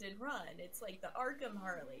very limited run. It's like the Arkham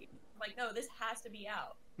Harley. I'm like, no, this has to be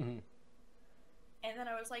out. Mm-hmm. And then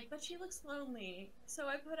I was like, but she looks lonely, so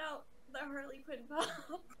I put out the Harley Quinn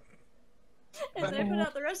pop. And then I put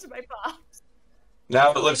out the rest of my pops.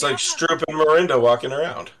 Now it looks like Stroop and Miranda walking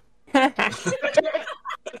around. Actually, it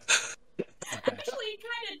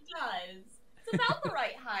kind of does. It's about the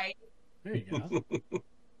right height. There you go.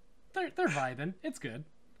 They're vibing. It's good.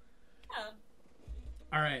 Yeah.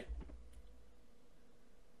 All right.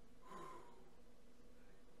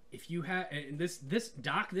 If you have this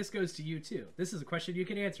Doc, this goes to you too. This is a question you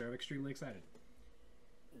can answer. I'm extremely excited.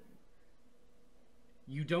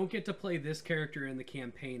 You don't get to play this character in the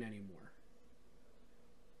campaign anymore.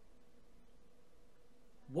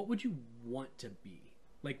 What would you want to be?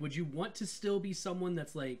 Like, would you want to still be someone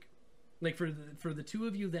that's like for the two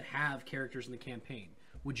of you that have characters in the campaign,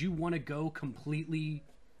 would you want to go completely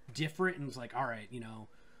different and was like, all right,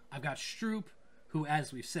 I've got Stroop, who,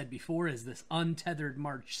 as we've said before, is this untethered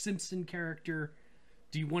Marge Simpson character.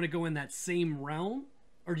 Do you want to go in that same realm,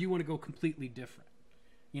 or do you want to go completely different?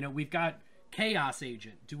 We've got Chaos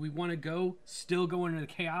Agent. Do we want to still go into the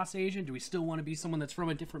Chaos Agent? Do we still want to be someone that's from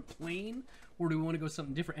a different plane? Or do we want to go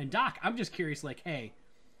something different? And Doc, I'm just curious, like, hey,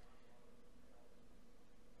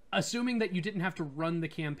 assuming that you didn't have to run the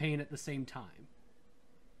campaign at the same time,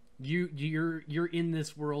 you're in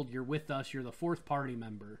this world, you're with us, you're the 4th party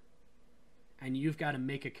member, and you've got to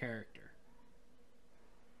make a character.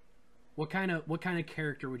 What kind of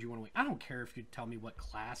character would you want to make? I don't care if you tell me what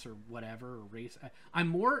class or whatever or race. I'm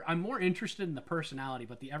more interested in the personality,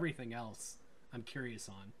 but the everything else I'm curious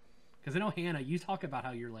on. Because I know, Hannah, you talk about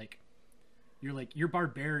how your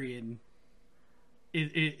barbarian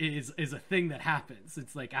is a thing that happens.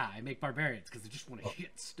 It's like, I make barbarians because I just want to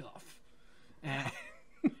hit stuff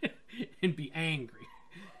and be angry.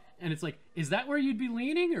 And it's like, is that where you'd be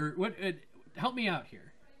leaning, or what? Help me out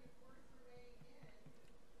here.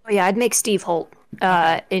 Oh yeah, I'd make Steve Holt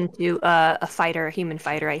into a fighter, a human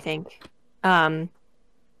fighter, I think.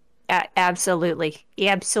 Absolutely.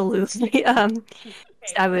 Okay,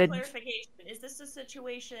 I would. Clarification: is this a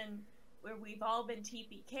situation where we've all been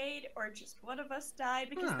TPK'd, or just one of us died?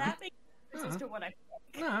 Because that makes sense as to what I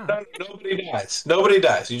think. Nobody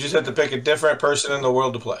dies. You just have to pick a different person in the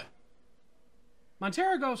world to play.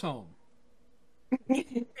 Montera goes home.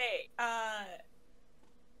 Okay,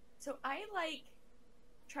 so I like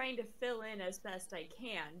trying to fill in as best I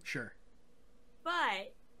can. Sure.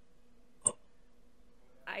 But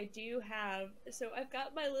I do have, so I've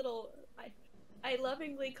got my little, I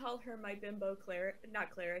lovingly call her my bimbo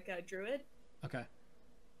druid. Okay.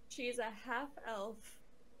 She's a half elf,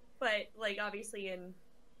 but like obviously in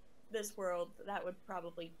this world that would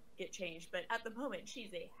probably get changed, but at the moment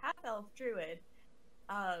she's a half elf druid.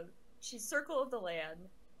 She's Circle of the Land.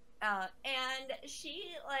 And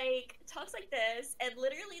she like talks like this, and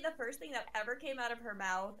literally the first thing that ever came out of her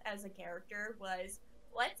mouth as a character was,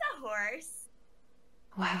 "What's a horse?"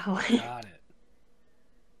 Wow. Got it.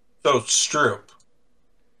 So Stroop.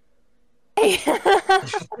 I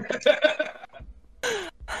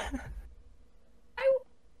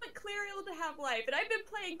want Clariel to have life, and I've been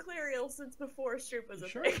playing Clariel since before Stroop was a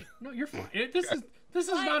Sure. thing. No, you're fine. This is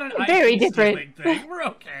not an Very IP different. stealing thing. We're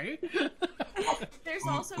okay. There's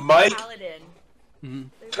also Mike- my paladin. Mhm.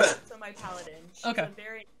 There's also my paladin. She's Okay. a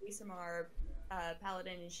very ASMR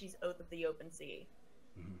paladin, and she's Oath of the Open Sea.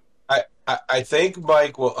 I think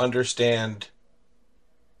Mike will understand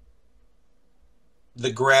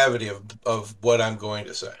the gravity of what I'm going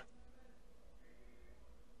to say.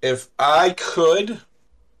 If I could,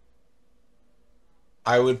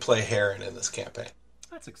 I would play Heron in this campaign.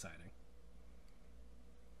 That's exciting.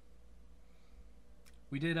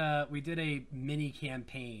 We did a mini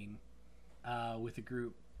campaign with a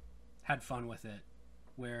group, had fun with it,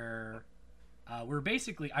 where we're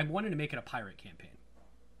basically, I wanted to make it a pirate campaign.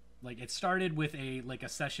 Like, it started with a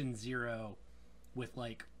session 0 with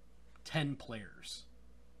 10 players,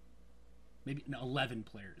 maybe 11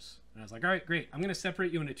 players, and I was like, all right, great, I'm going to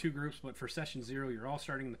separate you into 2 groups, but for session 0 you're all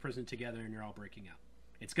starting in the prison together and you're all breaking out.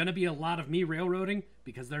 It's going to be a lot of me railroading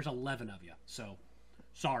because there's 11 of you, so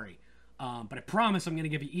sorry, but I promise I'm going to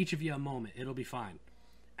give each of you a moment. It'll be fine.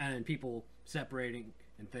 And people separating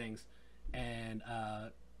and things, and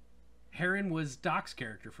Heron was Doc's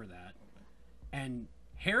character for that, and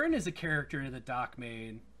Heron is a character that Doc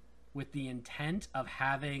made with the intent of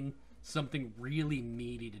having something really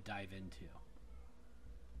meaty to dive into.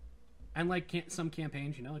 And some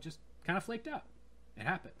campaigns, it just kind of flaked out. It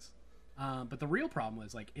happens. But the real problem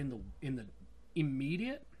was in the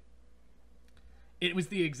immediate, it was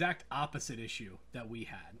the exact opposite issue that we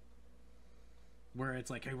had, where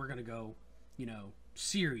it's hey, we're gonna go,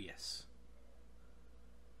 serious.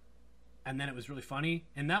 And then it was really funny.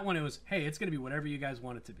 And that one, it was, hey, it's going to be whatever you guys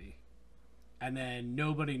want it to be. And then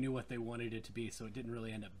nobody knew what they wanted it to be, so it didn't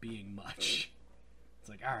really end up being much.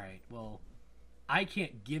 It's all right, well, I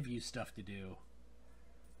can't give you stuff to do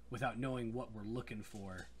without knowing what we're looking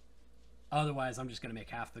for. Otherwise, I'm just going to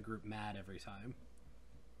make half the group mad every time.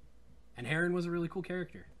 And Heron was a really cool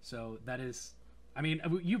character. So that is,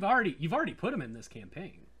 you've already put him in this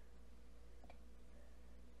campaign.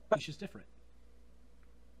 He's just different.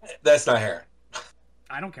 That's not Heron.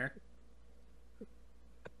 I don't care.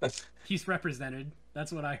 He's represented.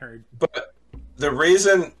 That's what I heard. But the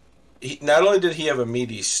reason, not only did he have a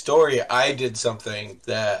meaty story, I did something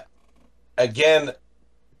that, again,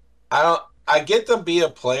 I get to be a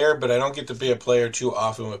player, but I don't get to be a player too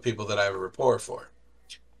often with people that I have a rapport for,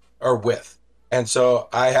 or with. And so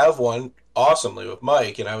I have one awesomely with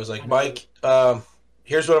Mike, and I was like, Mike,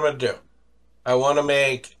 here's what I'm going to do. I want to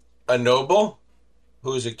make a noble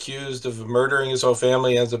who's accused of murdering his whole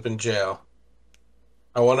family, ends up in jail.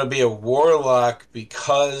 I want to be a warlock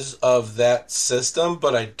because of that system,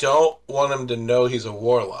 but I don't want him to know he's a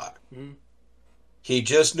warlock. Mm-hmm. He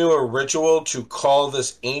just knew a ritual to call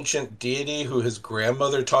this ancient deity who his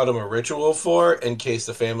grandmother taught him a ritual for in case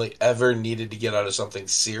the family ever needed to get out of something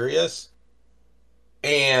serious.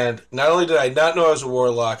 And not only did I not know I was a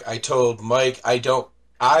warlock, I told Mike, I'm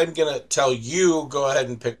going to tell you, go ahead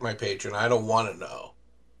and pick my patron. I don't want to know.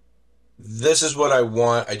 This is what I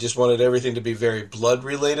want. I just wanted everything to be very blood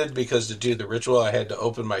related because to do the ritual, I had to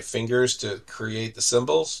open my fingers to create the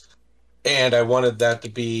symbols. And I wanted that to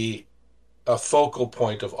be a focal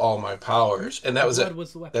point of all my powers. And that was it.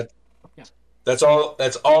 Was the weapon. That's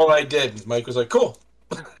all I did. And Mike was like, cool.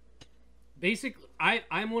 Basically,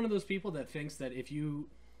 I'm one of those people that thinks that if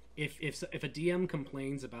a DM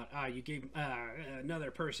complains about you gave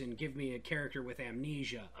another person give me a character with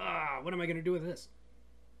amnesia, what am I going to do with this?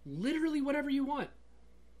 Literally whatever you want.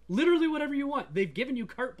 Literally whatever you want. They've given you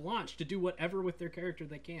carte blanche to do whatever with their character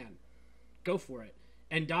they can. Go for it.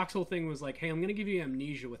 And Doc's whole thing was hey, I'm going to give you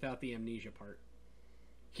amnesia without the amnesia part.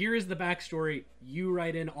 Here is the backstory. You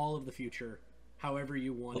write in all of the future, however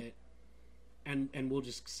you want it, and we'll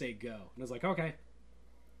just say go. And I was like, okay.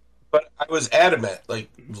 But I was adamant,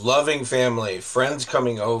 loving family, friends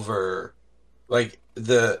coming over,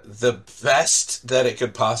 the best that it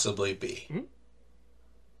could possibly be. Mm-hmm.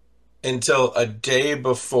 Until a day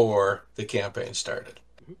before the campaign started.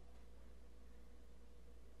 Mm-hmm.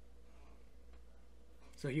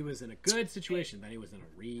 So he was in a good situation, then he was in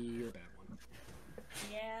a real bad one.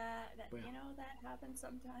 Yeah, that happens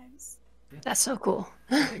sometimes. Yeah. That's so cool.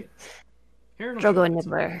 Drogo and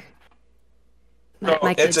Nibbler.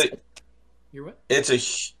 You're what?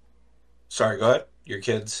 Sorry, go ahead. Your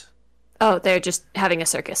kids. Oh, they're just having a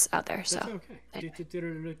circus out there. So that's okay.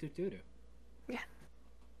 Anyway. Yeah.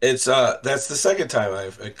 It's that's the second time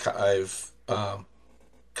I've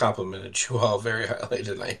complimented you all very highly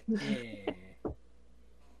tonight. Yeah.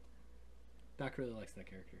 Doc really likes that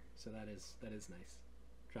character, so that is nice.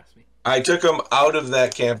 Trust me. I took him out of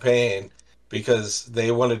that campaign because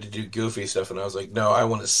they wanted to do goofy stuff, and I was like, no, I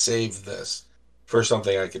want to save this for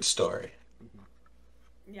something I could story.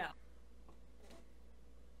 Yeah.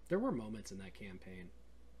 There were moments in that campaign.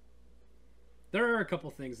 There are a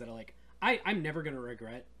couple things that I'm never gonna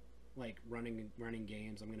regret, like running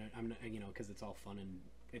games. I'm not, because it's all fun and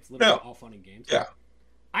it's literally all fun and games. Yeah.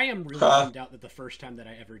 I am really bummed out that the first time that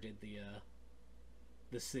I ever did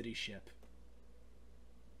the city ship,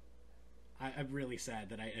 I'm really sad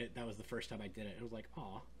that that was the first time I did it. It was like,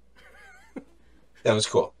 aw. That was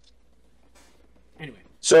cool. Anyway.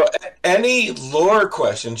 So, any lore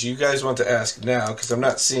questions you guys want to ask now? Because I'm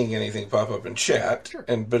not seeing anything pop up in chat. Sure.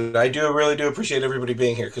 But I really do appreciate everybody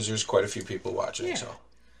being here because there's quite a few people watching. Yeah. So.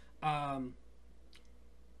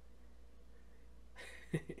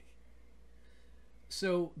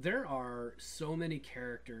 So there are so many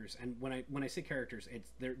characters, and when I say characters, it's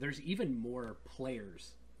there's even more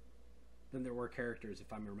players than there were characters,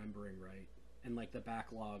 if I'm remembering right, and like the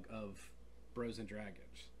backlog of Bros and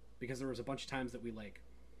Dragons, because there was a bunch of times that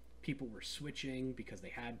people were switching because they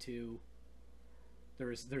had to.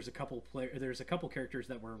 There's a couple characters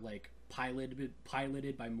that were like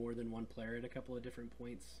piloted by more than one player at a couple of different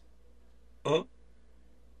points. Uh-huh.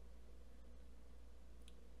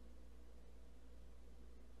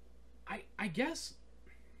 I guess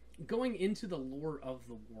going into the lore of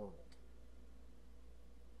the world,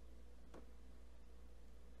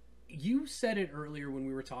 you said it earlier when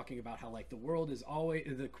we were talking about how like the world is always,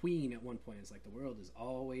 the queen at one point is like, the world is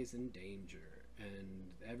always in danger, and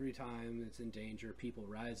every time it's in danger people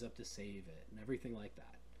rise up to save it and everything like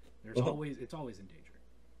that. It's always in danger.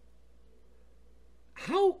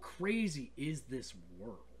 How crazy is this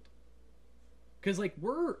world? Because like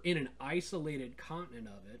we're in an isolated continent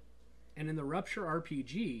of it, and in the Rupture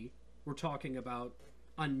RPG we're talking about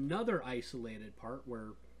another isolated part where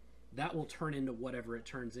that will turn into whatever it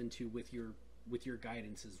turns into with your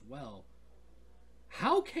guidance as well.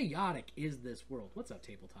 How chaotic is this world? What's up,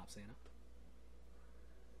 Tabletop Santa?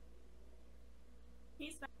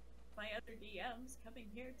 He's my other DMs coming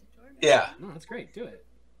here to torment. Yeah. No, that's great. Do it.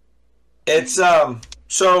 It's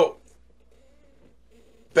so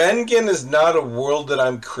Bengen is not a world that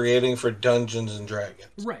I'm creating for Dungeons and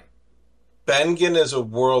Dragons. Right. Bengen is a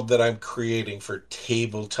world that I'm creating for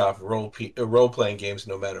tabletop role-playing games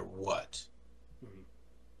no matter what. Mm-hmm.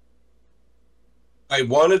 I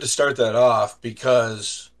wanted to start that off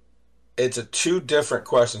because it's a two different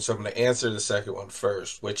questions, so I'm going to answer the second one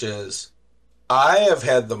first, which is I have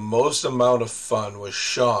had the most amount of fun with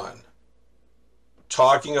Sean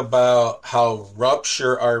talking about how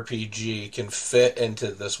Rupture RPG can fit into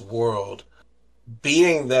this world,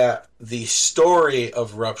 being that the story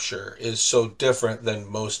of Rupture is so different than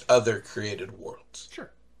most other created worlds.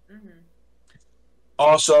 Sure. Mm-hmm.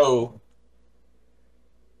 Also,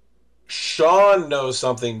 Sean knows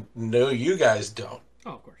something no you guys don't.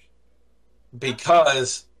 Oh, of course.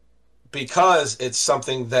 Because it's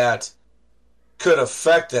something that could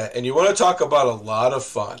affect that. And you want to talk about a lot of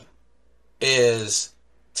fun is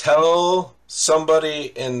tell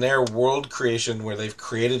somebody in their world creation where they've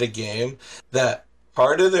created a game that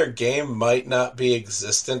part of their game might not be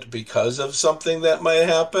existent because of something that might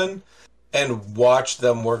happen, and watch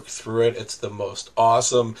them work through it. It's the most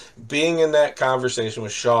awesome. Being in that conversation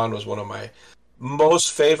with Sean was one of my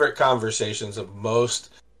most favorite conversations of most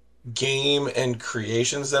game and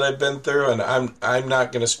creations that I've been through, and I'm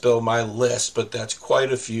not going to spill my list, but that's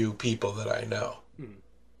quite a few people that I know.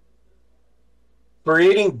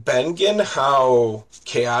 Creating Bengen, how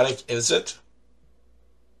chaotic is it?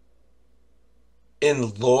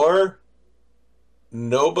 In lore,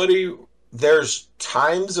 there's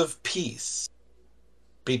times of peace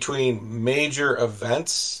between major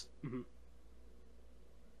events,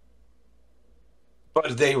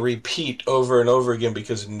 but they repeat over and over again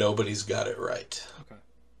because nobody's got it right. Okay.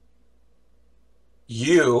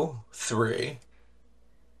 You three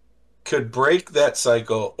could break that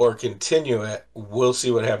cycle or continue it. We'll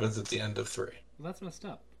see what happens at the end of 3. Well, that's messed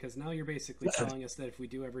up, because now you're basically telling us that if we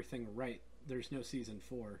do everything right, there's no season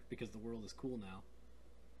 4 because the world is cool now.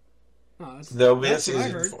 No, there'll be a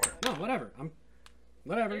season 4. No, whatever.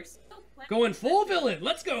 Whatever. Going full villain.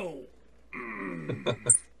 Let's go.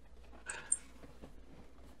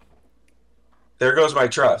 There goes my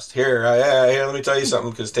trust. Here, let me tell you something,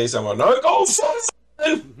 because Taysom went, no, go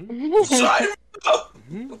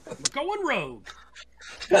going rogue.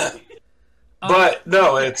 But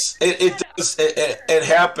no, it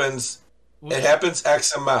happens. It happens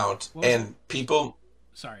X amount, and people.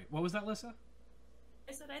 Sorry, what was that, Lissa?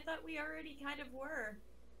 I said I thought we already kind of were.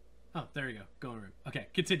 Oh, there you go. Going rogue. Okay,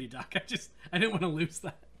 continue, Doc. I didn't want to lose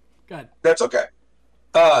that. Go ahead. That's okay.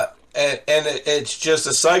 It's just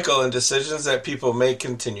a cycle, and decisions that people make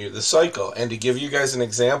continue the cycle. And to give you guys an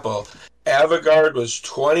example, Avangard was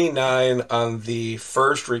 29 on the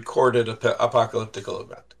first recorded apocalyptical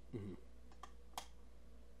event. Mm-hmm.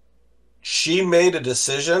 She made a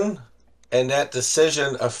decision, and that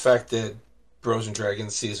decision affected Bros and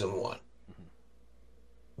Dragons Season 1.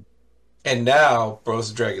 Mm-hmm. And now, Bros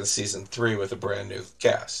and Dragons Season 3 with a brand new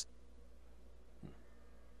cast.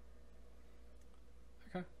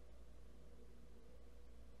 Okay.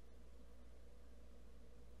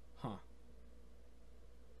 Huh.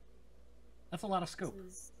 That's a lot of scope.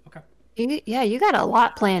 Okay. You got a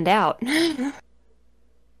lot planned out.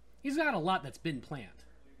 He's got a lot that's been planned.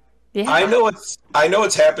 Yeah. I know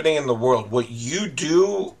what's happening in the world. What you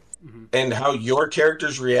do and how your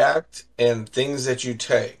characters react and things that you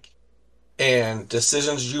take and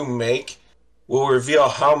decisions you make will reveal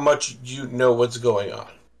how much you know what's going on.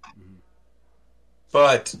 Mm-hmm.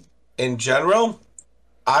 But in general,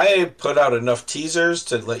 I put out enough teasers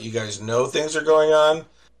to let you guys know things are going on,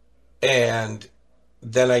 and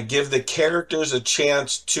then I give the characters a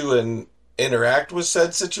chance to interact with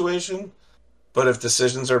said situation. But if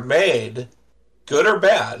decisions are made, good or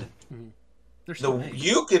bad,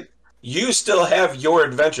 you still have your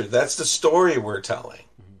adventure. That's the story we're telling.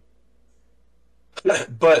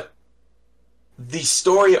 Mm-hmm. But the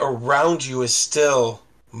story around you is still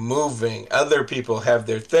moving. Other people have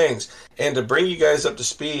their things. And to bring you guys up to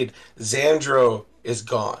speed, Xandro is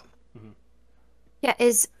gone. Mm-hmm. Yeah,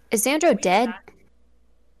 is Xandro dead?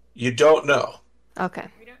 You don't know. Okay.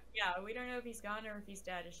 We don't know if he's gone or if he's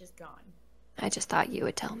dead. It's just gone. I just thought you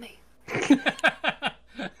would tell me.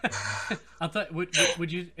 I thought,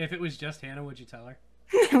 would you, if it was just Hannah, would you tell her?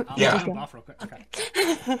 Yeah. I'll off real quick. Okay.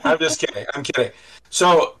 I'm just kidding. I'm kidding.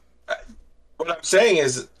 So, what I'm saying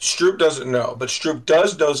is, Stroop doesn't know, but Stroop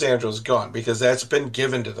does know Xandro's gone because that's been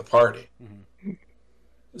given to the party. Mm-hmm.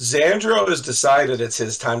 Xandro has decided it's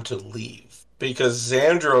his time to leave because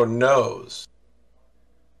Xandro knows.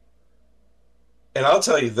 And I'll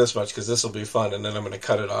tell you this much because this will be fun, and then I'm going to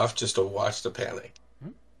cut it off just to watch the panic.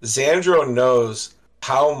 Mm-hmm. Xandro knows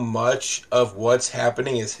how much of what's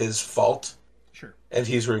happening is his fault. Sure. And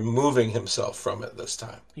he's removing himself from it this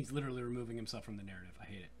time. He's literally removing himself from the narrative. I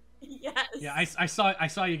hate it. Yes. Yeah, I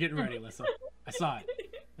saw you getting ready, Alyssa. I saw it.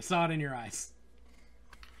 I saw it in your eyes.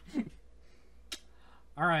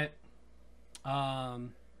 All right. Well,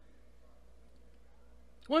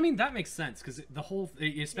 I mean, that makes sense because the whole,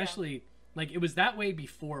 especially... Yeah. Like, it was that way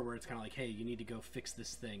before where it's kind of like, hey, you need to go fix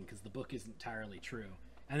this thing because the book isn't entirely true.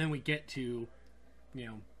 And then we get to,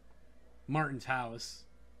 Martin's house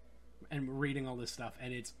and reading all this stuff.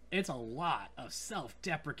 And it's a lot of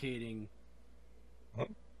self-deprecating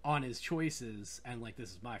on his choices. And, like,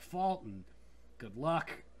 this is my fault and good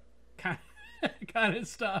luck kind of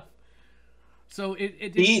stuff. So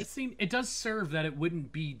it does serve that it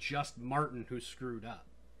wouldn't be just Martin who screwed up,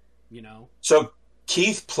 So...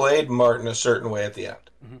 Keith played Martin a certain way at the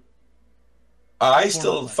end. Mm-hmm. I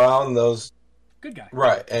still found those... Good guy.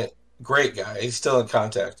 Right. And great guy. He's still in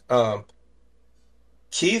contact.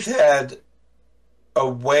 Keith had a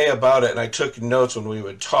way about it, and I took notes when we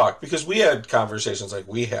would talk, because we had conversations like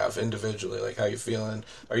we have individually, like, how you feeling?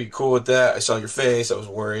 Are you cool with that? I saw your face. I was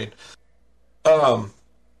worried. And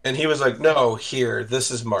he was like, no, here, this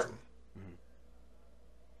is Martin. Mm-hmm.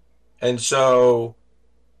 And so...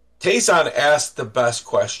 Tayson asked the best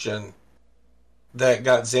question that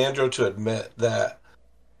got Xandro to admit that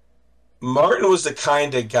Martin was the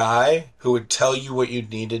kind of guy who would tell you what you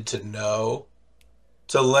needed to know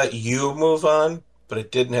to let you move on, but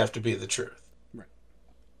it didn't have to be the truth. Right.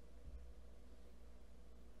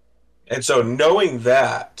 And so knowing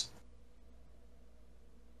that,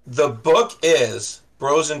 the book is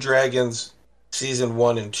Bros and Dragons Season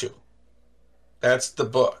 1 and 2. That's the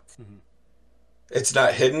book. Mm-hmm. It's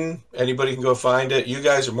not hidden. Anybody can go find it. You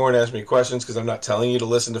guys are more than asking me questions because I'm not telling you to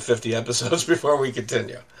listen to 50 episodes before we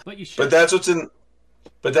continue. But you should. But that's what's in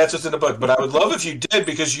the book. But I would love if you did,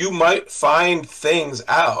 because you might find things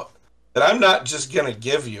out that I'm not just going to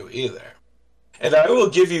give you either. And I will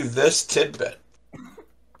give you this tidbit.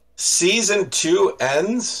 Season 2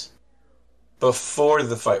 ends before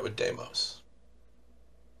the fight with Deimos.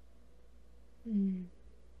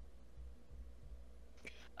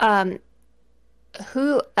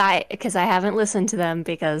 Because I haven't listened to them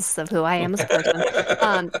because of who I am as a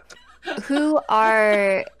person. Who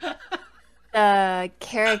are the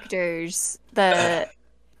characters? Who are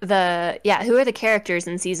the characters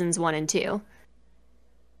in seasons 1 and 2?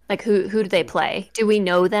 Like, who do they play? Do we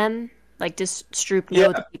know them? Like, does Stroop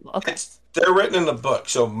know the people? Okay. they're written in the book.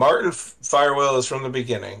 So Martin Firewell is from the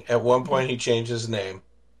beginning. At one point, he changed his name.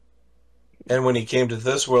 And when he came to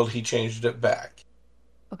this world, he changed it back.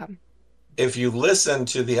 Okay. If you listen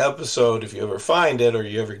to the episode, if you ever find it or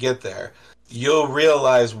you ever get there, you'll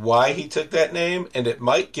realize why he took that name, and it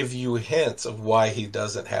might give you hints of why he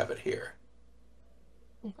doesn't have it here.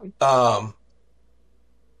 Okay.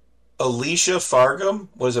 Alicia Fargum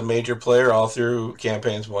was a major player all through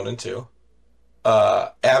campaigns 1 and 2.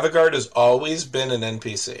 Avigard has always been an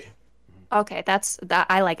NPC. Okay, that's that.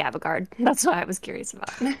 I like Avigard. That's what I was curious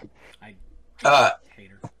about. I hate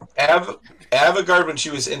her. Avigard, when she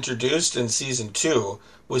was introduced in season 2,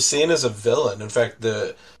 was seen as a villain. In fact,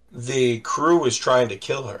 the crew was trying to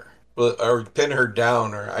kill her or pin her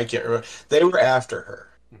down, or I can't remember. They were after her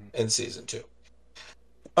in season 2.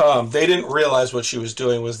 They didn't realize what she was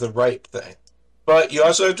doing was the right thing. But you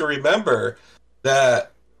also have to remember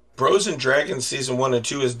that Bros and Dragons season 1 and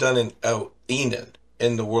 2 is done in Enon,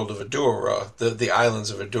 in the world of Adura, the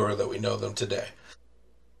islands of Adura that we know them today.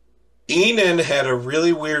 Enon had a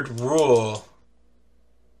really weird rule.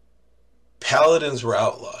 Paladins were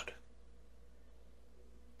outlawed.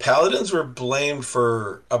 Paladins were blamed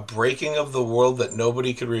for a breaking of the world that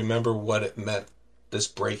nobody could remember what it meant, this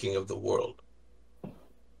breaking of the world.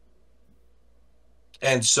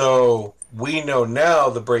 And so we know now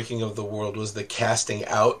the breaking of the world was the casting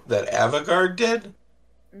out that Avigard did,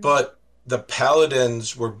 but the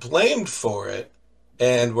Paladins were blamed for it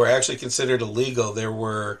and were actually considered illegal. There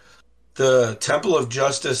were the Temple of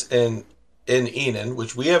Justice in Enon,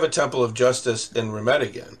 which we have a Temple of Justice in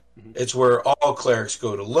Remedigan. It's where all clerics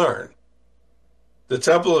go to learn. The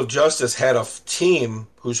Temple of Justice had a team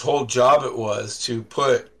whose whole job it was to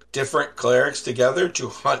put different clerics together to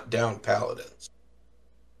hunt down paladins.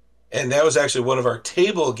 And that was actually one of our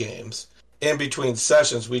table games. In between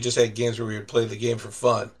sessions, we just had games where we would play the game for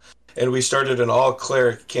fun. And we started an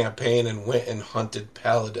all-cleric campaign and went and hunted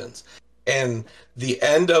paladins. And the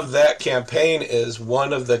end of that campaign is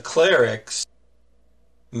one of the clerics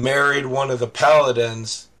married one of the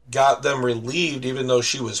paladins, got them relieved even though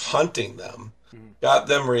she was hunting them, got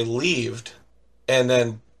them relieved, and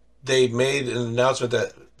then they made an announcement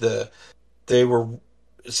that they were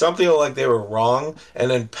something like they were wrong,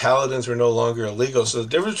 and then paladins were no longer illegal. So the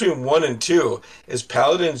difference between 1 and 2 is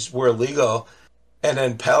paladins were illegal, and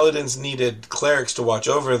then paladins needed clerics to watch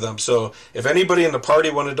over them. So if anybody in the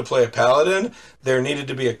party wanted to play a paladin, there needed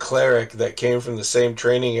to be a cleric that came from the same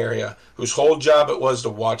training area whose whole job it was to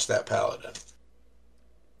watch that paladin.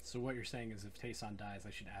 So what you're saying is if Tayson dies,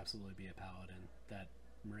 I should absolutely be a paladin that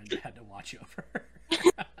Marinda had to watch over.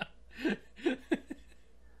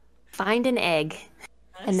 Find an egg,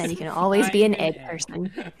 and then you can always be an egg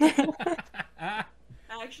person.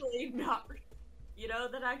 Actually, not. You know,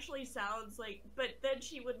 that actually sounds like. But then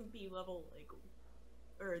she wouldn't be level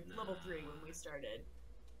level 3 when we started.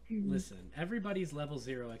 Listen, everybody's level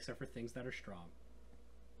 0 except for things that are strong.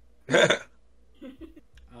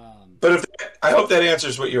 But I hope that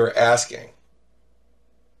answers what you were asking.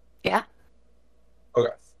 Yeah.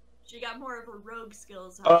 Okay. She got more of her rogue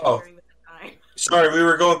skills during the time. Sorry, we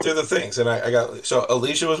were going through the things, and I got... So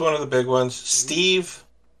Alicia was one of the big ones. Steve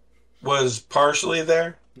was partially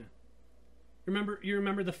there. Yeah. You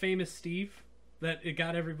remember the famous Steve? That it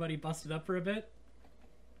got everybody busted up for a bit?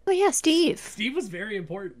 Oh yeah, Steve. Steve was very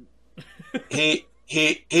important. He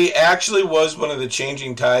actually was one of the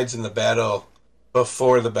changing tides in the battle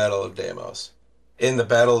before the Battle of Deimos. In the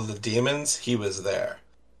Battle of the Demons, he was there.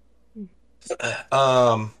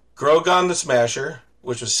 Grogon the Smasher,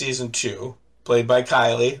 which was season 2, played by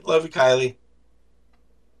Kylie. Love you, Kylie.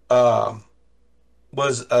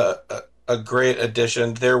 Was a great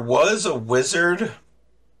addition. There was a wizard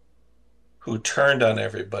who turned on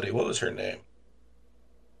everybody. What was her name?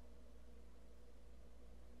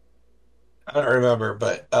 I don't remember,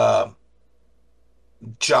 but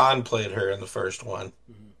John played her in the first one.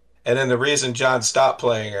 And then the reason John stopped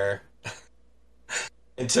playing her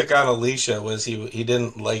and took on Alicia was he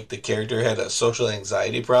didn't like the character, had a social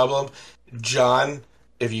anxiety problem. John,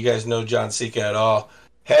 if you guys know John Sika at all,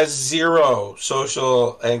 has zero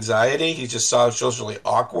social anxiety. He's just socially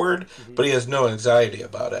awkward, but he has no anxiety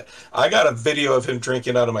about it. I got a video of him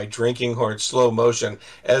drinking out of my drinking horn, slow motion,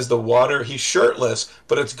 as the water, he's shirtless,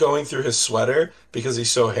 but it's going through his sweater because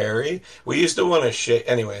he's so hairy. We used to want to shake.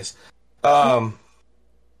 Anyways. And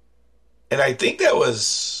I think that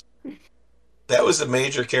was the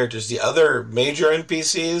major characters. The other major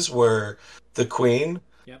NPCs were the Queen,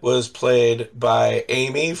 was played by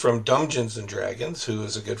Amy from Dungeons and Dragons, who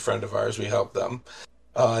is a good friend of ours. We helped them,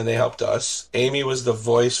 and they helped us. Amy was the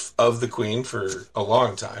voice of the Queen for a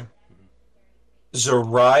long time.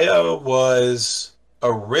 Zariah was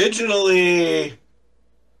originally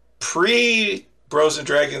pre Bros and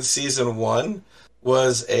Dragons season 1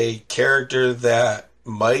 was a character that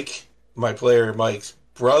Mike, my player Mike's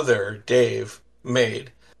brother Dave,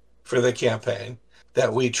 made for the campaign,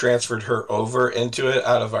 that we transferred her over into it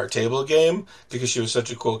out of our table game because she was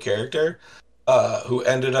such a cool character, who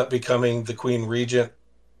ended up becoming the Queen Regent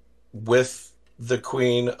with the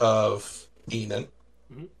Queen of Enon.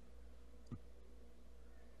 Mm-hmm.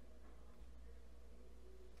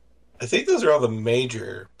 I think those are all the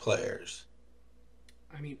major players.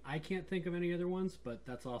 I mean, I can't think of any other ones, but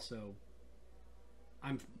that's also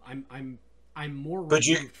I'm more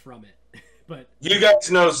removed from it. But you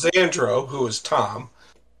guys know Xandro, who is Tom.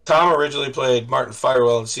 Tom originally played Martin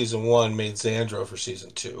Firewell in season 1, made Xandro for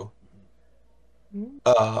season 2.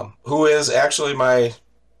 Who is actually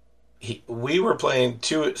we were playing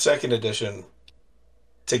 2nd edition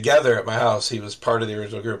together at my house. He was part of the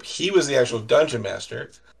original group. He was the actual dungeon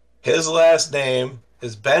master. His last name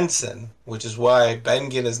is Benson, which is why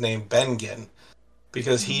Bengen is named Bengen,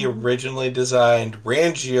 because he originally designed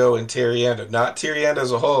Rangio and Tyrianda. Not Tyrianda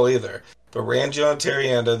as a whole either, but Rangio and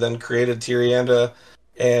Tyrianda, then created Tyrianda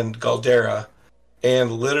and Galdera.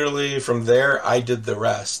 And literally from there, I did the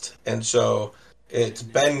rest. And so it's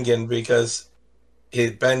Bengen because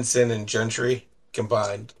Benson and Gentry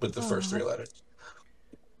combined with the first 3 letters.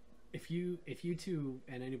 If you two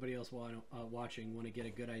and anybody else watching want to get a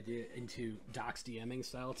good idea into Doc's DMing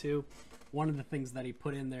style too, one of the things that he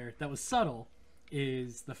put in there that was subtle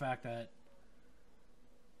is the fact that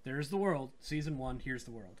there's the world, season 1, here's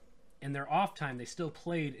the world. In their off time, they still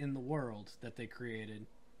played in the world that they created.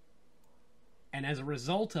 And as a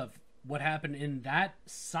result of what happened in that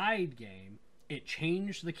side game, it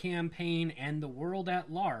changed the campaign and the world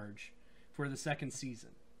at large for the 2nd season.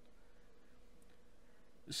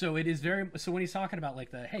 So it is so when he's talking about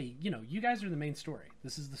like hey, you guys are the main story.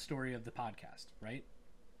 This is the story of the podcast, right?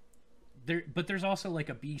 But there's also like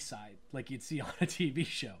a B side, like you'd see on a TV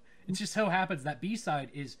show. It just so happens that B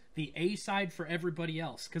side is the A side for everybody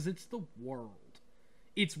else because it's the world.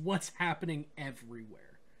 It's what's happening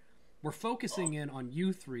everywhere. We're focusing in on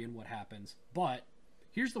you 3 and what happens, but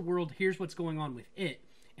here's the world, here's what's going on with it.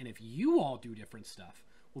 And if you all do different stuff,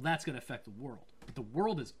 well, that's going to affect the world. But the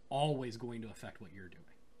world is always going to affect what you're doing.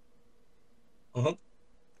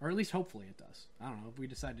 Or at least hopefully it does. I don't know, if we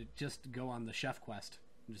decide to just go on the chef quest,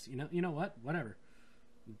 just you know what, whatever,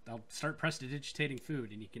 I'll start prestidigitating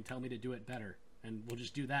food and you can tell me to do it better, and we'll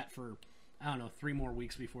just do that for, I don't know, 3 more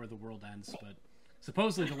weeks before the world ends. But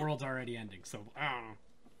supposedly the world's already ending, so I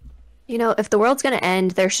don't know. If the world's gonna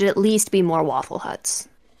end, there should at least be more Waffle Huts.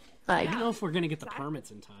 I don't know if we're gonna get the permits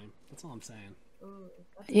in time. That's all I'm saying.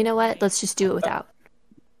 You know what, let's just do it without.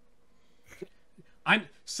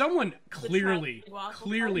 Someone clearly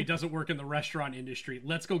doesn't work in the restaurant industry.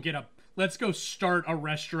 Let's go start a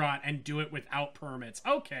restaurant and do it without permits.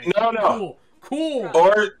 Okay. No. Cool.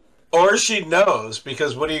 Or she knows,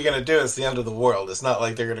 because what are you going to do? It's the end of the world. It's not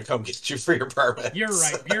like they're going to come get you for your permits. You're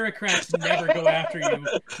right. Bureaucrats never go after you.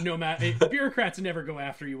 Bureaucrats never go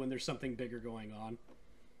after you when there's something bigger going on.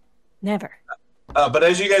 Never. But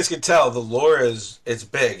as you guys can tell, the lore it's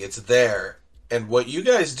big. It's there. And what you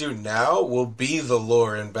guys do now will be the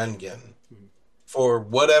lore in Bengen for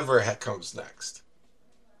whatever comes next.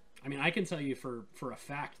 I mean, I can tell you for a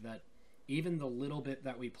fact that even the little bit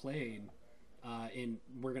that we played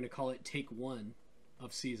we're going to call it take 1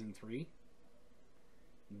 of season 3,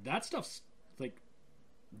 that stuff's like,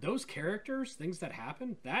 those characters, things that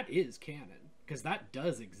happen, that is canon, because that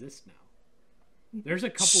does exist now. There's a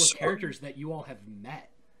couple of characters that you all have met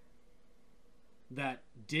that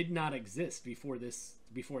did not exist before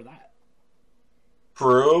that.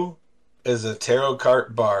 Prue is a tarot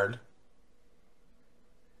card bard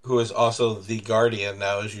who is also the guardian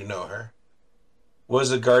now, as you know her.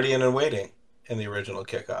 Was a guardian in waiting in the original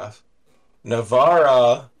kickoff.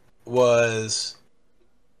 Navarra was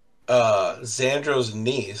Xandro's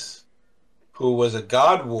niece, who was a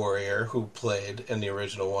god warrior who played in the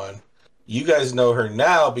original one. You guys know her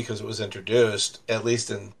now because it was introduced, at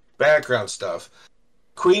least in background stuff.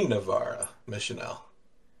 Queen Navarra, Missionelle.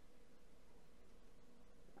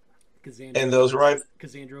 And those were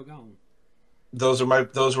Xandro gone. Those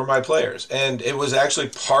were my players, and it was actually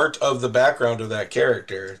part of the background of that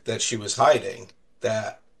character that she was hiding.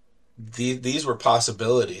 That these were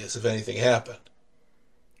possibilities if anything happened.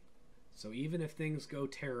 So even if things go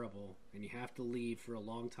terrible and you have to leave for a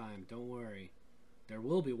long time, don't worry. There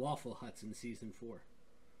will be Waffle Huts in season 4.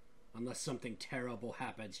 Unless something terrible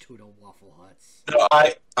happens to the Waffle Huts. No,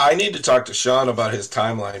 I need to talk to Sean about his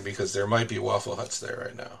timeline because there might be Waffle Huts there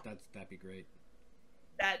right now. That'd be great.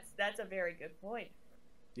 That's a very good point.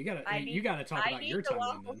 You gotta talk about your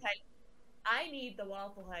timeline then. I need the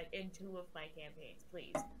Waffle Hut in 2 of my campaigns,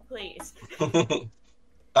 please.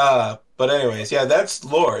 But anyways, yeah, that's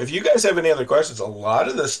lore. If you guys have any other questions, a lot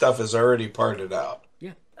of this stuff is already parted out.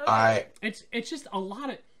 Yeah. Okay. It's just a lot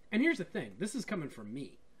of, and here's the thing. This is coming from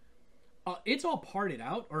me. It's all parted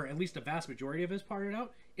out, or at least a vast majority of it is parted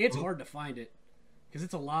out. It's hard to find it because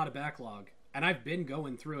it's a lot of backlog, and I've been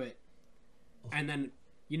going through it. And then,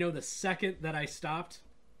 the second that I stopped,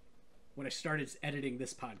 when I started editing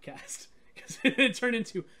this podcast, because it turned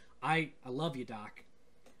into, I love you, Doc.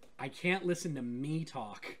 I can't listen to me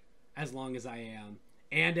talk as long as I am,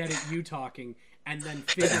 and edit you talking, and then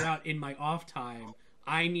figure out in my off time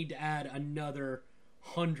I need to add another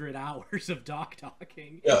 100 hours of Doc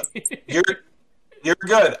talking. Yeah, you're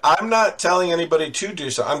good. I'm not telling anybody to do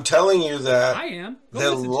so. I'm telling you that I am.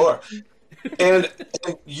 The lore. And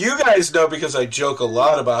you guys know, because I joke a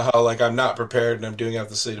lot about how I'm not prepared and I'm doing it off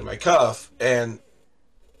the seat of my cuff, and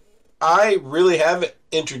I really haven't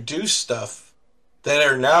introduced stuff that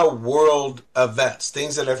are now world events,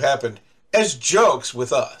 things that have happened as jokes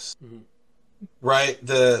with us. Mm-hmm.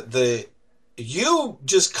 Right? You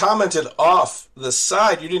just commented off the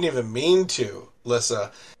side. You didn't even mean to,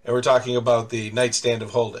 Lissa. And we're talking about the nightstand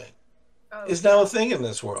of holding. Is now a thing in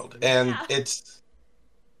this world. And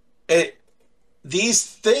these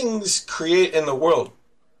things create in the world.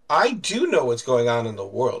 I do know what's going on in the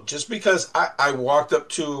world. Just because I walked up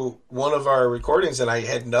to one of our recordings and I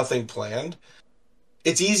had nothing planned,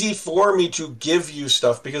 it's easy for me to give you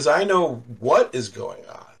stuff because I know what is going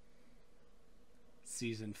on.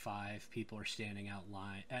 Season 5, people are standing out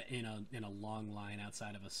in a long line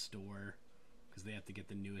outside of a store because they have to get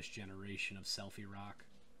the newest generation of Selfie Rock.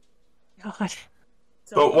 God.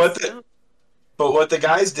 But what the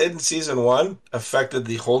guys did in season 1 affected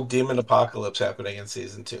the whole demon apocalypse happening in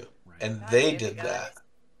season 2, and they did that.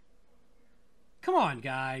 Come on,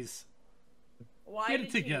 guys. Why get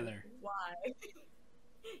it together. Why?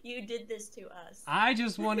 You did this to us. I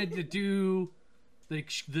just wanted to do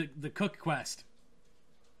the cook quest.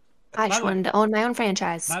 I just wanted to own my own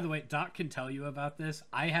franchise. By the way, Doc can tell you about this.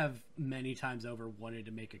 I have many times over wanted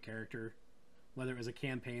to make a character, whether it was a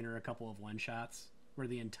campaign or a couple of one-shots, where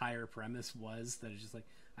the entire premise was that it's just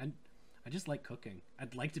I just like cooking.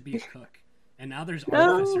 I'd like to be a cook. And now there's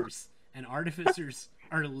artificers. And artificers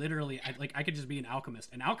are literally, I could just be an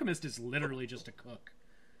alchemist. An alchemist is literally just a cook.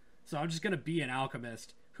 So I'm just going to be an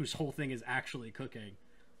alchemist whose whole thing is actually cooking.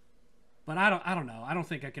 But I don't know. I don't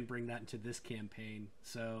think I can bring that into this campaign.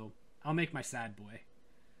 So I'll make my sad boy.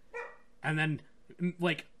 And then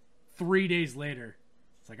 3 days later,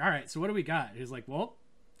 it's all right, so what do we got? He's like, well,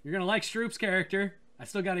 you're going to like Stroop's character. I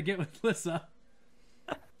still got to get with Lissa.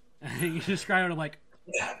 And you just cry out I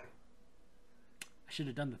should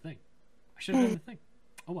have done the thing.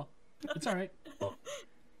 Oh well. It's all right.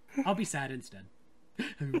 I'll be sad instead.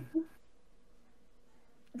 All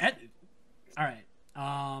right.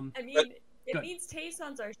 It means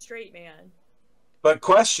Tayson's our straight man. But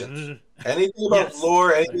questions. Anything about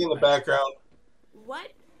lore, anything in the background?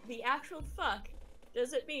 What the actual fuck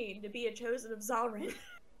does it mean to be a chosen of Zalrin?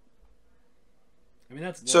 I mean,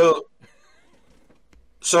 that's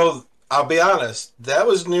so I'll be honest, that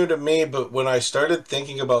was new to me, but when I started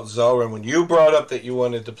thinking about Zalrin, when you brought up that you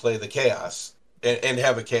wanted to play the Chaos and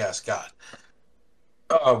have a Chaos God,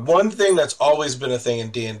 one thing that's always been a thing in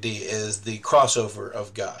D&D is the crossover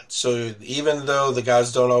of gods. So even though the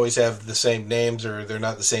gods don't always have the same names or they're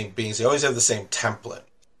not the same beings, they always have the same template.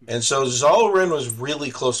 And so Zalrin was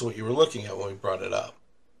really close to what you were looking at when we brought it up.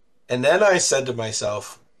 And then I said to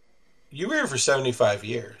myself, you were here for 75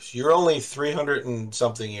 years. You're only 300 and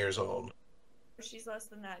something years old. She's less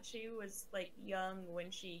than that. She was young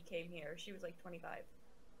when she came here. She was 25.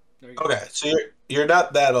 Okay, so you're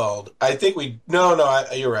not that old. I think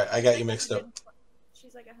you're right. I got you mixed up.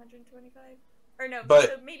 She's 125, or no? But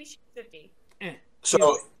so maybe she's 50.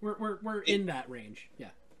 So we're in that range. Yeah.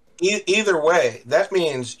 Either way, that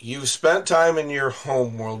means you've spent time in your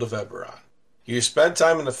home world of Eberron. You spent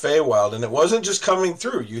time in the Feywild, and it wasn't just coming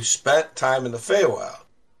through. You spent time in the Feywild.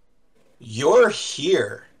 You're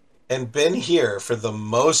here and been here for the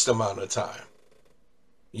most amount of time.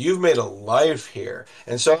 You've made a life here.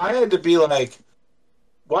 And so I had to be like,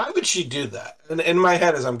 why would she do that? And in my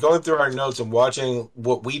head, as I'm going through our notes and watching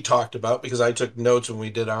what we talked about, because I took notes when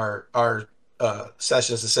we did our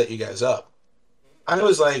sessions to set you guys up, I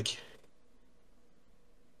was like,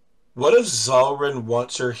 what if Zalrin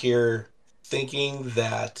wants her here thinking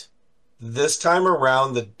that this time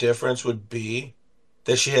around the difference would be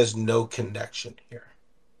that she has no connection here?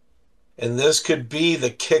 And this could be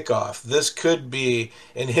the kickoff. This could be,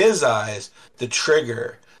 in his eyes, the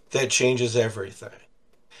trigger that changes everything.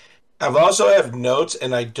 I've also have notes,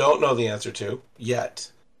 and I don't know the answer to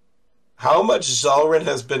yet. How much Zalrin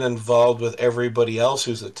has been involved with everybody else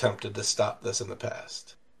who's attempted to stop this in the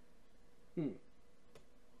past?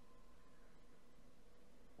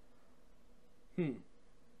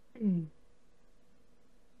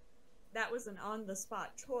 That was an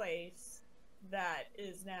on-the-spot choice that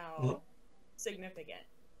is now significant.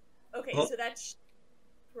 Okay, so that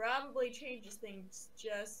probably changes things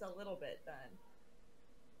just a little bit then.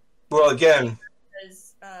 Well, again,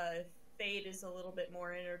 because Fade is a little bit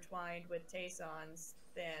more intertwined with Tayson's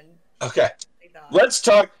than okay. I thought. Let's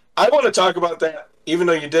talk. I want to talk about that, even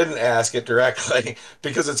though you didn't ask it directly,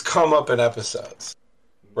 because it's come up in episodes,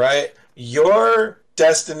 right? Your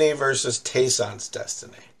destiny versus Tayson's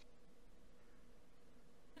destiny.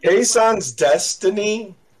 Tayson's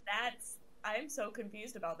destiny. I'm so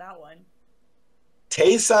confused about that one.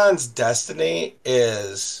 Tayson's destiny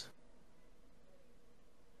is.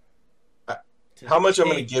 How much I'm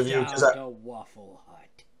going to give you? The Waffle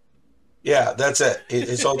Hut. Yeah, that's it.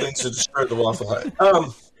 His whole thing's to destroy the Waffle Hut.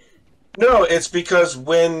 No, it's because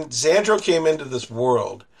when Xandro came into this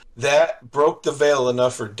world, that broke the veil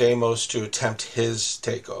enough for Deimos to attempt his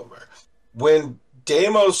takeover. When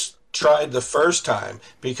Deimos tried the first time,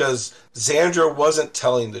 because Xandro wasn't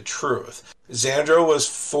telling the truth. Xandro was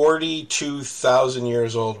 42,000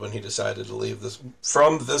 years old when he decided to leave this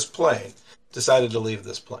plane.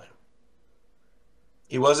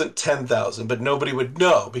 He wasn't 10,000, but nobody would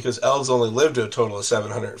know because elves only lived to a total of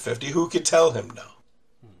 750. Who could tell him no?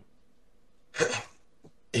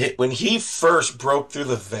 When he first broke through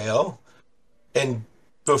the veil, and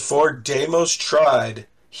before Deimos tried,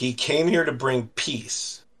 he came here to bring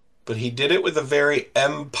peace. But he did it with a very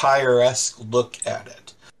Empire-esque look at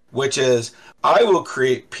it, which is, I will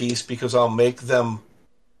create peace because I'll make them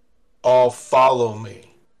all follow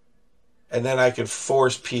me. And then I can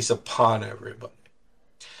force peace upon everybody.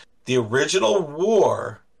 The original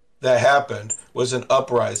war that happened was an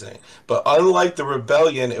uprising. But unlike the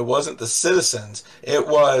rebellion, it wasn't the citizens. It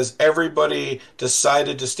was everybody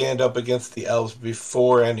decided to stand up against the elves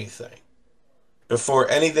before anything. Before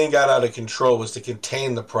anything got out of control was to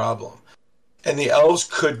contain the problem. And the elves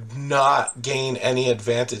could not gain any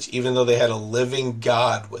advantage, even though they had a living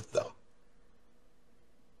god with them.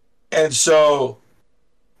 And so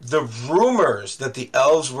the rumors that the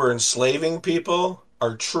elves were enslaving people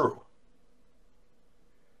are true.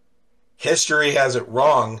 History has it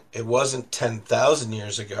wrong. It wasn't 10,000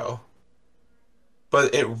 years ago.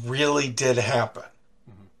 But it really did happen.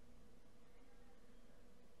 Mm-hmm.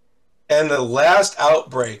 And the last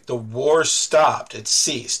outbreak, the war stopped. It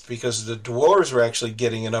ceased because the dwarves were actually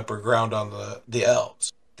getting an upper ground on the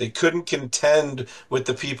elves. They couldn't contend with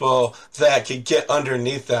the people that could get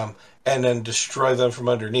underneath them and then destroy them from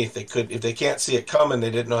underneath. They could, if they can't see it coming,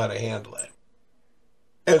 they didn't know how to handle it.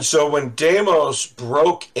 And so when Deimos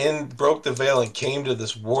broke the veil and came to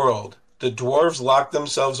this world, the dwarves locked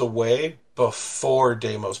themselves away before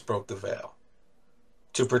Deimos broke the veil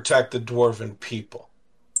to protect the dwarven people.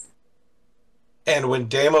 And when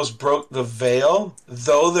Deimos broke the veil,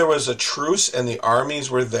 though there was a truce and the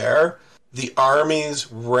armies were there, the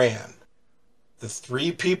armies ran. The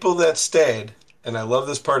three people that stayed, and I love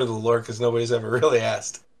this part of the lore because nobody's ever really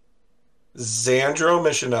asked, Xandro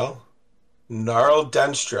Missionel, Gnarl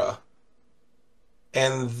Denstra,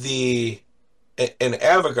 and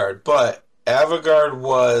Avagard, but Avagard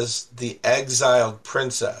was the exiled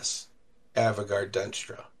princess, Avagard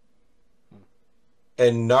Denstra.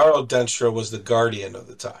 And Gnarl Denstra was the guardian of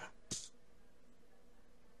the time.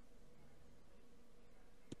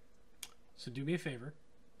 So do me a favor,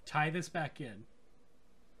 tie this back in,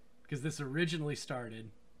 because this originally started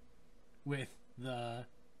with the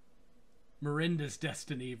Miranda's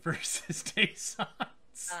destiny versus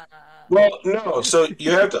Tayson's. Well, no. So you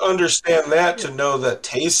have to understand that to know that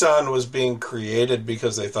Tayson was being created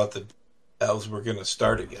because they thought the elves were going to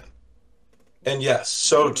start again. And yes,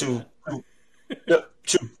 so to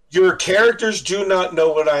your characters do not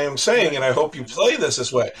know what I am saying, and I hope you play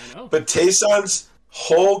this way. But Tayson's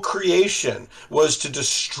whole creation was to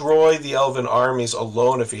destroy the elven armies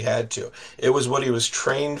alone if he had to. It was what he was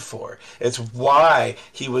trained for. It's why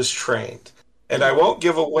he was trained. And I won't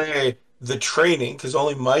give away the training because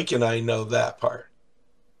only Mike and I know that part.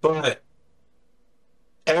 But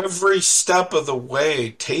every step of the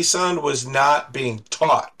way, Tayson was not being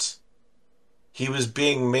taught. He was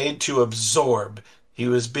being made to absorb. He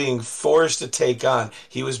was being forced to take on.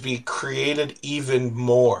 He was being created even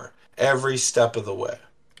more every step of the way.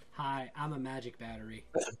 Hi, I'm a magic battery.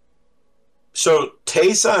 So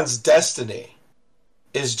Tayson's destiny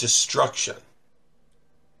is destruction.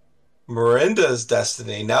 Miranda's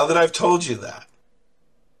destiny, now that I've told you that,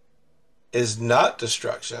 is not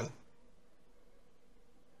destruction.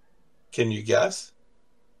 Can you guess?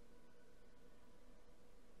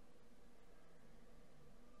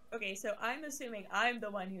 Okay, so I'm assuming I'm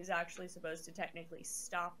the one who's actually supposed to technically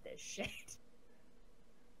stop this shit.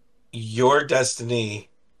 Your destiny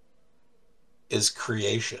is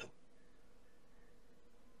creation.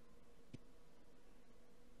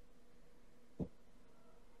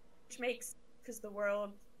 Which makes, because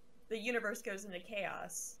the universe goes into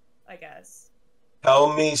chaos, I guess.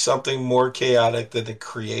 Tell me something more chaotic than the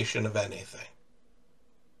creation of anything.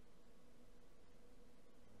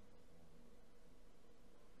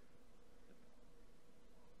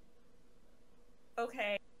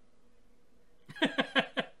 Okay.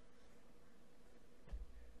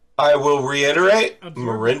 I will reiterate,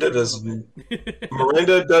 Miranda does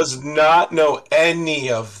not know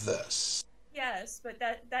any of this. Yes, but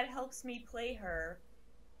that helps me play her.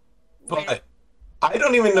 But I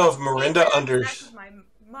don't even know if Miranda understands my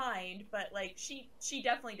mind, but like she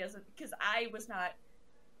definitely doesn't, because I was not,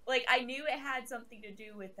 like, I knew it had something to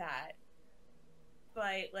do with that,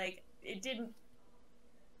 but like it didn't.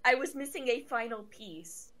 I was missing a final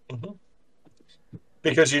piece. Mm-hmm.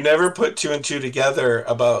 Because you never put two and two together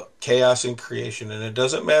about chaos and creation, and it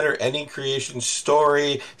doesn't matter any creation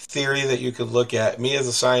story, theory that you could look at. Me as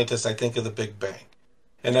a scientist, I think of the Big Bang.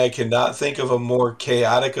 And I cannot think of a more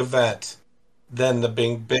chaotic event than the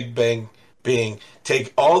Big Bang being.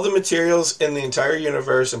 Take all the materials in the entire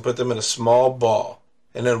universe and put them in a small ball,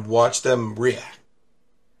 and then watch them react.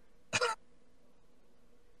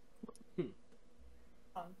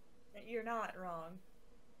 You're not wrong.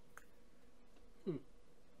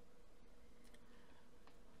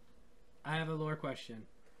 I have a lore question.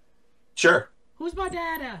 Sure. Who's my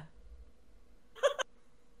dada?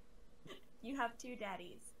 You have two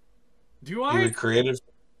daddies. Do I?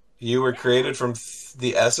 You were created from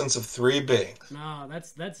the essence of three beings. No,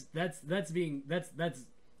 that's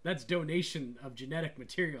donation of genetic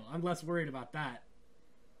material. I'm less worried about that.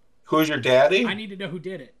 Who's your daddy? I need to know who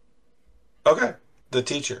did it. Okay, the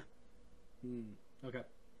teacher. Okay.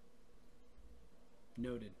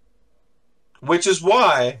 Noted. Which is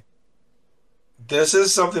why this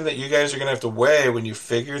is something that you guys are going to have to weigh when you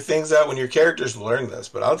figure things out, when your characters learn this,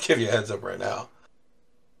 but I'll give you a heads up right now.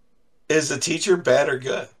 Is the teacher bad or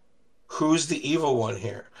good? Who's the evil one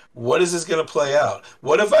here? What is this going to play out?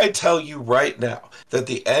 What if I tell you right now that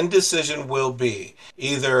the end decision will be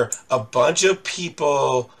either a bunch of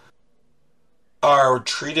people are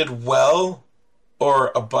treated well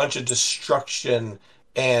or a bunch of destruction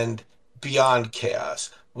and beyond chaos?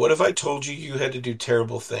 What if I told you you had to do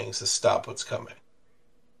terrible things to stop what's coming?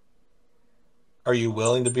 Are you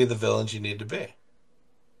willing to be the villains you need to be?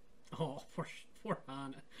 Oh, poor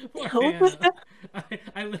Hannah. Poor Hannah.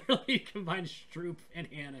 I literally combined Stroop and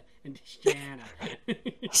Hannah into Stana.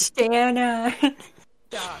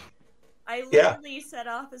 Doc, I literally set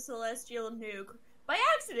off a celestial nuke by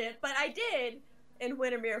accident, but I did in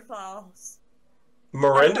Windermere Falls.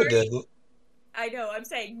 Miranda didn't. I know, I'm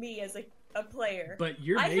saying me as a player. But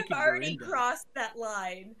I have already crossed that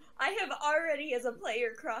line. I have already, as a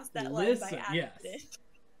player, crossed that line by accident. Yes.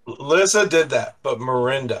 Lissa did that, but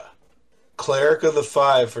Miranda, Cleric of the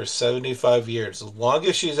Five for 75 years, the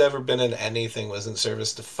longest she's ever been in anything was in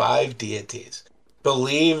service to 5 deities.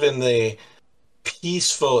 Believe in the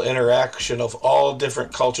peaceful interaction of all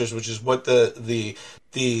different cultures, which is what the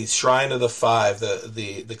Shrine of the Five,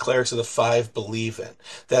 the Clerics of the Five believe in.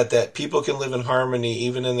 That people can live in harmony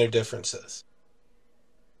even in their differences.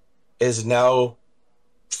 Is now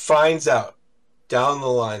finds out down the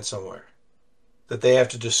line somewhere that they have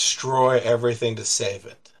to destroy everything to save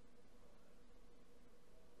it.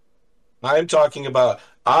 I'm talking about,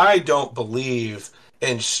 I don't believe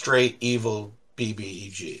in straight evil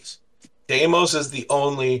BBEGs. Deimos is the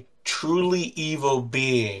only truly evil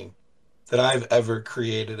being that I've ever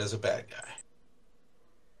created as a bad guy.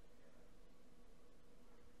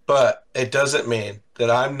 But it doesn't mean that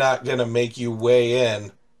I'm not going to make you weigh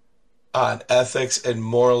in on ethics and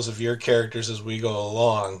morals of your characters as we go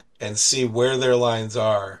along and see where their lines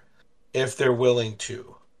are, if they're willing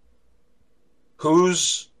to.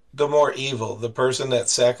 Who's the more evil? The person that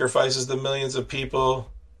sacrifices the millions of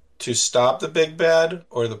people to stop the big bad,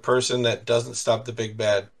 or the person that doesn't stop the big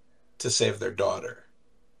bad to save their daughter?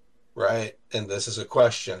 Right? And this is a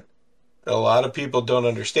question that a lot of people don't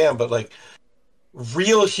understand, but like,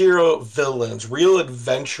 real hero villains, real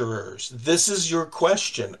adventurers, this is your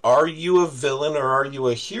question. Are you a villain or are you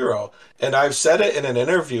a hero? And I've said it in an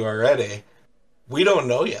interview already. We don't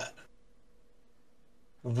know yet.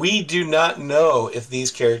 We do not know if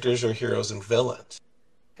these characters are heroes and villains.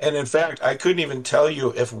 And in fact, I couldn't even tell you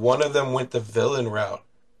if one of them went the villain route.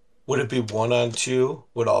 Would it be 1-on-2?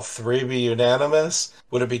 Would all three be unanimous?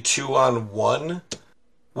 Would it be 2-on-1?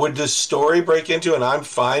 Would the story break into, and I'm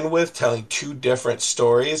fine with telling two different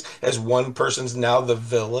stories as one person's now the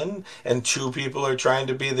villain and two people are trying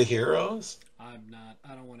to be the heroes? I'm not.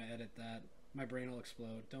 I don't want to edit that. My brain will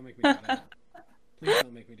explode. Don't make me do that. Please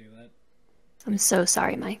don't make me do that. I'm so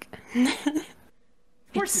sorry, Mike.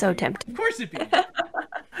 It's so tempting. Of course it be.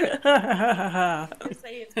 I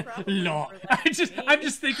say it's probably No, more like I'm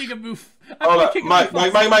just thinking of Move. Hold on, Mike.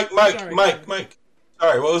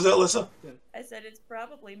 Sorry, what was that, Alyssa? I said it's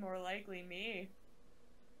probably more likely me.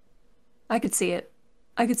 I could see it.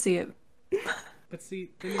 But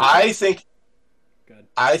see, I think good.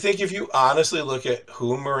 if you honestly look at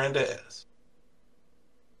who Miranda is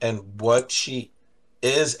and what she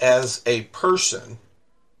is as a person,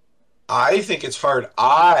 I think it's hard.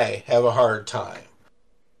 I have a hard time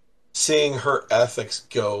seeing her ethics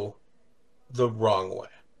go the wrong way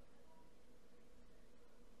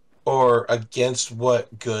or against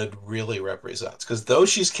what good really represents. Because though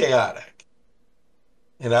she's chaotic,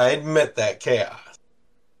 and I admit that chaos,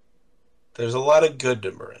 there's a lot of good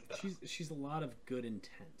to Miranda. She's a lot of good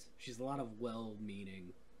intent. She's a lot of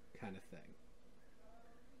well-meaning kind of thing.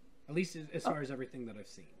 At least as far as everything that I've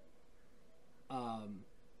seen.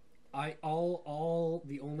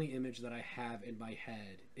 The only image that I have in my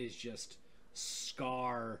head is just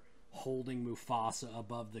Scar holding Mufasa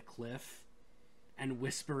above the cliff and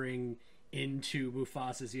whispering into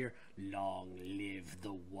Mufasa's ear, "Long live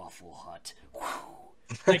the Waffle Hut."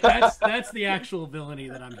 Like that's the actual villainy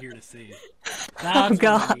that I'm here to see. That's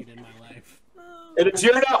what I need in my life. And if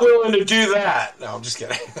you're not willing to do that, no, I'm just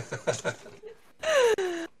kidding.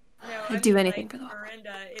 No, I'd do anything like for that.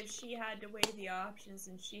 Miranda, if she had to weigh the options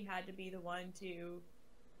and she had to be the one to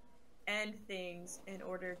end things in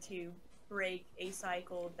order to break a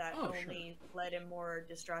cycle that only led in more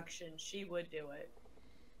destruction, she would do it.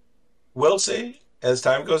 We'll see. As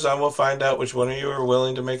time goes on, we'll find out which one of you are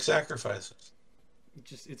willing to make sacrifices.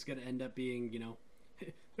 It's going to end up being,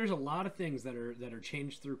 there's a lot of things that are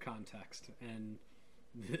changed through context, and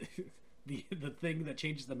the thing that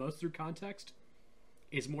changes the most through context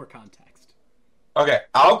is more context. Okay,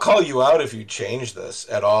 I'll call you out if you change this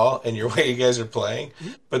at all in your way you guys are playing,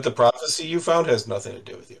 but the prophecy you found has nothing to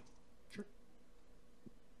do with you. Sure.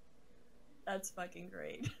 That's fucking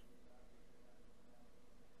great.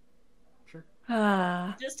 Sure.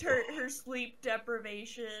 Just her sleep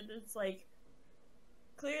deprivation. It's like,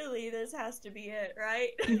 clearly this has to be it,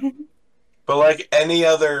 right? But like any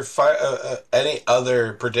other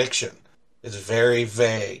prediction, it's very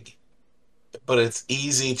vague. But it's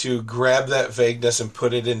easy to grab that vagueness and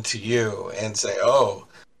put it into you and say, "Oh,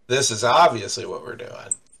 this is obviously what we're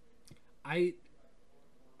doing." I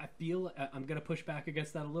feel I'm gonna push back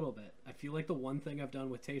against that a little bit. I feel like the one thing I've done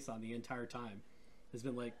with Tayson the entire time has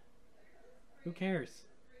been like, who cares?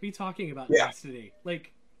 Be talking about destiny.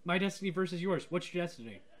 Like, my destiny versus yours. What's your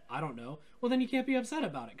destiny? I don't know. Well, then you can't be upset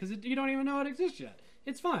about it because you don't even know it exists yet.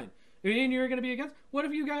 It's fine. And you're gonna be against. What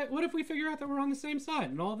if we figure out that we're on the same side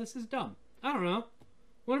and all this is dumb? I don't know.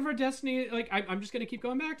 What if our destiny, I'm just going to keep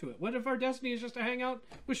going back to it. What if our destiny is just to hang out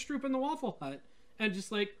with Stroop in the Waffle Hut and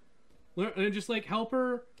just help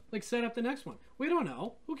her, set up the next one? We don't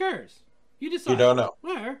know. Who cares? You decide. You don't know.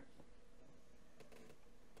 Where?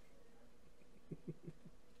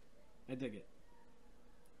 I dig it.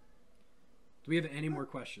 Do we have any more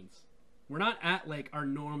questions? We're not at, our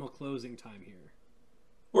normal closing time here.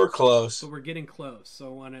 We're close. But we're getting close,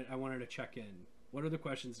 so I wanted to check in. What other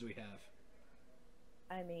questions do we have?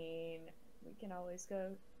 I mean, we can always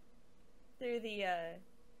go through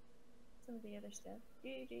some of the other stuff.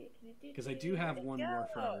 Because I do have one more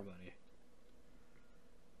for everybody.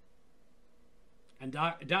 And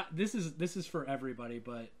Doc, this is for everybody,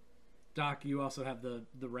 but Doc, you also have the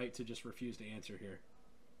right to just refuse to answer here.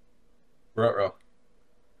 Ruh-roh.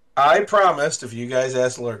 I promised if you guys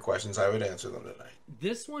asked Lord questions, I would answer them tonight.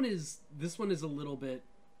 This one is a little bit.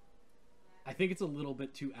 I think it's a little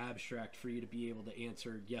bit too abstract for you to be able to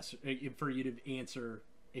answer for you to answer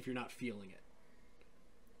if you're not feeling it.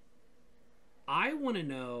 I want to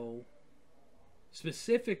know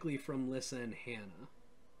specifically from Lissa and Hannah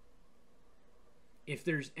if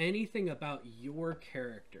there's anything about your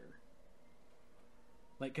character,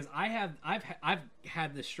 because I've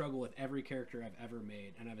had this struggle with every character I've ever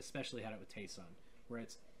made, and I've especially had it with Tayson, where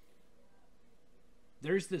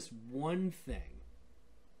there's this one thing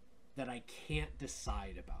that I can't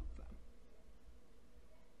decide about them.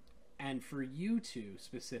 And for you two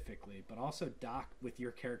specifically, but also Doc with your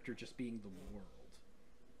character just being the world,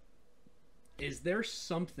 is there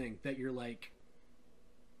something that you're like,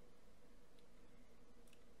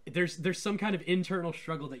 there's some kind of internal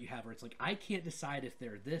struggle that you have where it's like, I can't decide if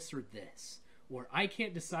they're this or this, or I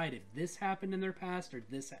can't decide if this happened in their past or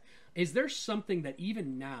this. Is there something that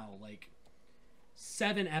even now, like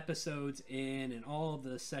 7 episodes in and all of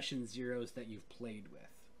the session zeros that you've played with,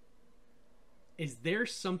 is there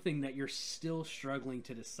something that you're still struggling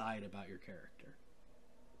to decide about your character?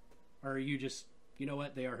 Or are you just, you know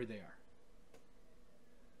what, they are who they are?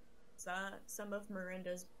 Some of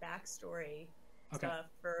Miranda's backstory Okay. stuff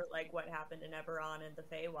for like what happened in Eberron and the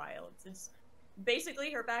Feywilds. It's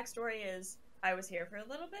basically her backstory is, I was here for a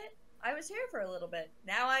little bit, I was here for a little bit,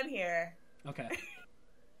 now I'm here. Okay.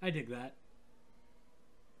 I dig that.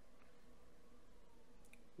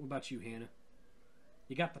 What about you, Hannah?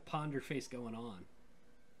 You got the ponder face going on.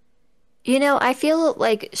 You know, I feel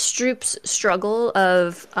like Stroop's struggle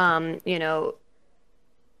of,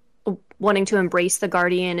 wanting to embrace the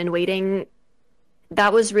Guardian and waiting,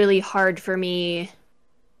 that was really hard for me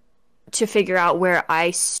to figure out where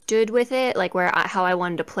I stood with it, like how I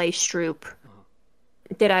wanted to play Stroop.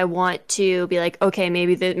 Did I want to be like, okay,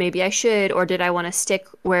 maybe I should, or did I want to stick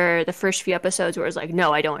where the first few episodes where it was like,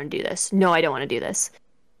 no, I don't want to do this. No, I don't want to do this.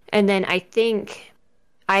 And then I think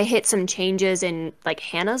I hit some changes in like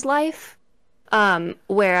Hannah's life,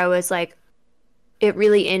 where I was like, it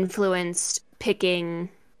really influenced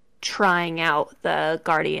trying out the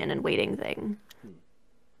Guardian and waiting thing.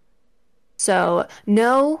 So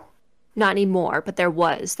no, not anymore, but there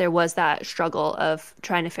was that struggle of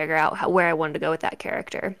trying to figure out where I wanted to go with that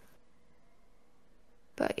character.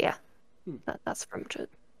 But yeah, that's pretty much it.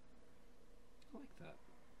 I like that.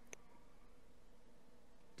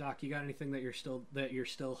 Doc, you got anything that you're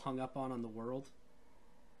still hung up on the world?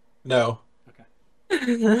 No. Okay.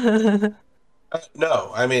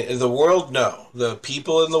 No, I mean the world. No, the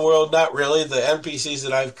people in the world. Not really. The NPCs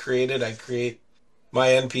that I've created, I create my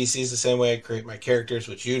NPCs the same way I create my characters,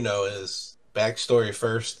 which is backstory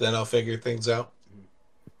first, then I'll figure things out.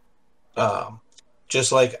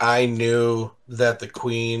 Just like I knew that the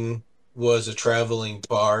Queen was a traveling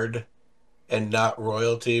bard and not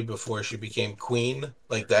royalty before she became queen,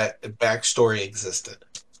 like that backstory existed.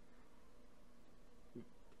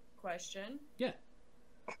 Question. Yeah.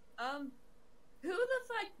 Who the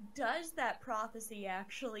fuck does that prophecy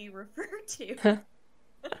actually refer to?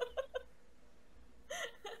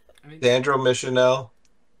 I mean, Sandro Michonel,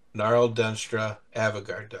 Gnarl Denstra,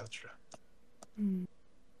 Avogard Denstra.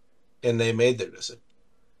 And they made their decision.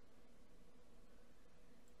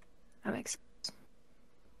 That makes sense.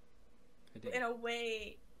 In a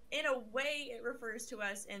way, it refers to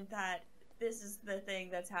us in that this is the thing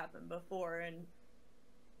that's happened before, and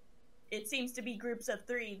it seems to be groups of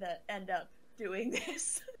 3 that end up doing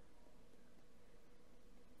this.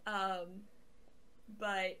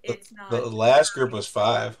 But it's not. The last group was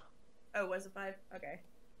 5. Oh, was it 5? Okay.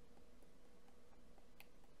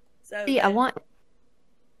 So See,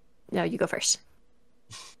 No, you go first.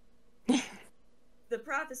 the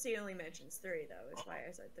prophecy only mentions 3, though. Is why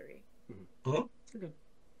I said 3. Mm-hmm. you're good.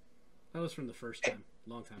 That was from the first time,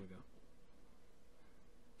 long time ago.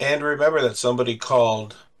 And remember that somebody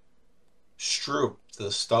called Stroop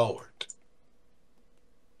the Stalwart.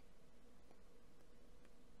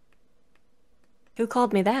 Who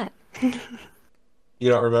called me that? You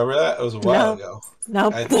don't remember that? It was a while ago.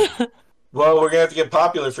 Nope. Well, we're going to have to get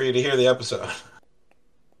popular for you to hear the episode.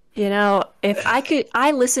 You know, if I could,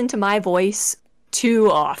 I listen to my voice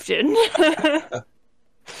too often.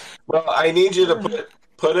 Well, I need you to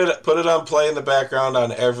put it on play in the background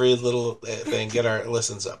on every little thing. Get our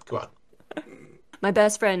listens up. Come on. My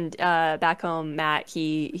best friend back home, Matt,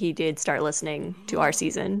 he did start listening to our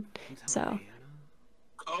season. So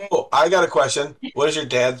Oh, I got a question. What does your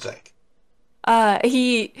dad think?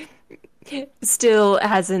 he still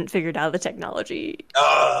hasn't figured out the technology.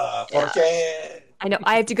 Okay. I know.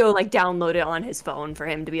 I have to go like download it on his phone for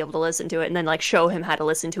him to be able to listen to it, and then like show him how to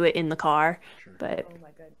listen to it in the car. Sure. But Oh my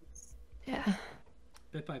goodness. yeah,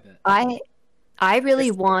 Bit by bit. I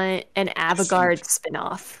really want an Avogard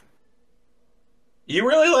spinoff. You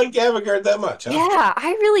really like Avogard that much, huh? Yeah,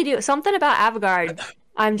 I really do. Something about Avogard.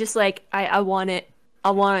 I'm just like I want it.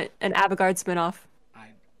 I want an Avogard spinoff.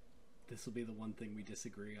 This will be the one thing we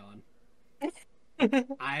disagree on.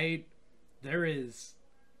 There is.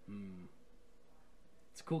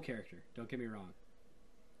 It's a cool character. Don't get me wrong.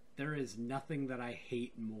 There is nothing that I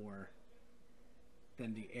hate more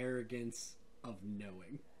than the arrogance of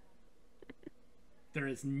knowing. there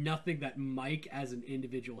is nothing that Mike as an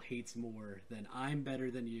individual hates more than I'm better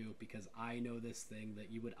than you because I know this thing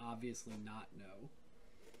that you would obviously not know.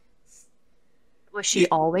 Was she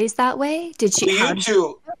always that way? Did she?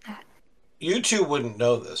 You two wouldn't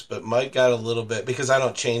know this, but Mike got a little bit, because I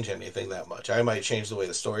don't change anything that much. I might change the way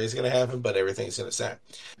the story is going to happen, but everything's going to stay.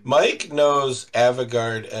 Mike knows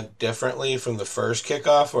Avigard differently from the first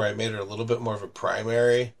kickoff, where I made her a little bit more of a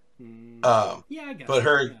primary. I guess. But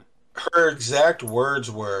her exact words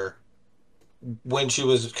were, when she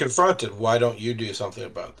was confronted, why don't you do something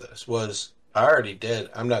about this, was, I already did.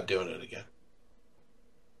 I'm not doing it again.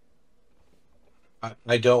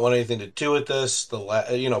 I don't want anything to do with this.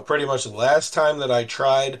 Pretty much the last time that I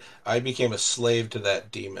tried, I became a slave to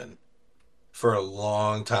that demon for a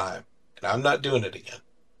long time, and I'm not doing it again.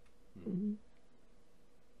 Mm-hmm.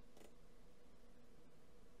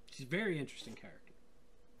 She's a very interesting character.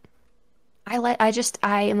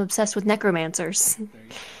 I am obsessed with necromancers.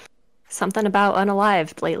 Something about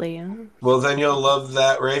unalived lately. Well, then you'll love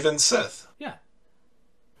that Raven Sith. Yeah.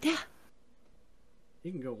 Yeah.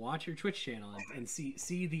 You can go watch your Twitch channel and see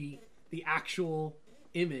the actual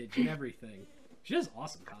image and everything. She does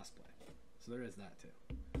awesome cosplay, so there is that too.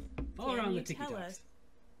 Follow her on the TikTok. Tell us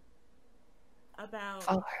about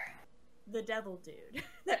Follow her. the devil dude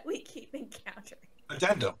that we keep encountering.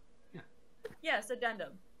 Addendum. Yeah. Yes,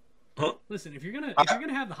 addendum. Listen, if you're gonna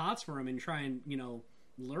have the hots for him and try and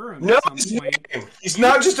lure him No, at some point, he's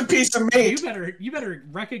not just a piece of meat. you better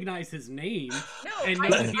recognize his name and No,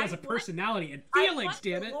 know that he has a personality and feelings.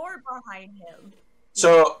 Damn it! Lore behind him.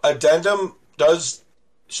 So Addendum does.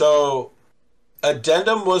 So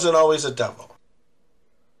Addendum wasn't always a devil.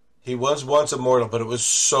 He was once immortal, but it was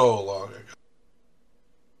so long ago.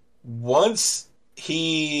 Once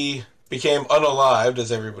he became unalived,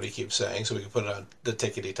 as everybody keeps saying, so we can put it on the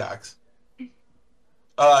tickety talks.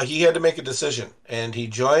 He had to make a decision, and he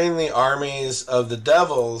joined the armies of the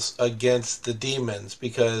devils against the demons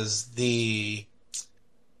because the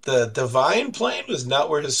divine plane was not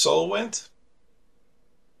where his soul went.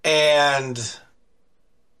 And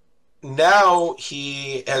now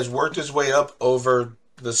he has worked his way up over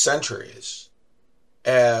the centuries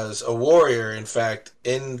as a warrior. In fact,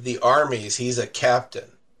 in the armies, he's a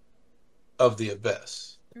captain of the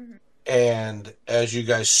Abyss. Mm-hmm. And as you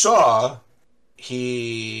guys saw,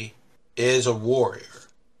 he is a warrior.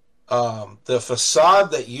 The facade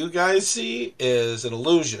that you guys see is an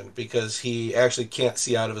illusion because he actually can't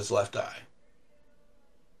see out of his left eye.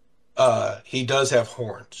 He does have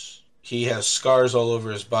horns. He has scars all over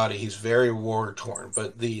his body. He's very war-torn,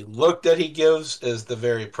 but the look that he gives is the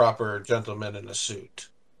very proper gentleman in a suit.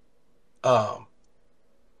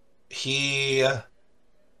 He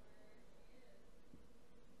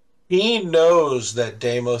knows that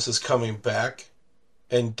Deimos is coming back,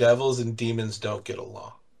 and devils and demons don't get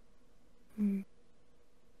along. Mm.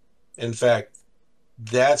 In fact,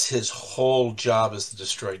 that's his whole job, is to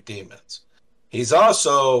destroy demons. He's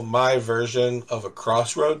also my version of a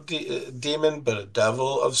crossroad demon, but a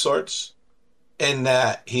devil of sorts, in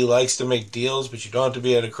that he likes to make deals, but you don't have to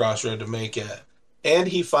be at a crossroad to make it. And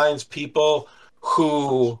he finds people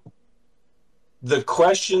who the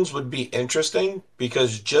questions would be interesting,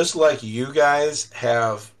 because just like you guys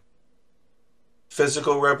have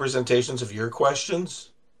physical representations of your questions,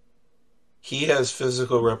 he has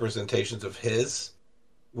physical representations of his,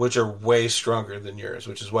 which are way stronger than yours,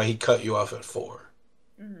 which is why he cut you off at 4.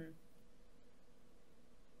 Mm-hmm.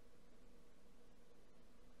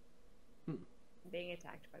 Being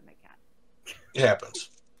attacked by my cat. It happens.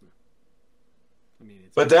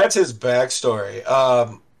 But that's his backstory.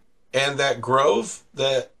 And that grove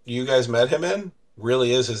that you guys met him in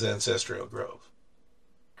really is his ancestral grove.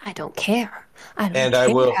 I don't care. I don't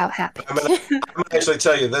care how it happened. I'm gonna actually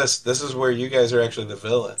tell you this. This is where you guys are actually the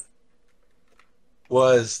villain.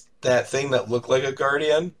 Was that thing that looked like a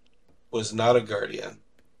guardian was not a guardian.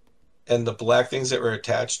 And the black things that were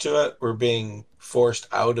attached to it were being forced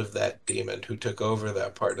out of that demon who took over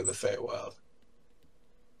that part of the Feywild.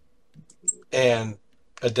 And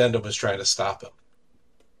Addendum was trying to stop him.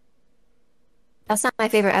 That's not my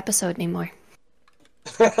favorite episode anymore.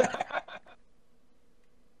 Took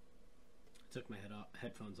my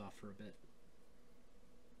headphones off for a bit.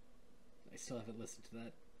 I still haven't listened to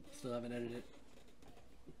that. Still haven't edited it.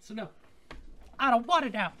 So no. I don't want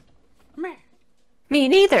it now. Meh. Me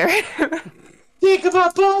neither. Think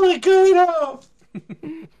about Polly Guido.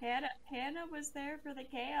 Hannah was there for the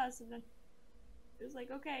chaos, and then it was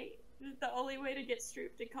like, okay, the only way to get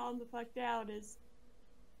Stroop to calm the fuck down is,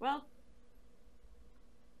 well,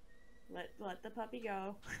 let the puppy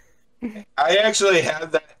go. I actually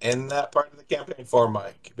had that in that part of the campaign for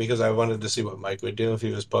Mike because I wanted to see what Mike would do if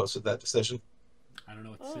he was posted that decision. I don't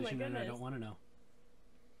know what Oh my decision, and I goodness. don't want to know.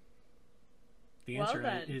 The Well answer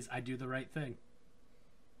then. is I do the right thing.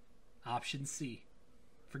 Option C.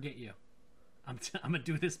 Forget you. I'm gonna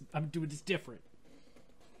do this. I'm doing this different.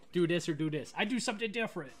 Do this or do this. I do something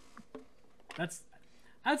different. That's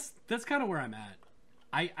kind of where I'm at.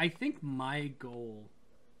 I think my goal,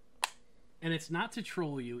 and it's not to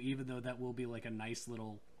troll you, even though that will be like a nice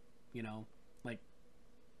little, like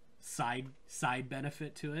side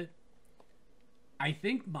benefit to it. I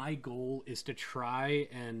think my goal is to try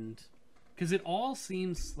and, because it all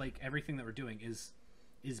seems like everything that we're doing is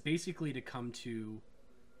basically to come to,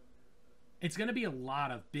 it's going to be a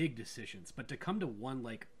lot of big decisions, but to come to one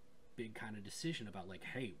like big kind of decision about like,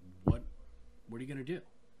 hey, what are you going to do?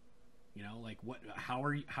 Like how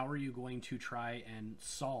are you going to try and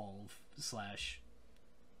solve /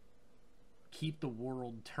 keep the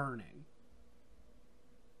world turning?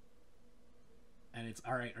 And it's,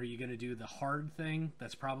 all right, are you going to do the hard thing?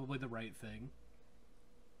 That's probably the right thing.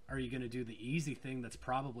 Are you going to do the easy thing? That's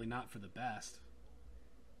probably not for the best.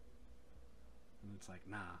 And it's like,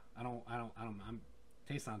 nah,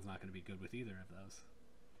 Tayson's not going to be good with either of those.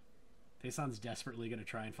 Tayson's desperately going to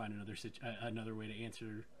try and find another way to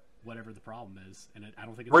answer whatever the problem is. And I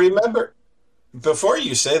don't think it's... Remember, before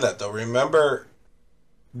you say that though, remember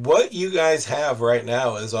what you guys have right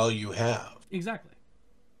now is all you have. Exactly.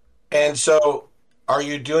 And so, are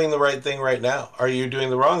you doing the right thing right now? Are you doing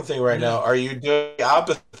the wrong thing right now? Are you doing the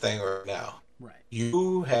opposite thing right now? Right.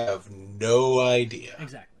 You have no idea.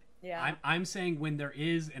 Exactly. Yeah. I'm saying when there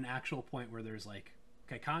is an actual point where there's like,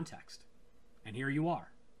 okay, context, and here you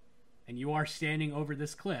are, and you are standing over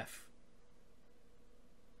this cliff,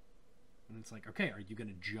 and it's like, okay, are you going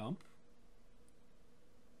to jump?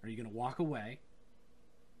 Are you going to walk away?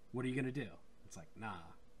 What are you going to do? It's like, nah,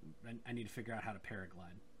 I need to figure out how to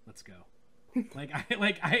paraglide. Let's go.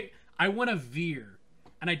 I want to veer,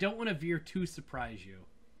 and I don't want to veer to surprise you.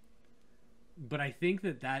 But I think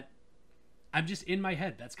that I'm just in my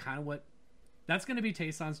head. That's kind of that's going to be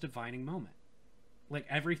Tayson's defining moment. Like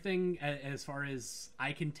everything, as far as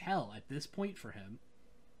I can tell at this point for him,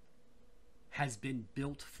 has been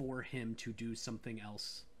built for him to do something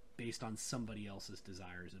else based on somebody else's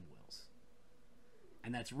desires and wills.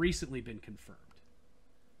 And that's recently been confirmed.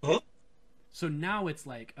 Huh? So now it's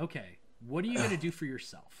like, okay, what are you going to do for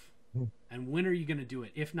yourself? And when are you going to do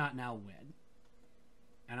it? If not now, when?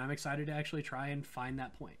 And I'm excited to actually try and find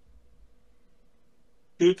that point.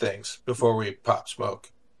 2 things before we pop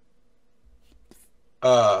smoke.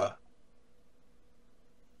 Well,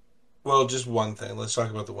 just one thing. Let's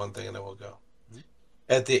talk about the one thing and then we'll go.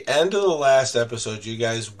 At the end of the last episode, you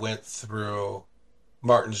guys went through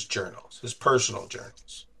Martin's journals, his personal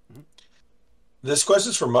journals. This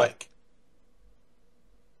question's for Mike.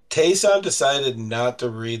 Tayson decided not to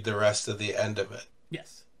read the rest of the end of it.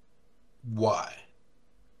 Yes. Why?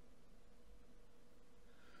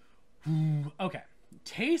 Okay.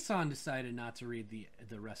 Tayson decided not to read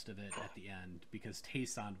the rest of it at the end because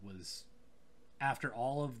Tayson was, after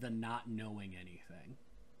all of the not knowing anything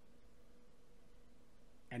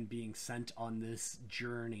and being sent on this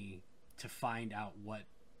journey to find out what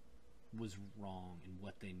was wrong and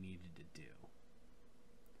what they needed to do.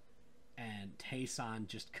 And Tayson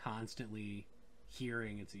just constantly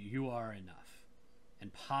hearing it's you are enough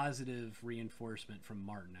and positive reinforcement from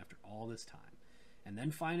Martin after all this time. And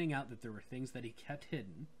then finding out that there were things that he kept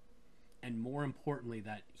hidden, and more importantly,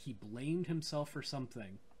 that he blamed himself for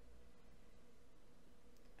something.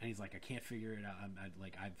 And he's like, I can't figure it out.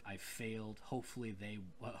 I've failed. Hopefully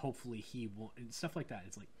he won't, and stuff like that.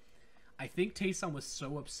 It's like, I think Tayson was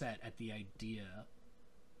so upset at the idea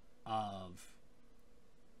of,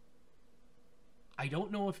 I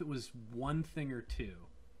don't know if it was one thing or two,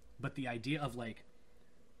 but the idea of like,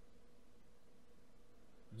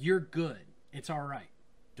 you're good. It's all right.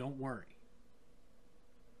 Don't worry.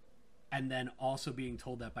 And then also being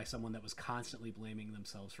told that by someone that was constantly blaming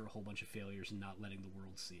themselves for a whole bunch of failures and not letting the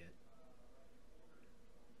world see it.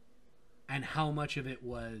 And how much of it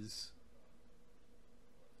was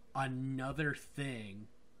another thing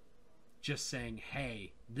just saying,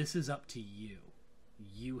 hey, this is up to you.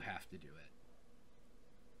 You have to do it.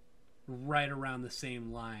 Right around the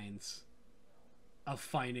same lines of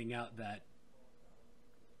finding out that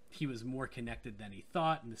he was more connected than he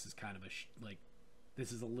thought, and this is kind of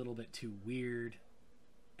this is a little bit too weird.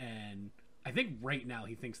 And I think right now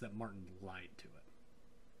he thinks that Martin lied to him.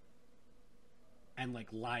 And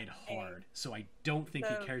like lied hard. So I don't think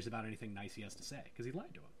he cares about anything nice he has to say, because he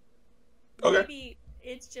lied to him. Okay. Maybe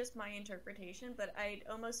it's just my interpretation, but I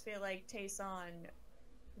almost feel like Tayson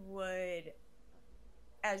would,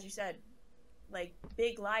 as you said, like,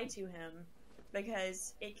 big lie to him,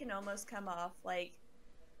 because it can almost come off like,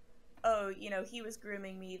 oh, you know, he was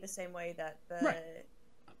grooming me the same way that the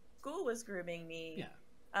school was grooming me.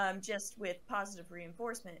 Yeah. Just with positive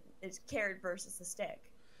reinforcement. It's carrot versus the stick.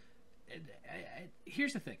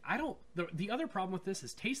 Here's the thing. The other problem with this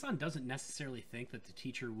is Tayson doesn't necessarily think that the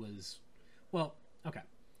teacher was... Well, okay.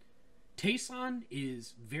 Tayson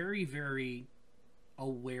is very, very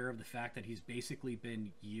aware of the fact that he's basically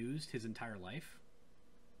been used his entire life.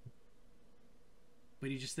 But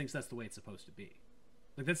he just thinks that's the way it's supposed to be.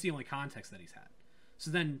 Like, that's the only context that he's had. So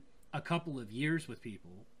then a couple of years with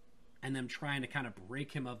people and them trying to kind of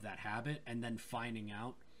break him of that habit and then finding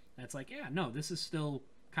out that's like, yeah, no, this is still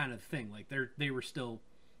kind of thing. Like, they were still...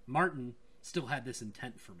 Martin still had this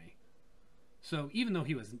intent for me. So even though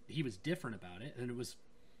he was different about it, and it was...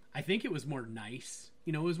 I think it was more nice.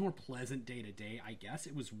 You know, it was more pleasant day to day, I guess.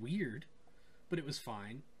 It was weird, but it was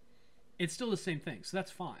fine. It's still the same thing, so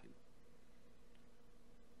that's fine.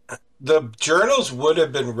 The journals would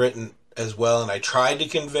have been written as well, and I tried to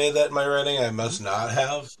convey that in my writing. I must not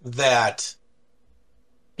have. That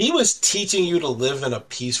he was teaching you to live in a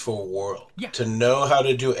peaceful world, to know how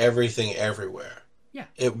to do everything everywhere. Yeah.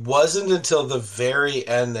 It wasn't until the very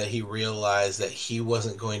end that he realized that he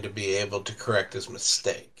wasn't going to be able to correct his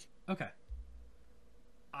mistake. Okay.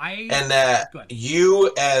 And that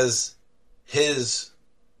you as his...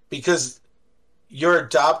 Because... You're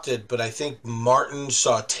adopted, but I think Martin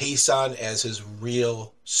saw Tayson as his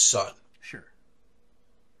real son. Sure.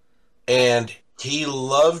 And he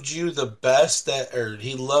loved you the best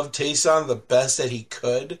he loved Tayson the best that he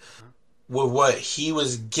could with what he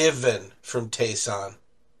was given from Tayson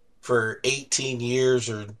for 18 years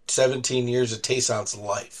or 17 years of Tayson's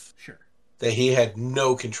life. Sure. That he had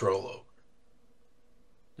no control over.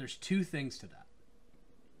 There's two things to that.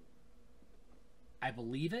 I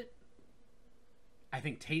believe it. I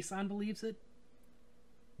think Tayson believes it.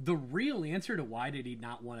 The real answer to why did he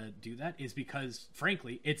not want to do that is because,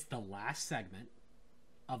 frankly, it's the last segment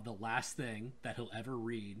of the last thing that he'll ever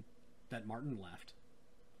read that Martin left.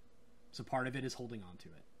 So part of it is holding on to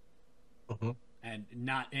it. Mm-hmm. And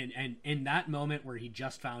not and in that moment where he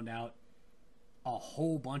just found out a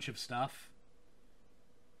whole bunch of stuff.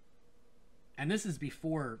 And this is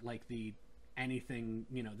before, like, the anything,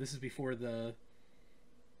 you know, this is before the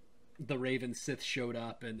Raven Sith showed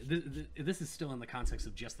up, and this is still in the context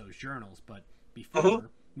of just those journals, but before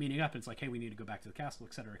meeting up, it's like, hey, we need to go back to the castle,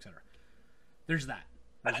 etc., etc. There's that.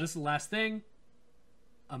 Is this the last thing?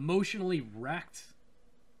 Emotionally wrecked,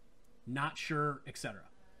 not sure, etc.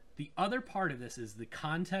 The other part of this is the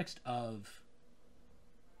context of,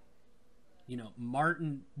 you know,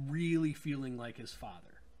 Martin really feeling like his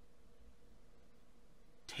father.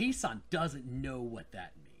 Tayson doesn't know what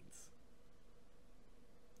that means.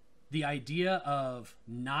 The idea of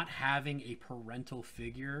not having a parental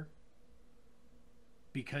figure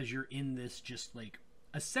because you're in this just, like,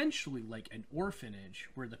 essentially like an orphanage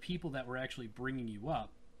where the people that were actually bringing you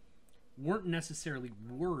up weren't necessarily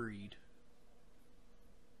worried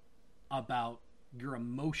about your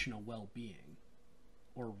emotional well-being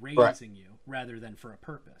or raising you rather than for a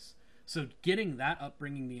purpose. So getting that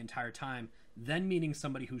upbringing the entire time, then meeting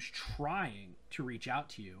somebody who's trying to reach out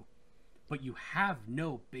to you, but you have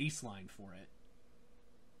no baseline for it.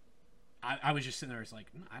 I was just sitting there, it's like,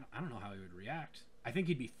 I don't know how he would react. I think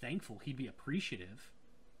he'd be thankful, he'd be appreciative,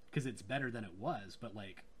 because it's better than it was, but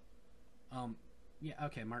like, yeah,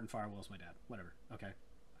 okay, Martin Farwell's my dad, whatever, okay,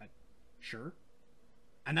 sure.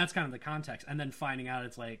 And that's kind of the context, and then finding out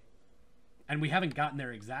it's like, and we haven't gotten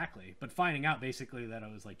there exactly, but finding out basically that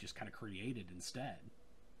it was like just kind of created instead.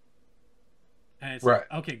 And it's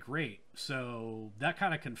like, okay, great. So that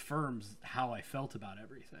kind of confirms how I felt about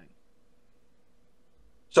everything.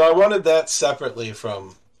 So I wanted that separately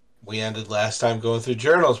from, we ended last time going through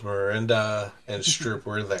journals, Miranda and Stroop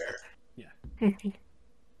were there. Yeah.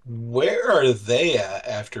 Where are they at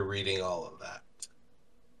after reading all of that?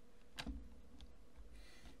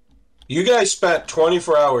 You guys spent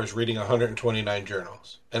 24 hours reading 129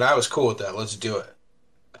 journals, and I was cool with that. Let's do it.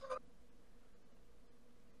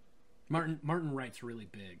 Martin writes really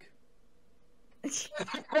big.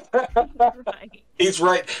 Right. He's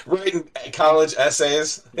writing college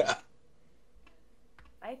essays. Yeah.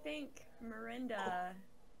 I think Miranda,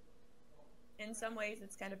 in some ways,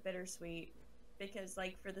 it's kind of bittersweet because,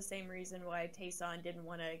 like, for the same reason why Tayson didn't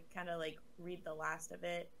want to kind of like read the last of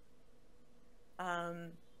it.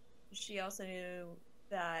 She also knew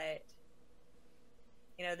that,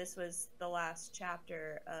 you know, this was the last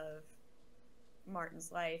chapter of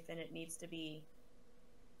Martin's life, and it needs to be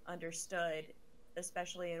understood,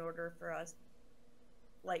 especially in order for us,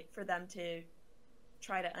 like, for them to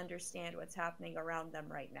try to understand what's happening around them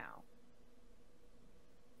right now.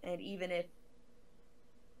 And even if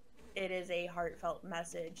it is a heartfelt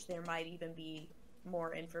message, there might even be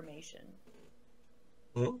more information.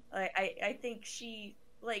 Mm-hmm. I think she,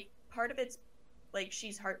 like, part of it's, like,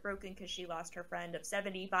 she's heartbroken because she lost her friend of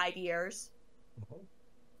 75 years.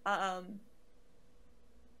 Mm-hmm.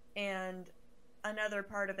 And another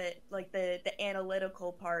part of it, like, the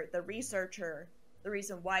analytical part, the researcher, the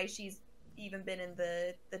reason why she's even been in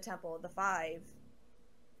the Temple of the Five,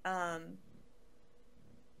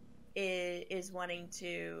 is wanting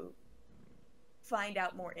to find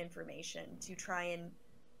out more information, to try and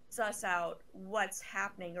suss out what's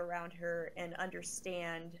happening around her and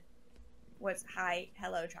understand what's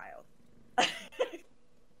hello child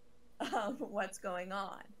what's going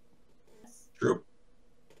on. True.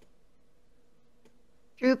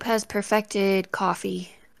 Droop has perfected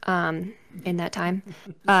coffee in that time.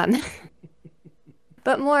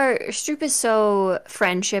 But more, Stroop is so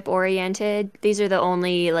friendship oriented. These are the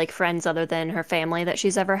only like friends other than her family that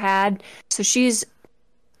she's ever had. So she's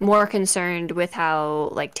more concerned with how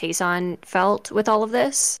like Tayson felt with all of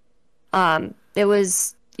this. It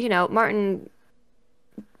was, Martin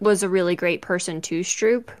was a really great person to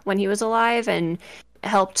Stroop when he was alive and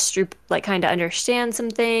helped Stroop like kind of understand some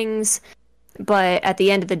things. But at the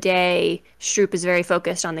end of the day, Stroop is very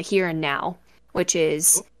focused on the here and now, which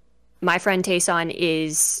is my friend Tayson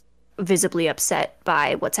is visibly upset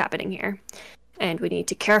by what's happening here. And we need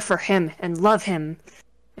to care for him and love him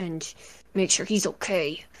and make sure he's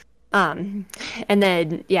okay. And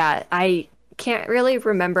then, yeah, I can't really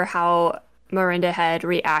remember how Miranda had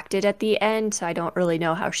reacted at the end, so I don't really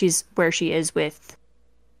know where she is with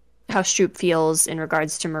how Stroop feels in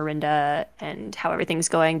regards to Miranda and how everything's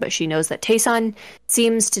going, but she knows that Tayson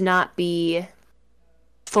seems to not be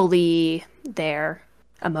fully there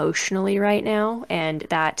emotionally right now, and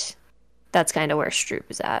that's kind of where Stroop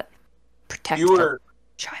is at. Protect the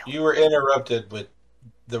child. You were interrupted with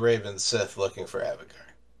the Raven Sith looking for Avagar.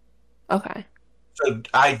 Okay. So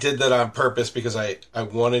I did that on purpose because I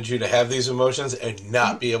wanted you to have these emotions and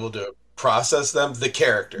not be able to process them. The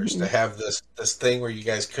characters to have this thing where you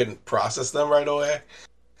guys couldn't process them right away,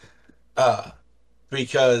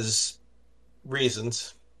 because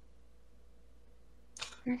reasons.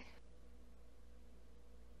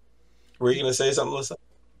 Were you gonna say something, Melissa?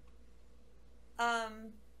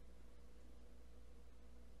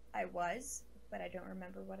 I was, but I don't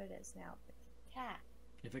remember what it is now. Cat.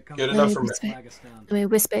 If it comes Good enough for me. flag us down. Let me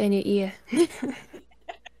whisper in your ear.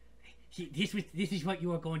 This is what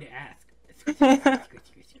you are going to ask.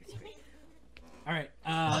 All right,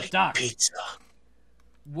 Doc. Pizza.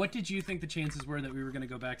 What did you think the chances were that we were going to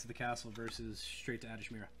go back to the castle versus straight to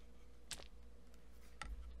Adashmira?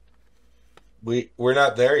 We're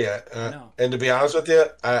not there yet. No. And to be honest with you,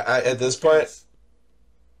 I at this point,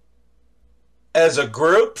 as a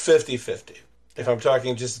group, 50-50. If I'm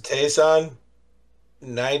talking just a Tayson,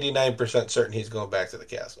 99% certain he's going back to the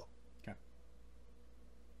castle. Okay.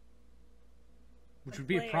 Which would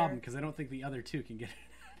be a problem because I don't think the other two can get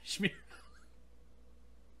Adashmira.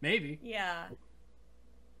 Maybe. Yeah.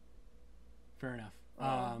 Fair enough.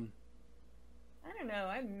 I don't know.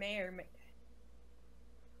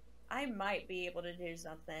 I might be able to do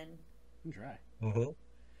something. You can try.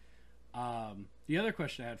 Mm-hmm. The other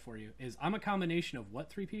question I had for you is, I'm a combination of what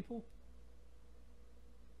three people?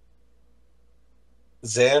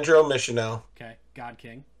 Xandro Missionel. Okay, God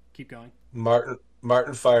King. Keep going. Martin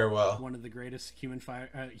Firewell. One of the greatest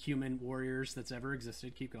human warriors that's ever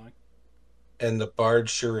existed. Keep going. And the Bard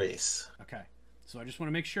Charisse. Okay, so I just want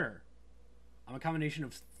to make sure. I'm a combination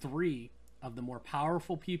of three of the more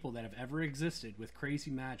powerful people that have ever existed with crazy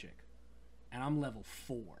magic. And I'm level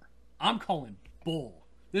 4. I'm calling bull.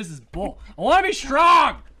 This is bull. I want to be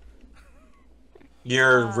strong!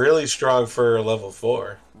 You're really strong for level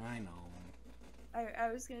 4. I know.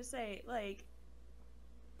 I was gonna say, like,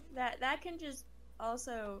 that can just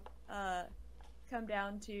also come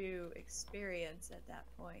down to experience at that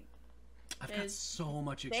point. I've got so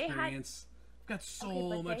much experience. I've got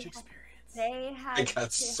so much experience. They had I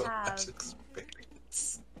got to so have much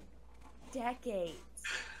experience.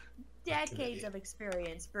 decades of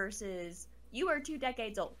experience versus you are 2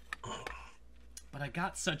 decades old. But I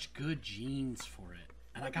got such good genes for it,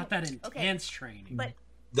 and I got that intense training. But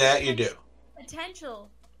That you do. potential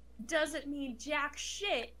doesn't mean jack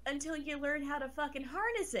shit until you learn how to fucking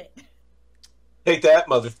harness it. Take that,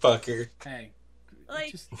 motherfucker. Hey,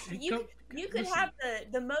 Like you could have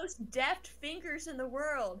the most deft fingers in the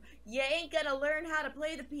world. You ain't gonna learn how to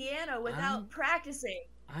play the piano without practicing.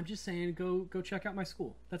 I'm just saying, go check out my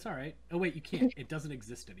school. That's all right. Oh wait, you can't. It doesn't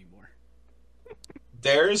exist anymore.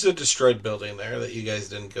 There's a destroyed building there that you guys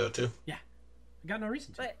didn't go to. Yeah, I got no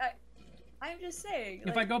reason to. But I'm just saying.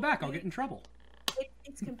 If I go back, I'll get in trouble.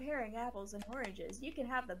 It's comparing apples and oranges. You can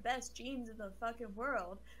have the best genes in the fucking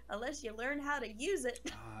world unless you learn how to use it.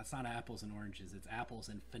 It's not apples and oranges. It's apples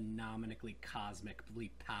and phenomenally,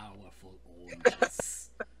 cosmically powerful oranges.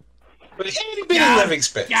 But itty bitty living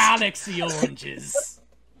space. Galaxy oranges.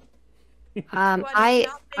 I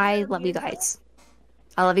love you guys.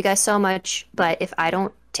 I love you guys so much. But if I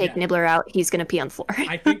don't take Nibbler out, he's gonna pee on the floor.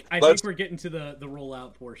 I think we're getting to the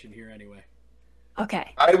rollout portion here anyway.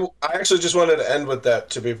 Okay. I actually just wanted to end with that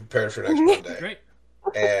to be prepared for next Monday. Great.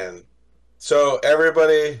 And so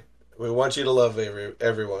everybody, we want you to love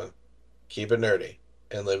everyone. Keep it nerdy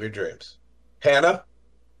and live your dreams. Hannah?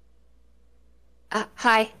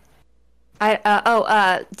 Hi.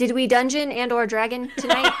 Did we dungeon and or dragon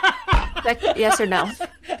tonight? Yes or no?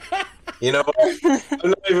 You know what? I'm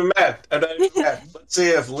not even mad. Let's see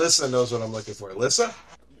if Lissa knows what I'm looking for. Lissa?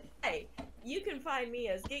 Hey, you can find me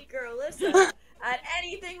as Geek Girl Lissa at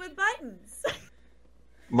anything with buttons.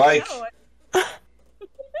 Mike?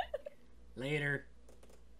 Later.